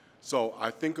 So I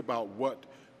think about what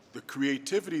the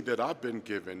creativity that I've been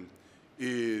given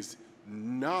is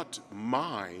not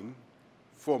mine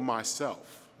for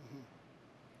myself.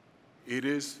 It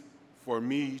is for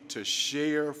me to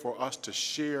share, for us to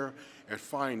share and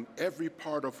find every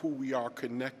part of who we are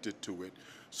connected to it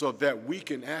so that we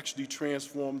can actually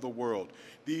transform the world.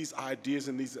 These ideas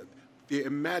and the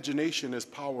imagination is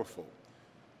powerful.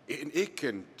 It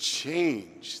can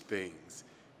change things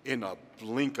in a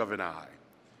blink of an eye.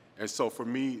 And so for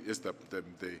me,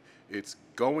 it's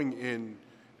going in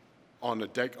on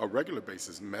a regular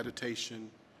basis, meditation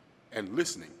and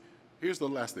listening. Here's the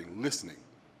last thing, listening.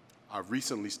 I've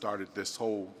recently started this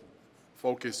whole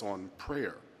focus on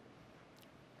prayer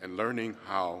and learning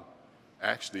how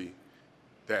actually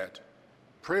that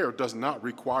prayer does not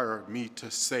require me to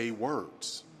say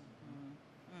words.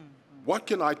 What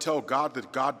can I tell God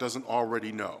that God doesn't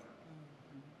already know?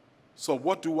 So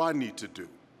what do I need to do?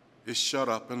 Is shut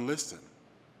up and listen.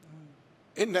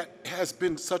 And that has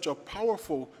been such a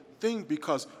powerful thing,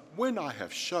 because when I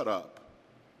have shut up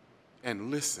and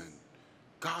listened,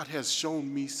 God has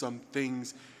shown me some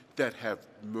things that have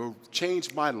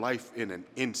changed my life in an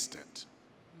instant.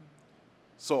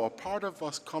 So a part of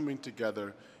us coming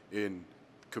together in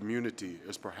community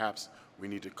is perhaps we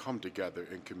need to come together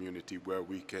in community where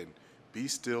we can be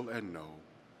still and know,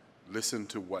 listen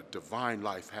to what divine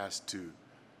life has to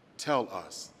tell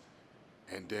us,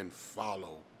 and then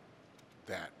follow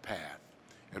that path.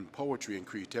 And poetry and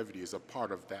creativity is a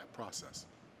part of that process.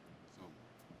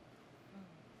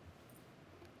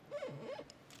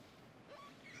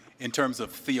 In terms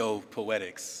of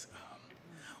theopoetics,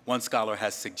 one scholar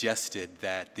has suggested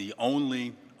that the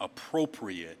only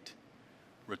appropriate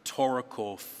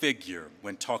rhetorical figure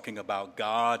when talking about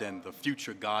God and the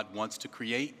future God wants to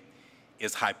create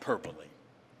is hyperbole.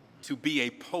 To be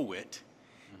a poet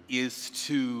is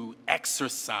to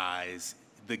exercise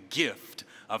the gift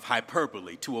of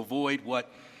hyperbole, to avoid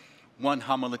what one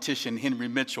homiletician, Henry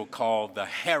Mitchell, called the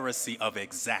heresy of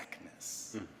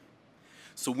exactness.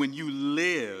 So when you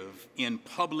live in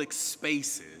public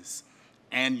spaces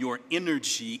and your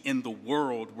energy in the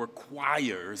world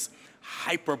requires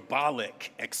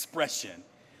hyperbolic expression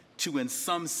to, in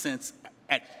some sense,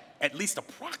 at least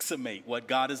approximate what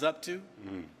God is up to,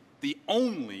 the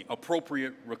only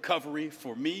appropriate recovery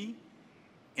for me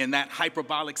in that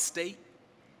hyperbolic state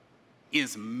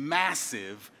is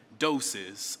massive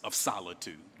doses of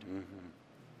solitude.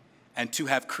 And to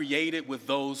have created with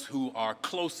those who are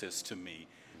closest to me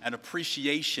an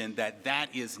appreciation that that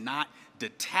is not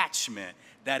detachment,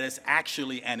 that is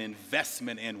actually an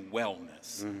investment in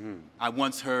wellness. I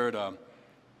once heard a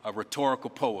rhetorical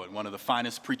poet, one of the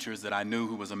finest preachers that I knew,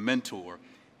 who was a mentor,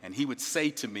 and he would say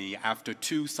to me after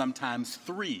 2, sometimes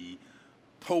 3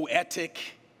 poetic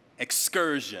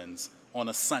excursions on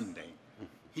a Sunday,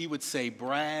 he would say,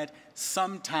 Brad,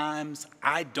 sometimes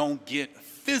I don't get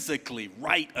physically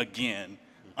right again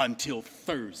until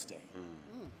Thursday.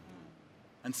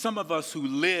 And some of us who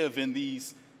live in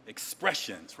these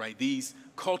expressions, right? These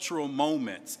cultural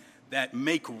moments that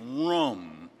make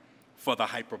room for the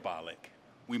hyperbolic,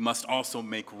 we must also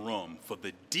make room for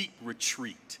the deep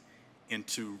retreat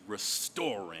into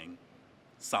restoring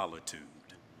solitude.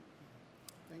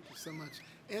 Thank you so much.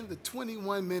 In the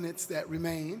 21 minutes that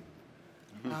remain,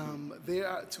 there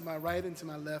are, to my right and to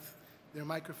my left, there are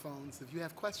microphones. If you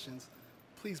have questions,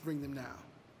 please bring them now.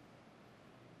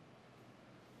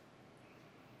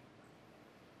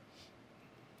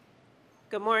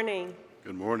 Good morning.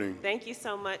 Good morning. Thank you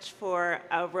so much for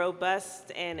a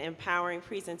robust and empowering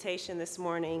presentation this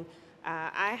morning.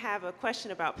 I have a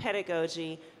question about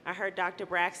pedagogy. I heard Dr.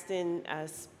 Braxton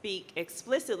speak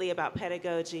explicitly about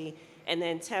pedagogy, and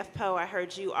then Tef Poe, I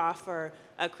heard you offer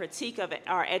a critique of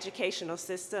our educational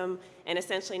system and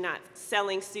essentially not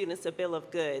selling students a bill of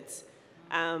goods.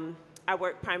 I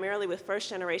work primarily with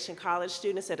first-generation college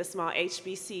students at a small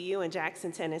HBCU in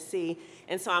Jackson, Tennessee,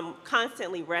 and so I'm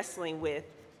constantly wrestling with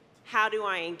how do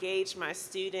I engage my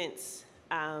students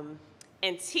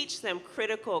and teach them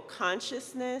critical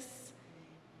consciousness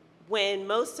when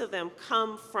most of them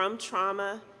come from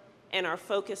trauma and are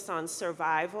focused on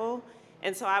survival.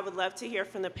 And so I would love to hear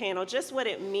from the panel just what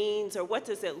it means, or what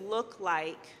does it look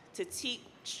like to teach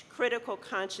critical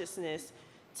consciousness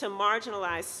to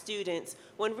marginalized students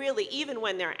when really, even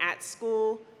when they're at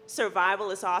school, survival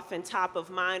is often top of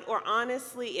mind, or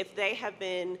honestly, if they have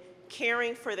been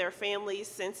caring for their families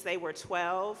since they were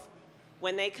 12,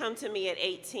 when they come to me at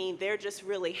 18, they're just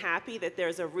really happy that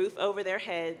there's a roof over their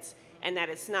heads and that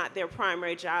it's not their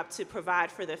primary job to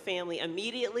provide for the family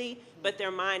immediately, but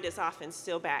their mind is often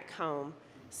still back home.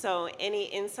 So any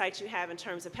insights you have in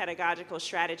terms of pedagogical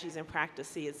strategies and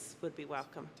practices would be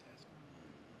welcome.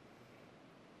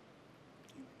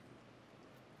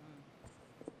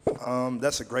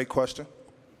 That's a great question.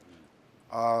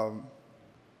 And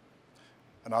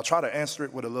I'll try to answer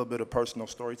it with a little bit of personal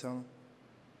storytelling.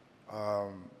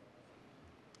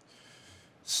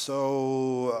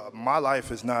 My life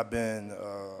has not been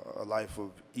a life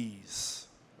of ease.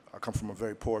 I come from a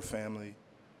very poor family.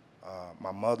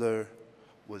 My mother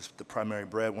was the primary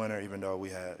breadwinner, even though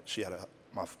she had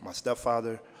my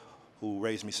stepfather who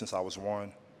raised me since I was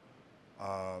 1.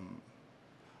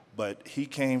 But he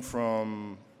came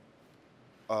from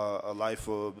a life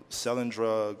of selling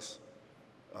drugs,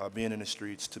 being in the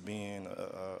streets, to being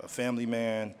a family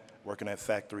man, working at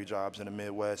factory jobs in the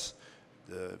Midwest.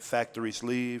 The factories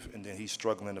leave, and then he's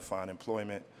struggling to find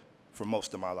employment for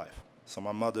most of my life. So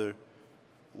my mother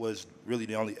was really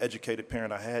the only educated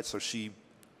parent I had, so she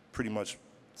pretty much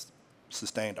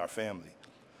sustained our family.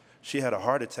 She had a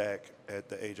heart attack at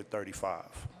the age of 35.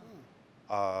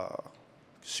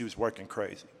 She was working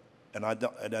crazy. And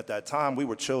at that time, we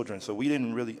were children, so we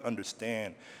didn't really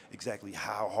understand exactly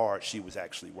how hard she was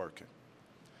actually working.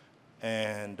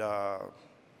 And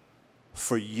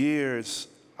for years,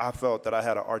 I felt that I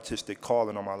had an artistic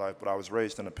calling on my life, but I was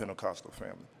raised in a Pentecostal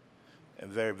family, a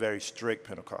very, very strict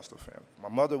Pentecostal family. My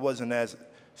mother wasn't as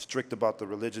strict about the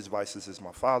religious vices as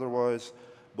my father was,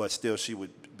 but still she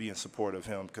would be in support of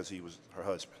him because he was her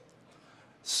husband.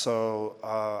 So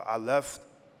I left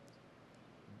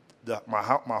my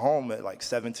home at like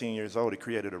 17 years old. It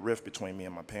created a rift between me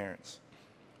and my parents.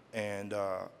 And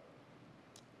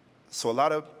so a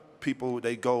lot of people,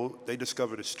 they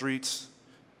discover the streets,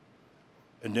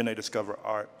 and then they discover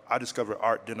art. I discovered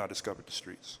art, then I discovered the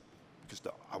streets. Because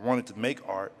I wanted to make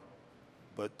art,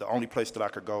 but the only place that I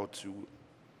could go to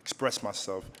express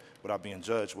myself without being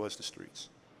judged was the streets.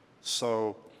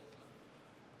 So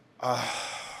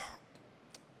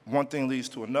one thing leads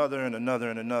to another and another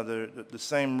and another. The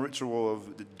same ritual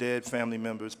of the dead family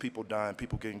members, people dying,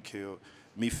 people getting killed,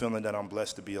 me feeling that I'm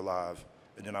blessed to be alive.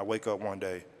 And then I wake up one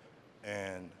day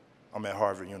and I'm at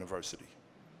Harvard University.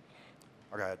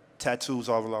 I got tattoos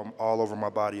all over my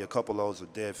body, a couple of those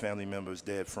of dead family members,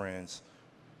 dead friends.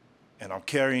 And I'm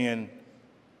carrying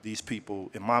these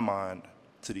people in my mind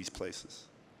to these places.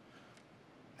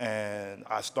 And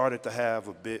I started to have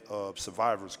a bit of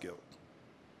survivor's guilt.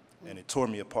 And it tore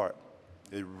me apart.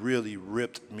 It really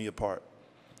ripped me apart.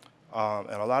 And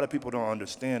a lot of people don't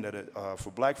understand that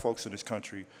for black folks in this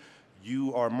country,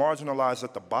 you are marginalized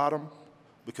at the bottom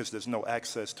because there's no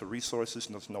access to resources,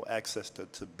 there's no access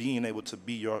to being able to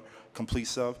be your complete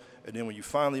self. And then when you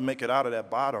finally make it out of that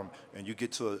bottom and you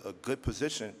get to a good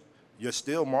position, you're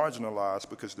still marginalized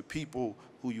because the people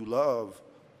who you love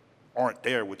aren't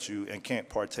there with you and can't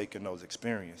partake in those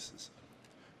experiences.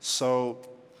 So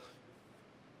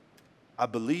I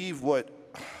believe what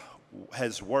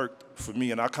has worked for me,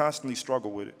 and I constantly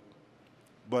struggle with it,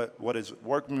 but what has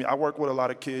worked for me, I work with a lot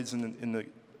of kids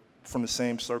from the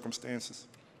same circumstances.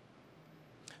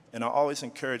 And I always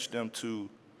encourage them to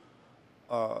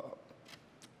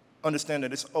understand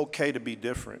that it's okay to be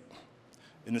different,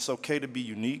 and it's okay to be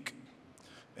unique,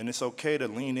 and it's okay to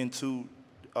lean into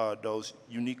those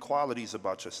unique qualities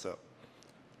about yourself.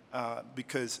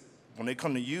 Because when they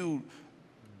come to you,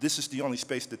 this is the only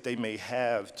space that they may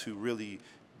have to really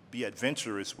be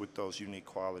adventurous with those unique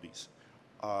qualities.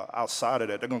 Outside of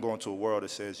that, they're going to go into a world that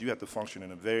says you have to function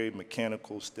in a very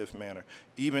mechanical, stiff manner.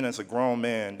 Even as a grown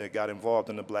man that got involved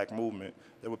in the black movement,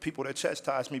 there were people that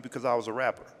chastised me because I was a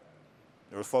rapper.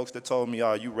 There were folks that told me,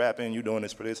 oh, you rapping, you doing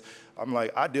this for this. I'm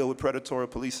like, I deal with predatory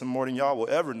policing more than y'all will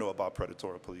ever know about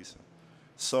predatory policing.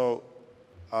 So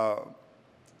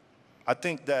I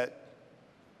think that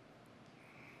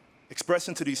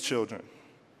expressing to these children,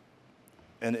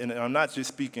 and I'm not just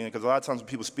speaking, because a lot of times when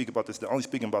people speak about this, they're only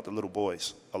speaking about the little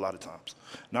boys a lot of times,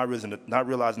 not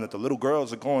realizing that the little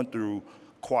girls are going through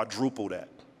quadruple that.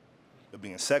 They're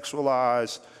being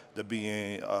sexualized,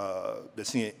 they're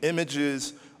seeing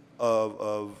images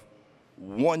of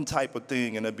one type of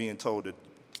thing, and they're being told that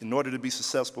in order to be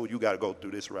successful, you got to go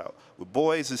through this route. With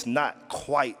boys, it's not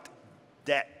quite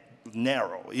that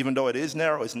narrow. Even though it is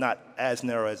narrow, it's not as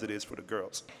narrow as it is for the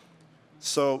girls.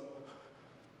 So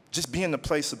just being the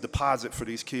place of deposit for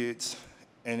these kids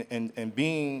and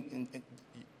being,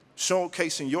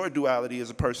 showcasing your duality as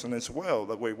a person as well,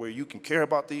 like where you can care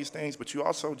about these things, but you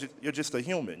also, you're just a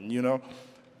human, you know?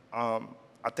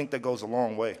 I think that goes a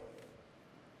long way.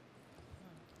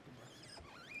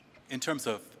 In terms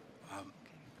of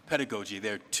pedagogy,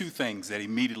 there are two things that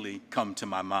immediately come to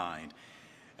my mind.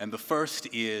 And the first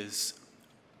is,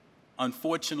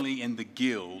 unfortunately, in the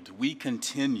Guild, we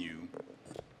continue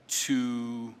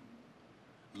to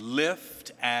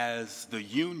lift as the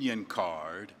union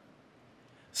card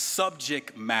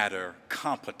subject matter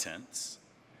competence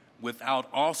without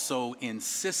also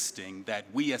insisting that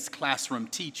we as classroom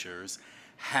teachers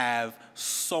have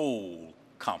soul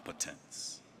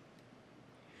competence.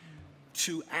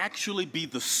 To actually be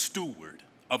the steward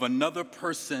of another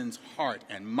person's heart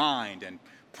and mind and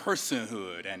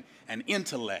personhood and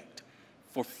intellect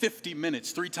for 50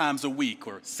 minutes 3 times a week,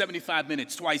 or 75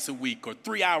 minutes twice a week, or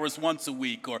 3 hours once a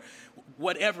week, or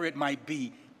whatever it might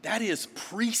be, that is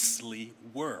priestly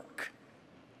work.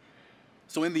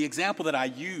 So in the example that I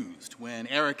used when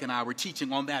Eric and I were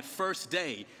teaching on that first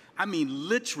day, I mean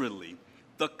literally,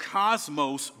 the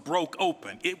cosmos broke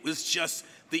open. It was just,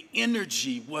 the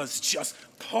energy was just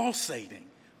pulsating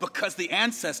because the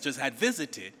ancestors had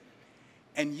visited,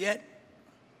 and yet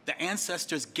the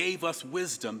ancestors gave us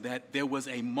wisdom that there was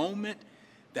a moment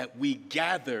that we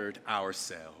gathered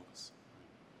ourselves.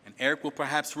 And Eric will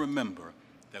perhaps remember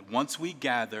that once we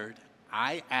gathered,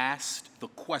 I asked the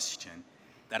question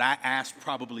that I asked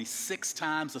probably 6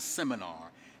 times a seminar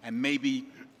and maybe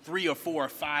 3 or 4 or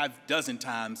 5 dozen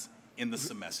times in the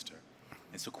semester.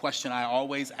 It's a question I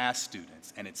always ask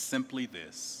students, and it's simply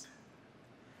this: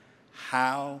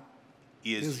 how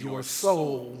is your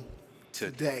soul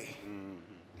today?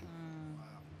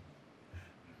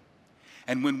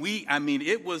 And when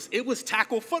it was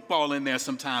tackle football in there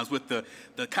sometimes with the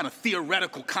kind of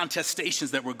theoretical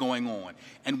contestations that were going on.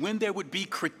 And when there would be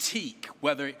critique,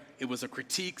 whether it was a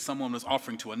critique someone was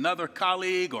offering to another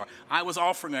colleague, or I was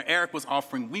offering, or Eric was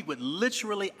offering, we would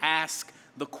literally ask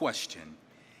the question,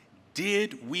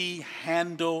 did we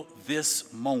handle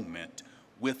this moment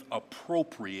with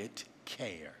appropriate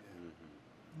care?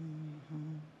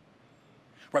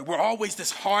 Right, we're always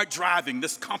this hard driving,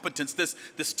 this competence,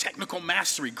 this technical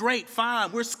mastery. Great,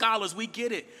 fine, we're scholars, we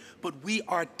get it. But we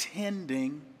are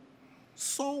tending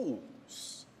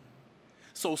souls.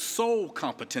 So soul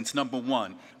competence, number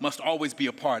one, must always be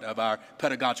a part of our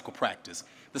pedagogical practice.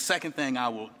 The second thing I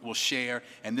will share,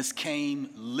 and this came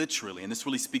literally, and this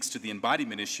really speaks to the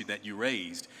embodiment issue that you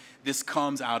raised. This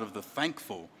comes out of the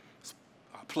thankful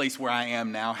place where I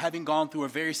am now, having gone through a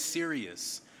very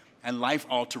serious and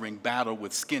life-altering battle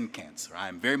with skin cancer. I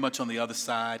am very much on the other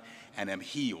side and am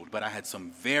healed, but I had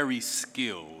some very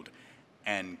skilled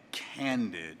and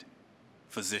candid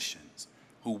physicians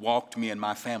who walked me and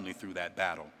my family through that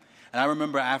battle. And I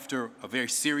remember after a very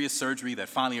serious surgery that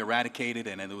finally eradicated,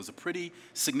 and it was a pretty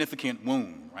significant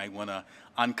wound, right? When an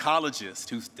oncologist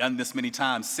who's done this many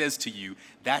times says to you,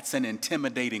 that's an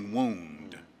intimidating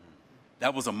wound.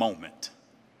 That was a moment.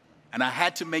 And I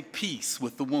had to make peace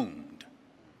with the wound.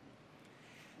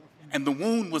 And the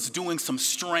wound was doing some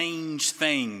strange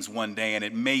things one day, and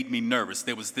it made me nervous.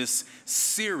 There was this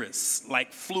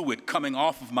serous-like fluid coming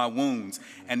off of my wounds.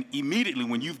 And immediately,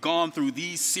 when you've gone through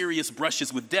these serious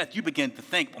brushes with death, you begin to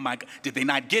think, oh my God, did they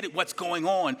not get it? What's going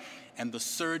on? And the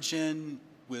surgeon,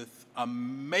 with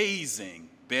amazing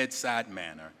bedside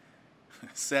manner,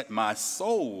 set my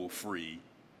soul free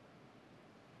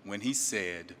when he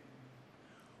said,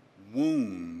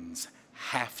 wounds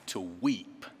have to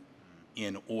weep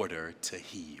in order to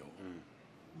heal.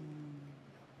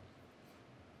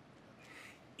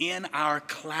 In our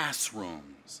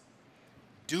classrooms,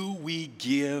 do we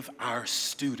give our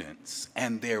students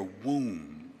and their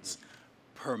wounds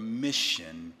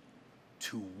permission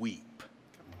to weep?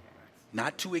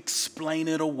 Not to explain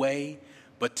it away,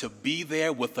 but to be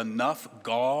there with enough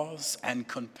gauze and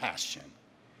compassion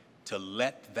to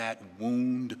let that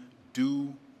wound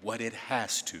do what it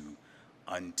has to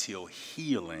until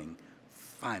healing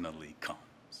finally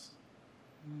comes.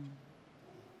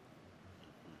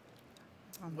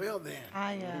 Well then.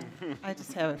 I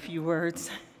just have a few words.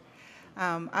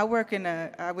 I work in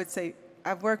I would say,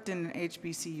 I've worked in an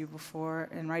HBCU before,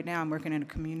 and right now I'm working in a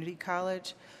community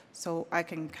college, so I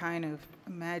can kind of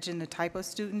imagine the type of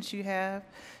students you have.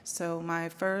 So my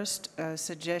first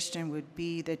suggestion would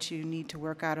be that you need to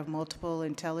work out of multiple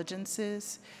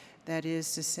intelligences. That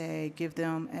is to say, give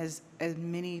them as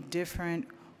many different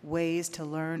ways to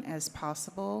learn as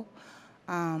possible.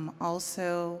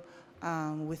 Also,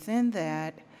 within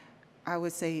that, I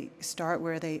would say start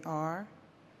where they are.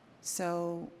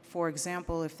 So, for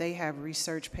example, if they have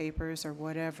research papers or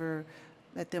whatever,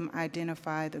 let them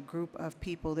identify the group of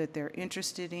people that they're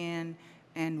interested in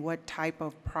and what type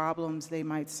of problems they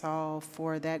might solve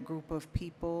for that group of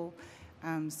people.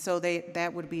 So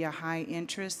that would be a high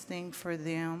interest thing for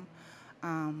them.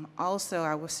 Also,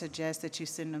 I would suggest that you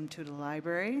send them to the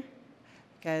library,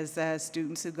 because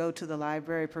students who go to the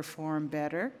library perform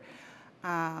better.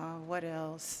 What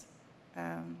else?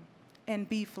 And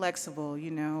be flexible, you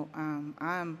know.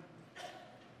 I'm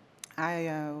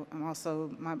also,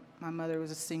 my mother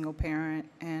was a single parent,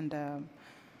 and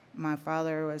my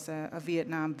father was a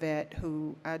Vietnam vet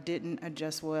who didn't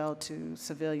adjust well to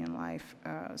civilian life.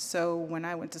 So when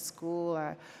I went to school,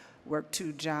 I worked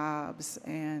 2 jobs,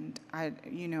 and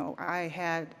I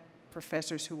had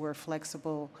professors who were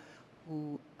flexible,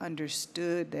 who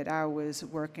understood that I was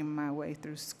working my way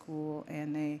through school,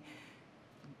 and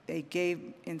they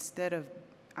gave, instead of,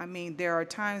 there are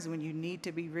times when you need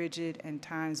to be rigid and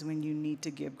times when you need to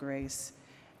give grace,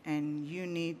 and you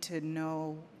need to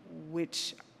know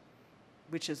which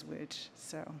is which.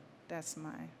 So that's my.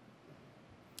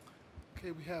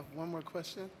 Okay, we have one more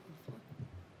question.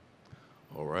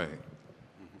 All right.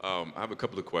 I have a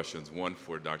couple of questions, one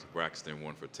for Dr. Braxton,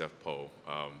 one for Tef Poe,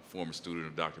 former student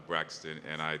of Dr. Braxton,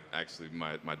 and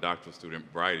my doctoral student,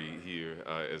 Vrije, here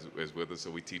is with us,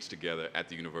 so we teach together at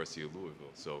the University of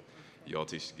Louisville, so you all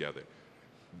teach together.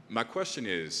 My question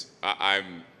is,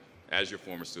 I'm, as your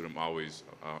former student, I'm always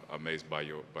amazed by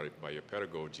your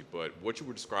pedagogy, but what you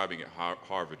were describing at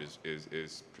Harvard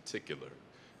is particular,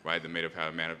 right? That may have had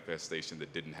a manifestation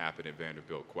that didn't happen at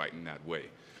Vanderbilt quite in that way.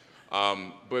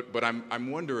 But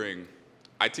I'm wondering,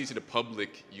 I teach at a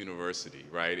public university,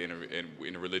 right, in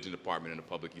a religion department in a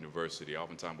public university,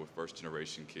 oftentimes with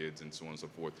first-generation kids and so on and so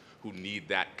forth, who need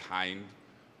that kind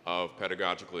of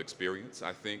pedagogical experience,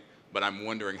 I think. But I'm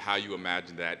wondering how you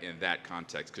imagine that in that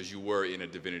context, because you were in a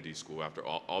divinity school, after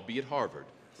all, albeit Harvard,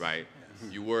 right?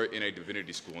 You were in a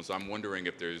divinity school, and so I'm wondering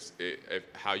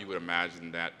how you would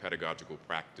imagine that pedagogical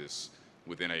practice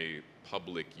within a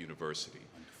public university.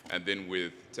 And then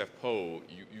with Tef Poe,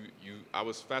 I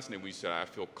was fascinated when you said, I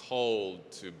feel called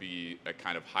to be a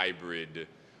kind of hybrid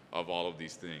of all of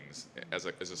these things as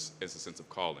a sense of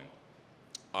calling.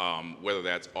 Whether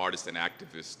that's artist and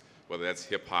activist, whether that's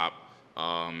hip hop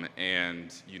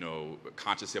and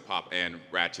conscious hip hop and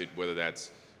ratchet, whether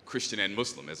that's Christian and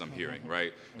Muslim, as I'm hearing,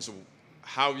 right? And so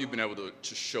how have you been able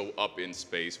to show up in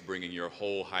space, bringing your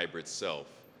whole hybrid self,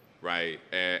 right?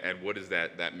 And what has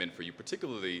that meant for you?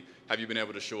 Particularly, have you been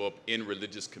able to show up in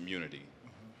religious community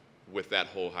with that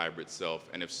whole hybrid self?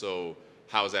 And if so,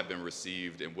 how has that been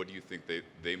received, and what do you think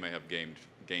they may have gained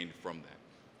from that?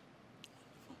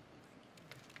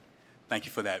 Thank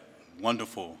you for that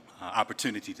wonderful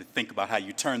opportunity to think about how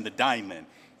you turn the diamond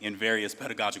in various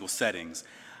pedagogical settings.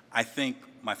 I think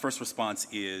my first response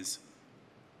is,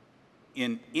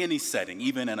 in any setting,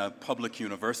 even in a public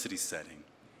university setting,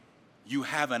 you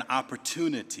have an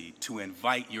opportunity to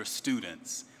invite your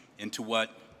students into what,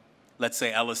 let's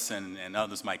say, Ellison and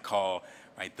others might call,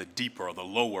 right, the deeper or the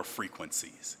lower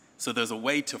frequencies. So there's a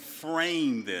way to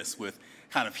frame this with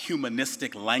kind of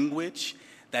humanistic language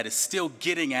that is still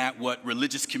getting at what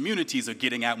religious communities are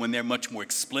getting at when they're much more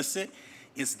explicit,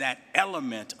 is that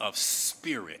element of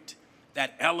spirit,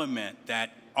 that element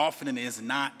that often is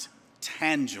not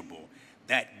tangible,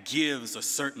 that gives a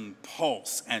certain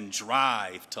pulse and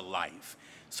drive to life.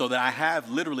 So that I have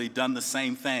literally done the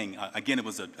same thing. Again, it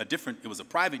was a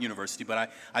private university, but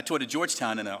I taught at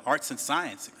Georgetown in an arts and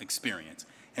science experience.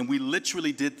 And we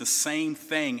literally did the same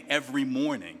thing every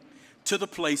morning, to the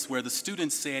place where the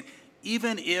students said,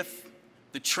 even if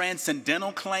the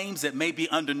transcendental claims that may be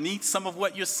underneath some of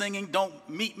what you're singing don't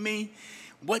meet me,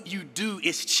 what you do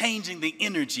is changing the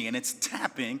energy, and it's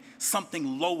tapping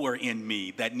something lower in me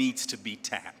that needs to be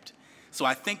tapped. So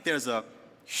I think there's a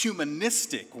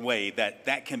humanistic way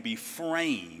that can be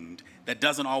framed that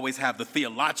doesn't always have the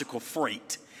theological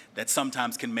freight that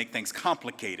sometimes can make things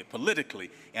complicated politically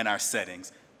in our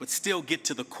settings, but still get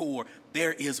to the core.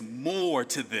 There is more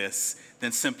to this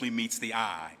than simply meets the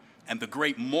eye. And the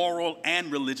great moral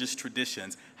and religious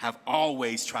traditions have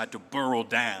always tried to burrow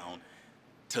down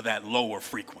to that lower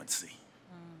frequency.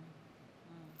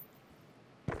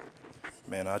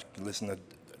 Man, I can listen to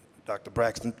Dr.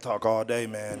 Braxton talk all day,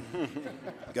 man. You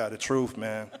got the truth,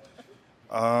 man.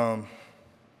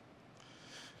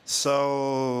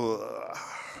 So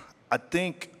I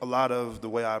think a lot of the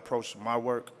way I approach my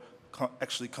work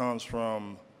actually comes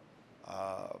from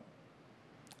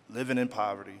living in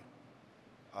poverty,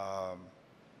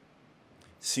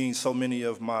 seeing so many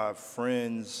of my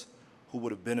friends who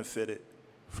would have benefited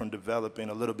from developing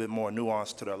a little bit more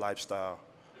nuance to their lifestyle,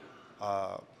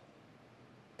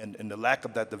 and the lack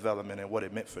of that development and what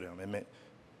it meant for them. It meant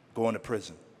going to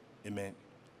prison. It meant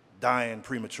dying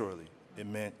prematurely. It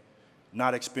meant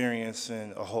not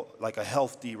experiencing a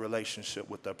healthy relationship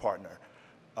with their partner.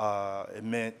 It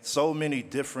meant so many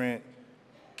different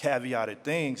caveated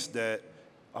things that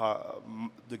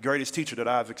the greatest teacher that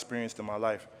I've experienced in my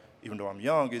life, even though I'm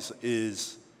young,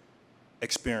 is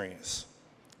experience.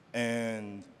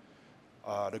 And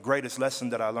the greatest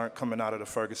lesson that I learned coming out of the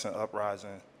Ferguson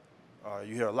uprising,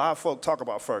 you hear a lot of folk talk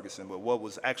about Ferguson, but what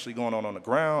was actually going on the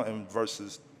ground and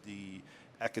versus the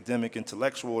academic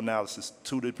intellectual analysis,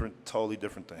 totally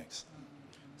different things.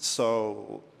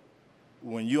 So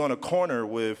when you're on a corner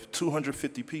with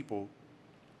 250 people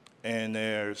and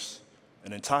there's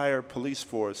an entire police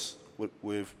force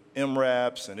with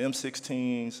MRAPs and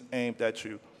M16s aimed at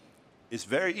you, it's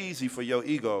very easy for your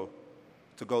ego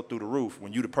to go through the roof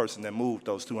when you're the person that moved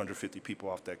those 250 people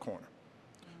off that corner.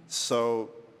 So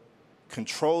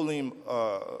controlling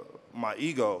my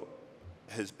ego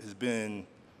has been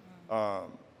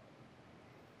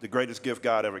the greatest gift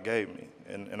God ever gave me.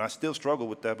 And I still struggle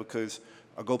with that because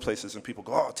I go places and people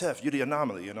go, oh, Tef, you're the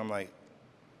anomaly. And I'm like,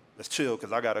 let's chill,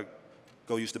 because I got to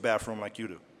go use the bathroom like you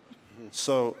do.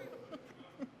 So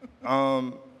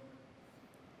I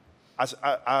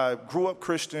grew up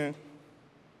Christian,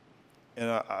 and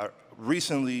I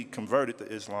recently converted to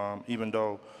Islam, even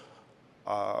though,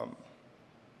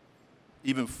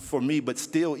 even for me, but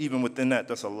still even within that,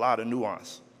 there's a lot of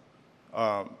nuance.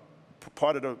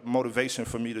 Part of the motivation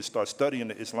for me to start studying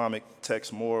the Islamic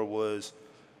text more was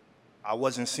I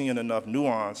wasn't seeing enough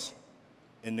nuance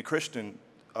in the Christian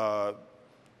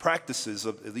practices,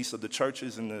 at least of the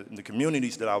churches and the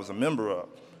communities that I was a member of.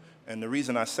 And the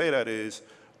reason I say that is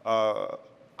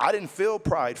I didn't feel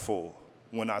prideful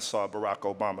when I saw Barack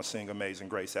Obama sing Amazing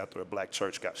Grace after a black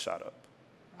church got shot up.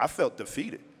 I felt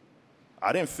defeated.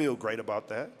 I didn't feel great about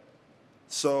that.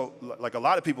 So, like, a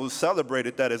lot of people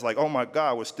celebrated that as like, oh my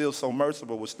God, we're still so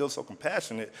merciful, we're still so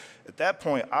compassionate. At that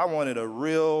point, I wanted a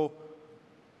real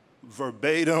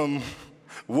verbatim,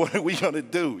 what are we gonna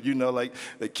do? You know, like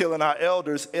they're killing our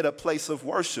elders at a place of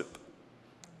worship.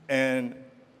 And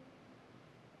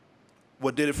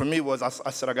what did it for me was I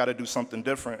said I gotta do something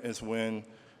different, is when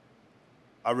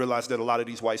I realized that a lot of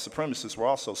these white supremacists were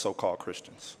also so-called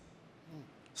Christians.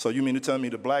 So you mean to tell me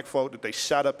the black folk that they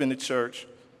shot up in the church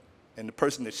and the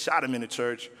person that shot him in the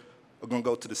church are gonna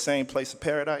go to the same place of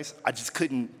paradise? I just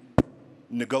couldn't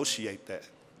negotiate that.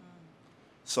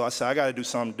 So I said, I gotta do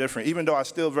something different, even though I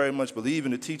still very much believe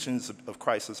in the teachings of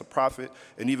Christ as a prophet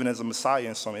and even as a Messiah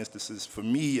in some instances. For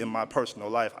me, in my personal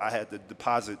life, I had to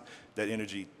deposit that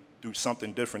energy through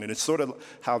something different. And it's sort of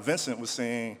how Vincent was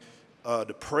saying,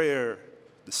 the prayer,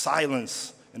 the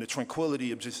silence, and the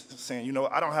tranquility of just saying, you know,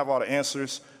 I don't have all the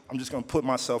answers. I'm just going to put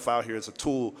myself out here as a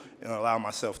tool and allow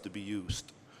myself to be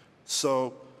used.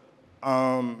 So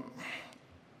I'm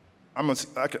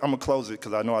gonna close it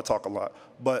because I know I talk a lot.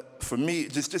 But for me,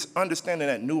 just understanding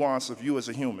that nuance of you as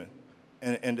a human,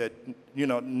 and that, you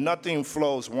know, nothing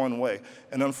flows one way.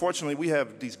 And unfortunately, we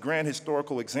have these grand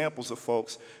historical examples of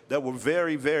folks that were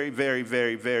very, very, very,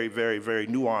 very, very, very, very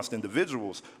nuanced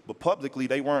individuals, but publicly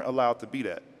they weren't allowed to be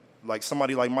that. Like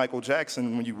somebody like Michael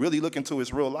Jackson, when you really look into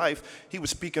his real life, he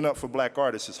was speaking up for black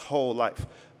artists his whole life.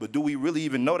 But do we really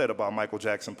even know that about Michael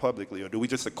Jackson publicly, or do we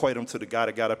just equate him to the guy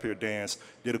that got up here, danced,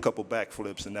 did a couple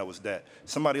backflips, and that was that?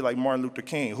 Somebody like Martin Luther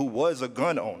King, who was a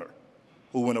gun owner,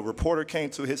 who when a reporter came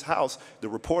to his house, the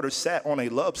reporter sat on a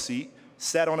love seat,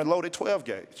 sat on a loaded 12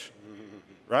 gauge,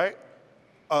 right?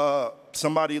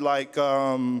 Somebody like,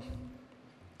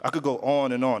 I could go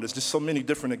on and on. There's just so many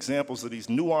different examples of these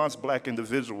nuanced black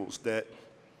individuals that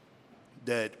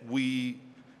we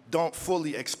don't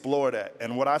fully explore that.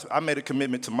 And what I made a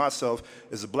commitment to myself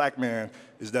as a black man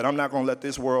is that I'm not gonna let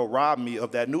this world rob me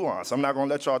of that nuance. I'm not gonna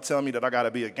let y'all tell me that I gotta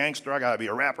be a gangster, I gotta be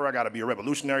a rapper, I gotta be a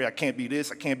revolutionary, I can't be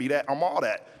this, I can't be that. I'm all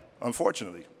that,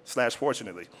 unfortunately, /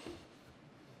 fortunately.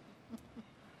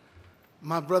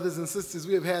 My brothers and sisters,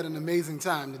 we have had an amazing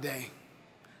time today.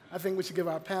 I think we should give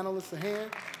our panelists a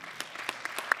hand.